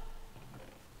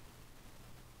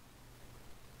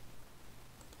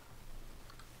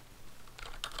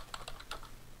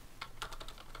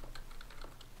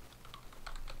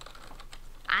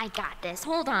 I got this.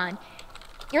 Hold on.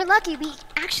 You're lucky we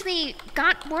actually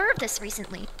got more of this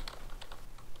recently.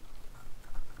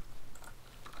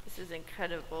 This is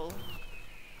incredible.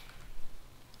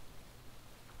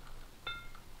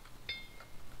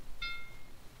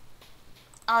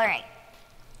 Alright.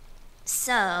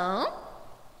 So...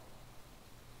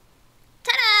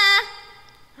 Ta-da!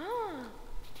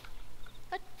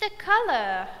 What's the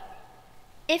color?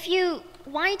 If you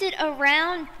wind it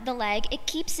around the leg, it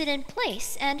keeps it in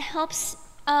place and helps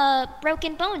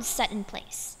broken bones set in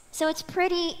place. So it's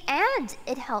pretty and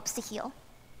it helps to heal.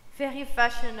 Very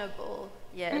fashionable,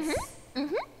 yes.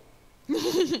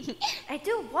 I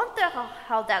do wonder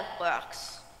how that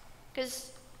works.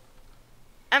 Because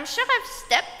I'm sure I've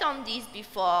stepped on these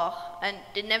before and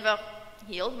they never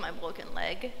healed my broken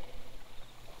leg.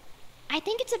 I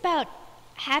think it's about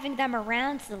having them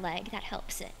around the leg that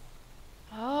helps it.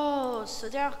 Oh, so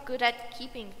they're good at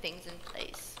keeping things in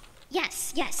place.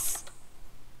 Yes, yes.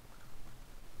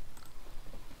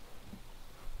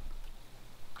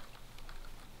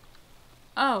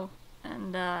 Oh,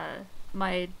 and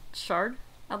my shard?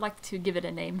 I'd like to give it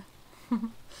a name.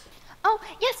 Oh,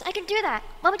 yes, I can do that.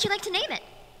 What would you like to name it?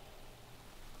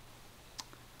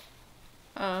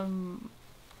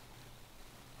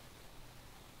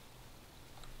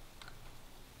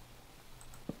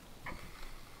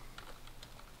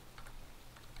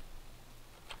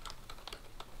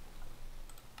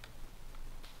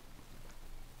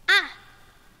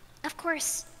 Of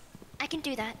course, I can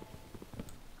do that.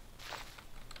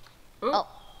 Ooh. Oh.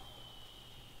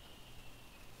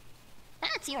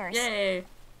 That's yours. Yay!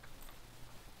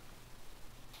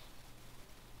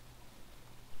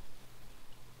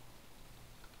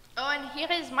 Oh, and here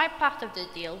is my part of the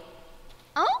deal.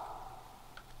 Oh?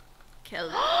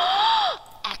 Kelp.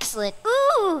 Excellent.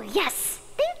 Ooh, yes.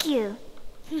 Thank you.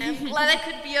 I'm glad I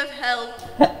could be of help.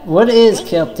 What is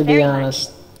kelp, to be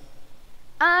honest?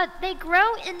 They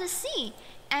grow in the sea,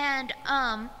 and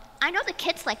I know the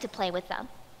kids like to play with them,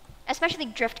 especially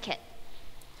Drift Kit.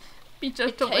 Be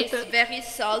gentle with Tastes it. very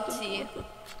salty.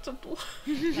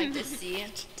 Like the sea.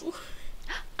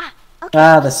 Okay.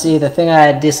 Ah, the sea, the thing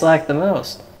I dislike the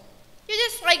most. You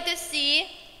dislike the sea?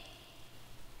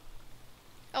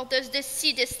 Or does the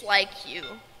sea dislike you?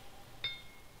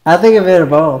 I think of it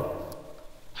both.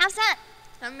 How's that?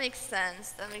 That makes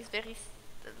sense. That makes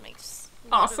a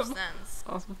lot of Awesome. sense.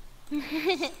 Awesome.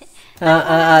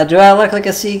 Do I look like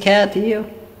a sea cat to you?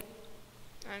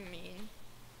 I mean...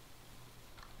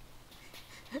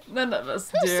 None of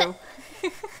us do.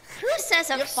 Who says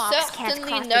a You're fox can't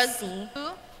certainly cross the not- sea?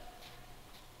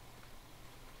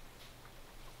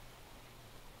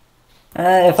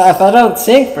 If I don't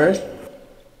sink first.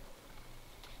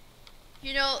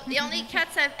 You know, the only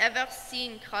cats I've ever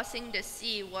seen crossing the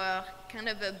sea were kind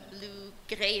of a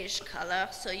blue-grayish color,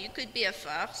 so you could be a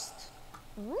first.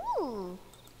 Ooh.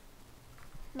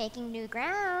 Making new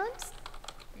grounds.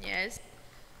 Yes.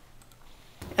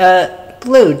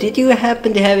 Blue, did you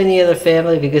happen to have any other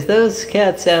family? Because those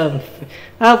cats sound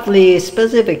awfully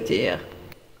specific to you.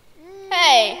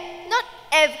 Hey, not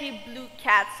every blue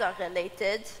cats are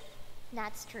related.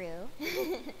 That's true.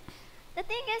 The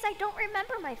thing is, I don't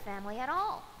remember my family at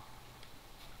all.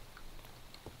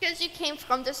 Because you came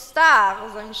from the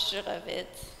stars, I'm sure of it.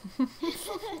 What's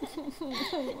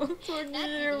That'd be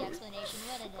the explanation,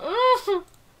 wouldn't it?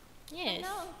 Yes.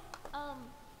 No,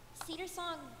 Cedar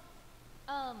Song,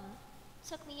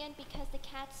 took me in because the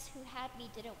cats who had me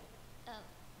didn't,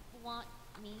 want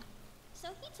me. So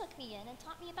he took me in and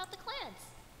taught me about the clans.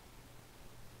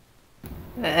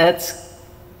 That's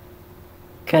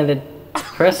kind of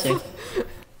depressing.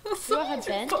 You are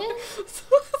abandoned?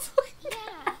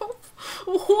 Yeah.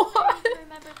 What? I don't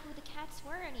remember who the cats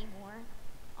were anymore,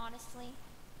 honestly.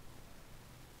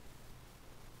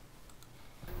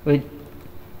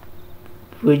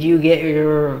 Would you get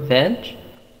your revenge?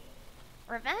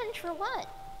 Revenge for what?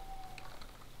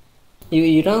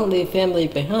 You don't leave family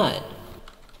behind.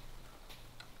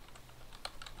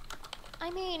 I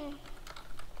mean,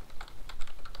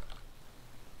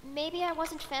 maybe I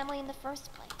wasn't family in the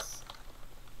first place.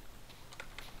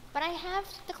 But I have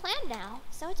the clan now,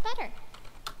 so it's better.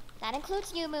 That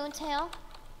includes you, Moontail.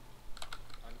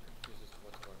 I'm confused as to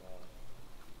what's going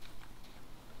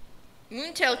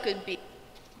on. Moontail could be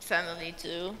family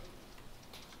too.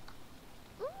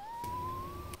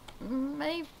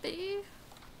 Maybe.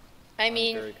 I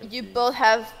mean, you both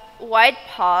have white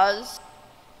paws.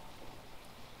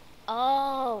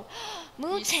 Oh,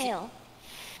 Moontail,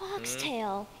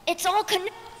 Foxtail. It's all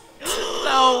connected.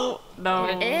 No.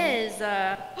 It is.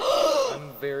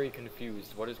 I'm very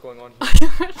confused. What is going on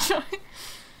here?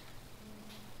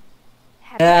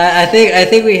 I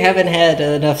think we haven't had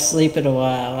enough sleep in a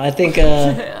while. I think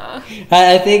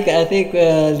I think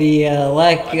the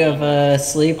lack of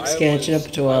sleep is catching up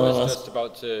to all of I was us. just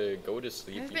about to go to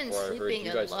sleep I've been before I heard sleeping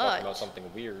you a guys lot. talking about something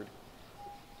weird.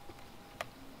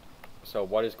 So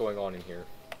what is going on in here?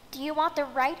 Do you want the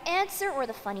right answer or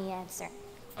the funny answer?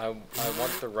 I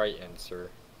want the right answer.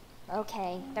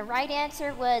 Okay, the right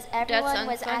answer was everyone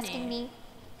was unfunny. asking me.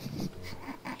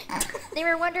 They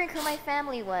were wondering who my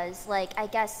family was, like, I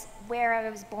guess, where I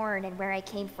was born and where I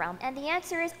came from. And the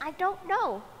answer is, I don't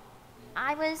know.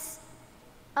 I was,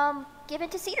 given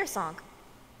to Cedar Song.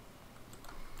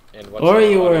 And what's Or the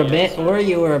you were funny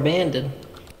answer? abandoned.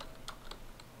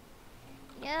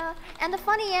 Yeah, and the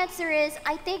funny answer is,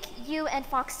 I think you and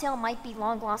Foxtail might be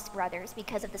long-lost brothers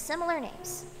because of the similar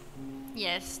names.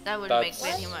 Yes, that would That's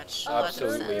make very much a lot of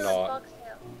absolutely sense. not.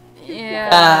 Yeah.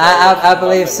 I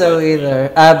believe so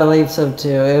either. I believe so too.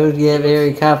 It would get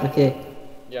very complicated.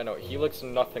 Yeah, no, he looks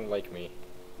nothing like me.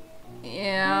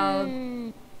 Yeah.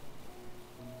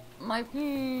 My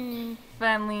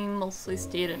family mostly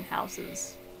stayed in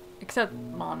houses. Except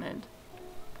Mom and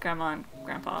Grandma and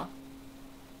Grandpa.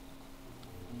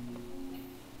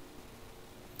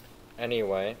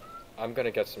 Anyway, I'm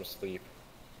gonna get some sleep.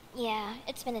 Yeah,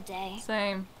 it's been a day.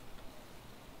 Same.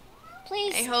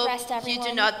 Please I hope rest, everyone. you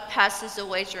do not pass us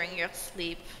away during your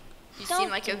sleep. You Don't seem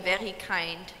like do a very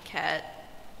kind cat.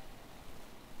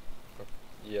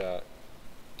 Yeah.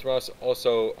 To be honest,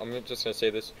 also, I'm just gonna say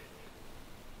this.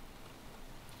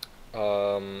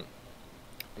 I'm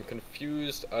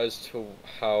confused as to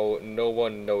how no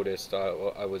one noticed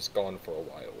I was gone for a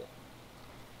while.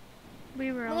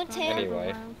 We were all Moontail.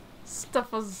 Anyway.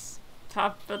 Stuff was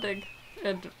happening.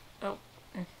 And oh,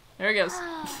 there he goes.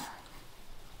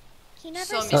 He never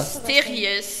So seems to listen.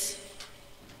 mysterious.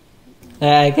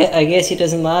 I guess he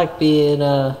doesn't like being.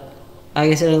 I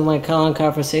guess he doesn't like calling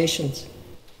conversations.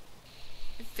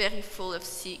 Very full of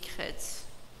secrets.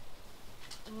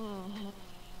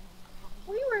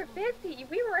 We were busy.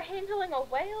 We were handling a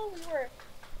whale. We were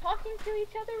talking to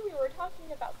each other. We were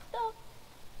talking about stuff.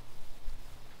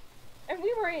 And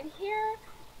we were in here.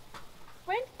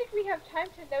 When did we have time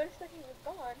to notice that he was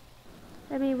gone?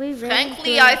 I mean, we really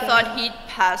Frankly, did I that. thought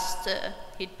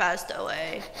he'd passed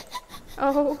away.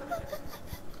 Oh.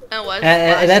 And was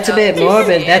That's a bit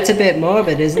morbid. That's a bit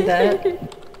morbid, isn't that?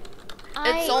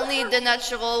 It's only the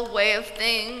natural way of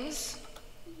things.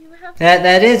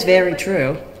 That is very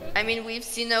true. I mean, we've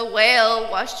seen a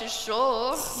whale wash the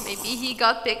shore. Maybe he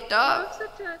got picked up.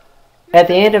 At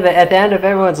the end of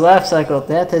everyone's life cycle,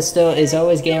 death is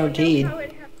always guaranteed. Hold on.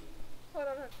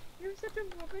 You have such a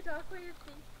morbid way of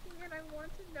thinking, and I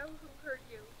want to know who hurt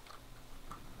you.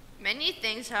 Many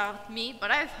things hurt me,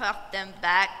 but I've hurt them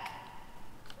back.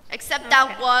 Except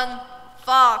that one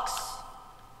fox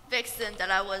vixen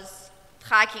that I was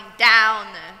tracking down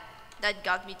that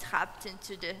got me trapped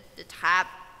into the trap.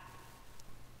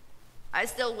 I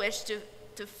still wish to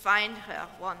find her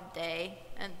one day,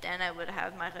 and then I would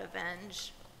have my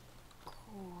revenge.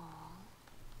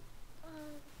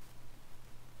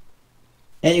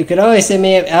 And you could always send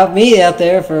me out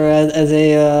there for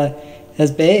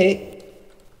as bait.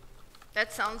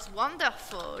 That sounds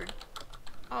wonderful.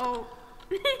 Oh.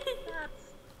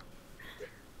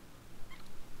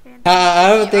 I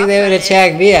don't think they would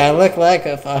attack me. I look like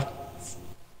a fox.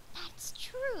 That's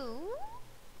true.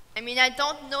 I mean, I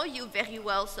don't know you very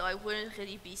well, so I wouldn't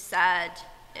really be sad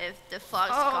if the fox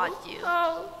got you.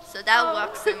 So that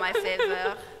works in my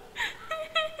favor.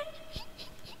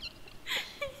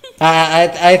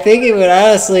 I think it would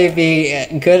honestly be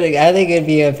good. I think it'd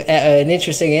be an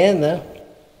interesting end, though.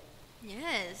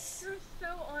 Yes. You're so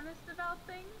honest about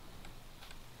things.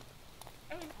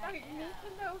 And I need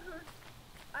to know who.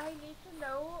 I need to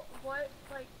know what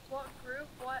group,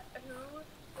 who,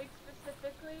 like,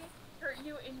 specifically hurt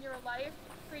you in your life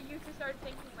for you to start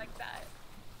thinking like that.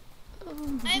 I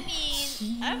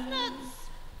mean,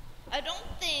 I don't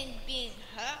think being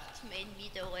hurt made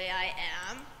me the way I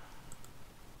am.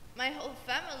 My whole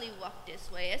family walked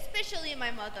this way, especially my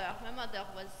mother. My mother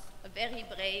was a very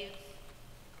brave,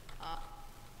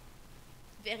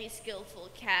 very skillful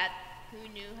cat who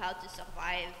knew how to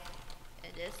survive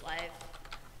in this life.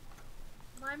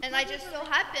 And I just so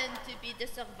happened to be the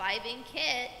surviving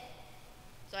kid,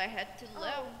 so I had to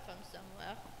learn from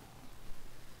somewhere.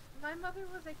 My mother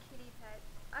was a kitty pet.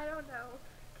 I don't know.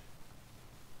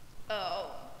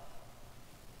 Oh.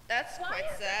 That's quite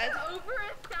sad. Why is over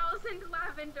 1,000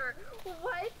 lavender?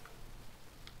 What?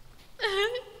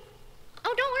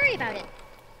 Oh, don't worry about it.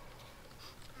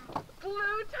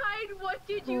 Blue Tide, what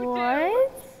did you do?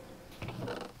 What?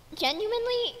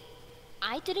 Genuinely,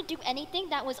 I didn't do anything.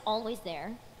 That was always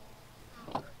there.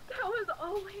 That was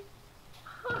always...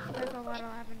 There's a lot of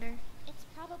lavender. It's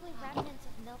probably remnants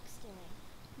of milk stewing.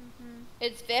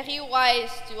 It's very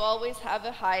wise to always have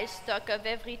a high stock of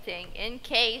everything in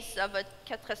case of a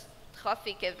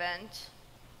catastrophic event,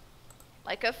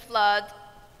 like a flood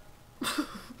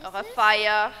or a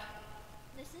fire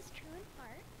This is true in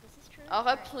part. This is true in or a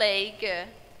part. plague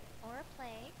Or a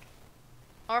plague.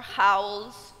 or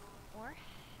howls Or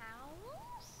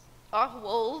howls? or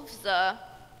wolves.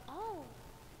 Oh,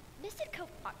 Mr.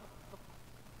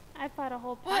 I fought a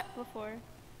whole pack before.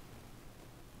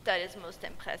 That is most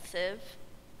impressive.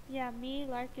 Yeah, me,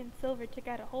 Lark, and Silver took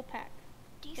out a whole pack.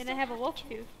 And I have a wolf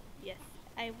tooth. Yes,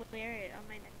 I wear it on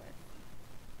my necklace.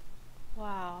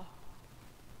 Wow.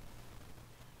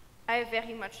 I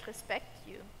very much respect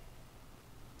you.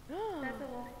 That's a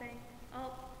wolf thing.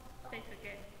 Oh, they took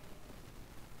it.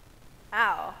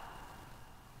 Ow.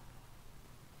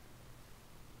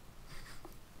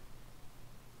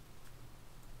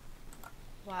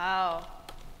 Wow.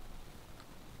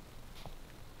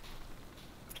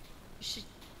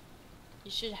 You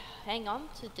should hang on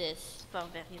to this for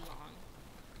very long.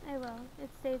 I will. It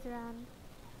stays around.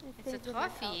 It's a stays with my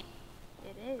belt. trophy.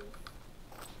 It is.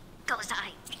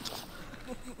 Ghosteye.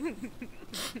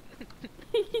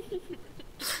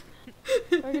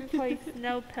 We're gonna call you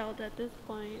Snow Pelt at this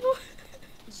point.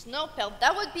 Snow pelt.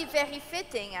 That would be very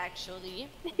fitting, actually.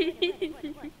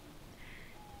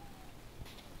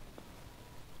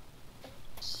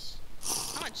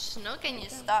 How much snow can you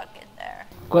stock in there?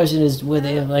 Question is, would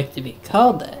they like to be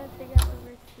called that?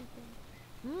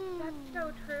 That's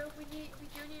so true. We do need to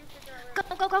figure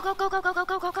out Go, go, go, go, go, go, go,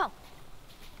 go, go, go.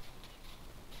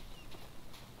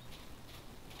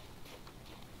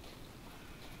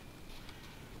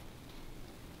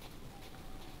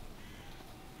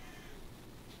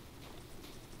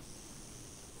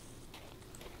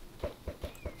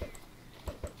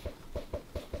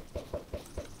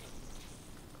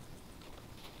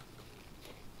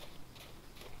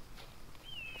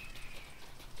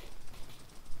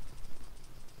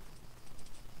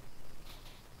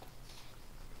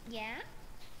 Yeah?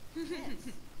 Yes.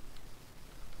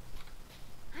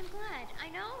 I'm glad. I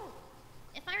know.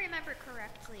 If I remember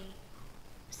correctly,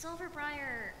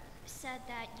 Silverbriar said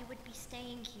that you would be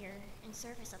staying here in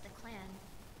service of the clan.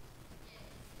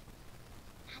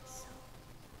 That's so...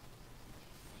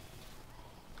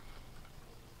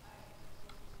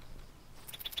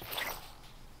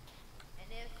 And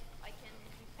if I can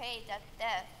repay that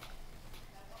debt,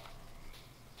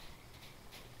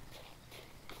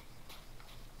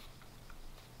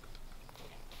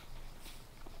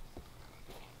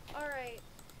 Alright.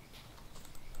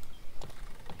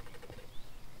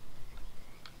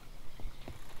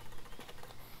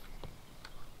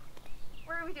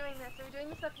 Where are we doing this? Are we doing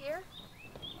this up here?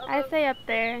 I say up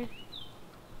there.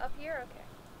 Up here? Okay.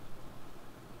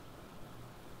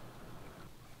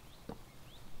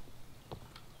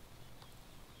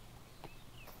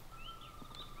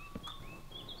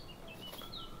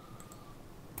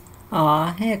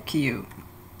 Aw, how cute.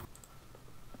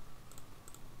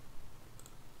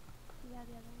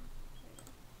 the other one.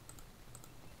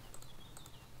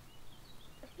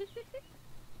 There we go.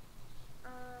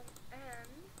 And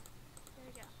There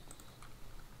we go.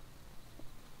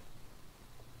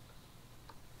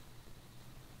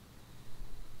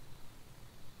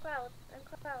 clouds and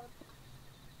clouds.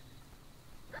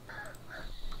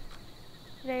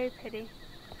 Very pretty.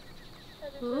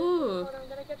 That is Ooh. Hold on, I'm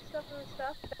gonna get stuff and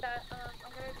stuff that I'm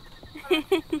gonna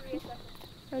give me a second.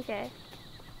 Okay.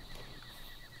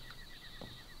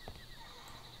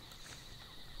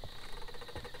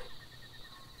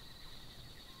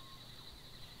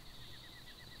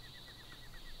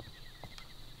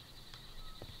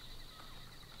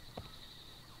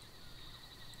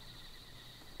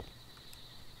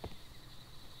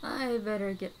 I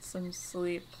better get some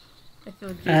sleep. I feel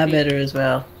I droopy. better as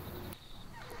well.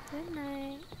 Good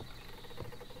night.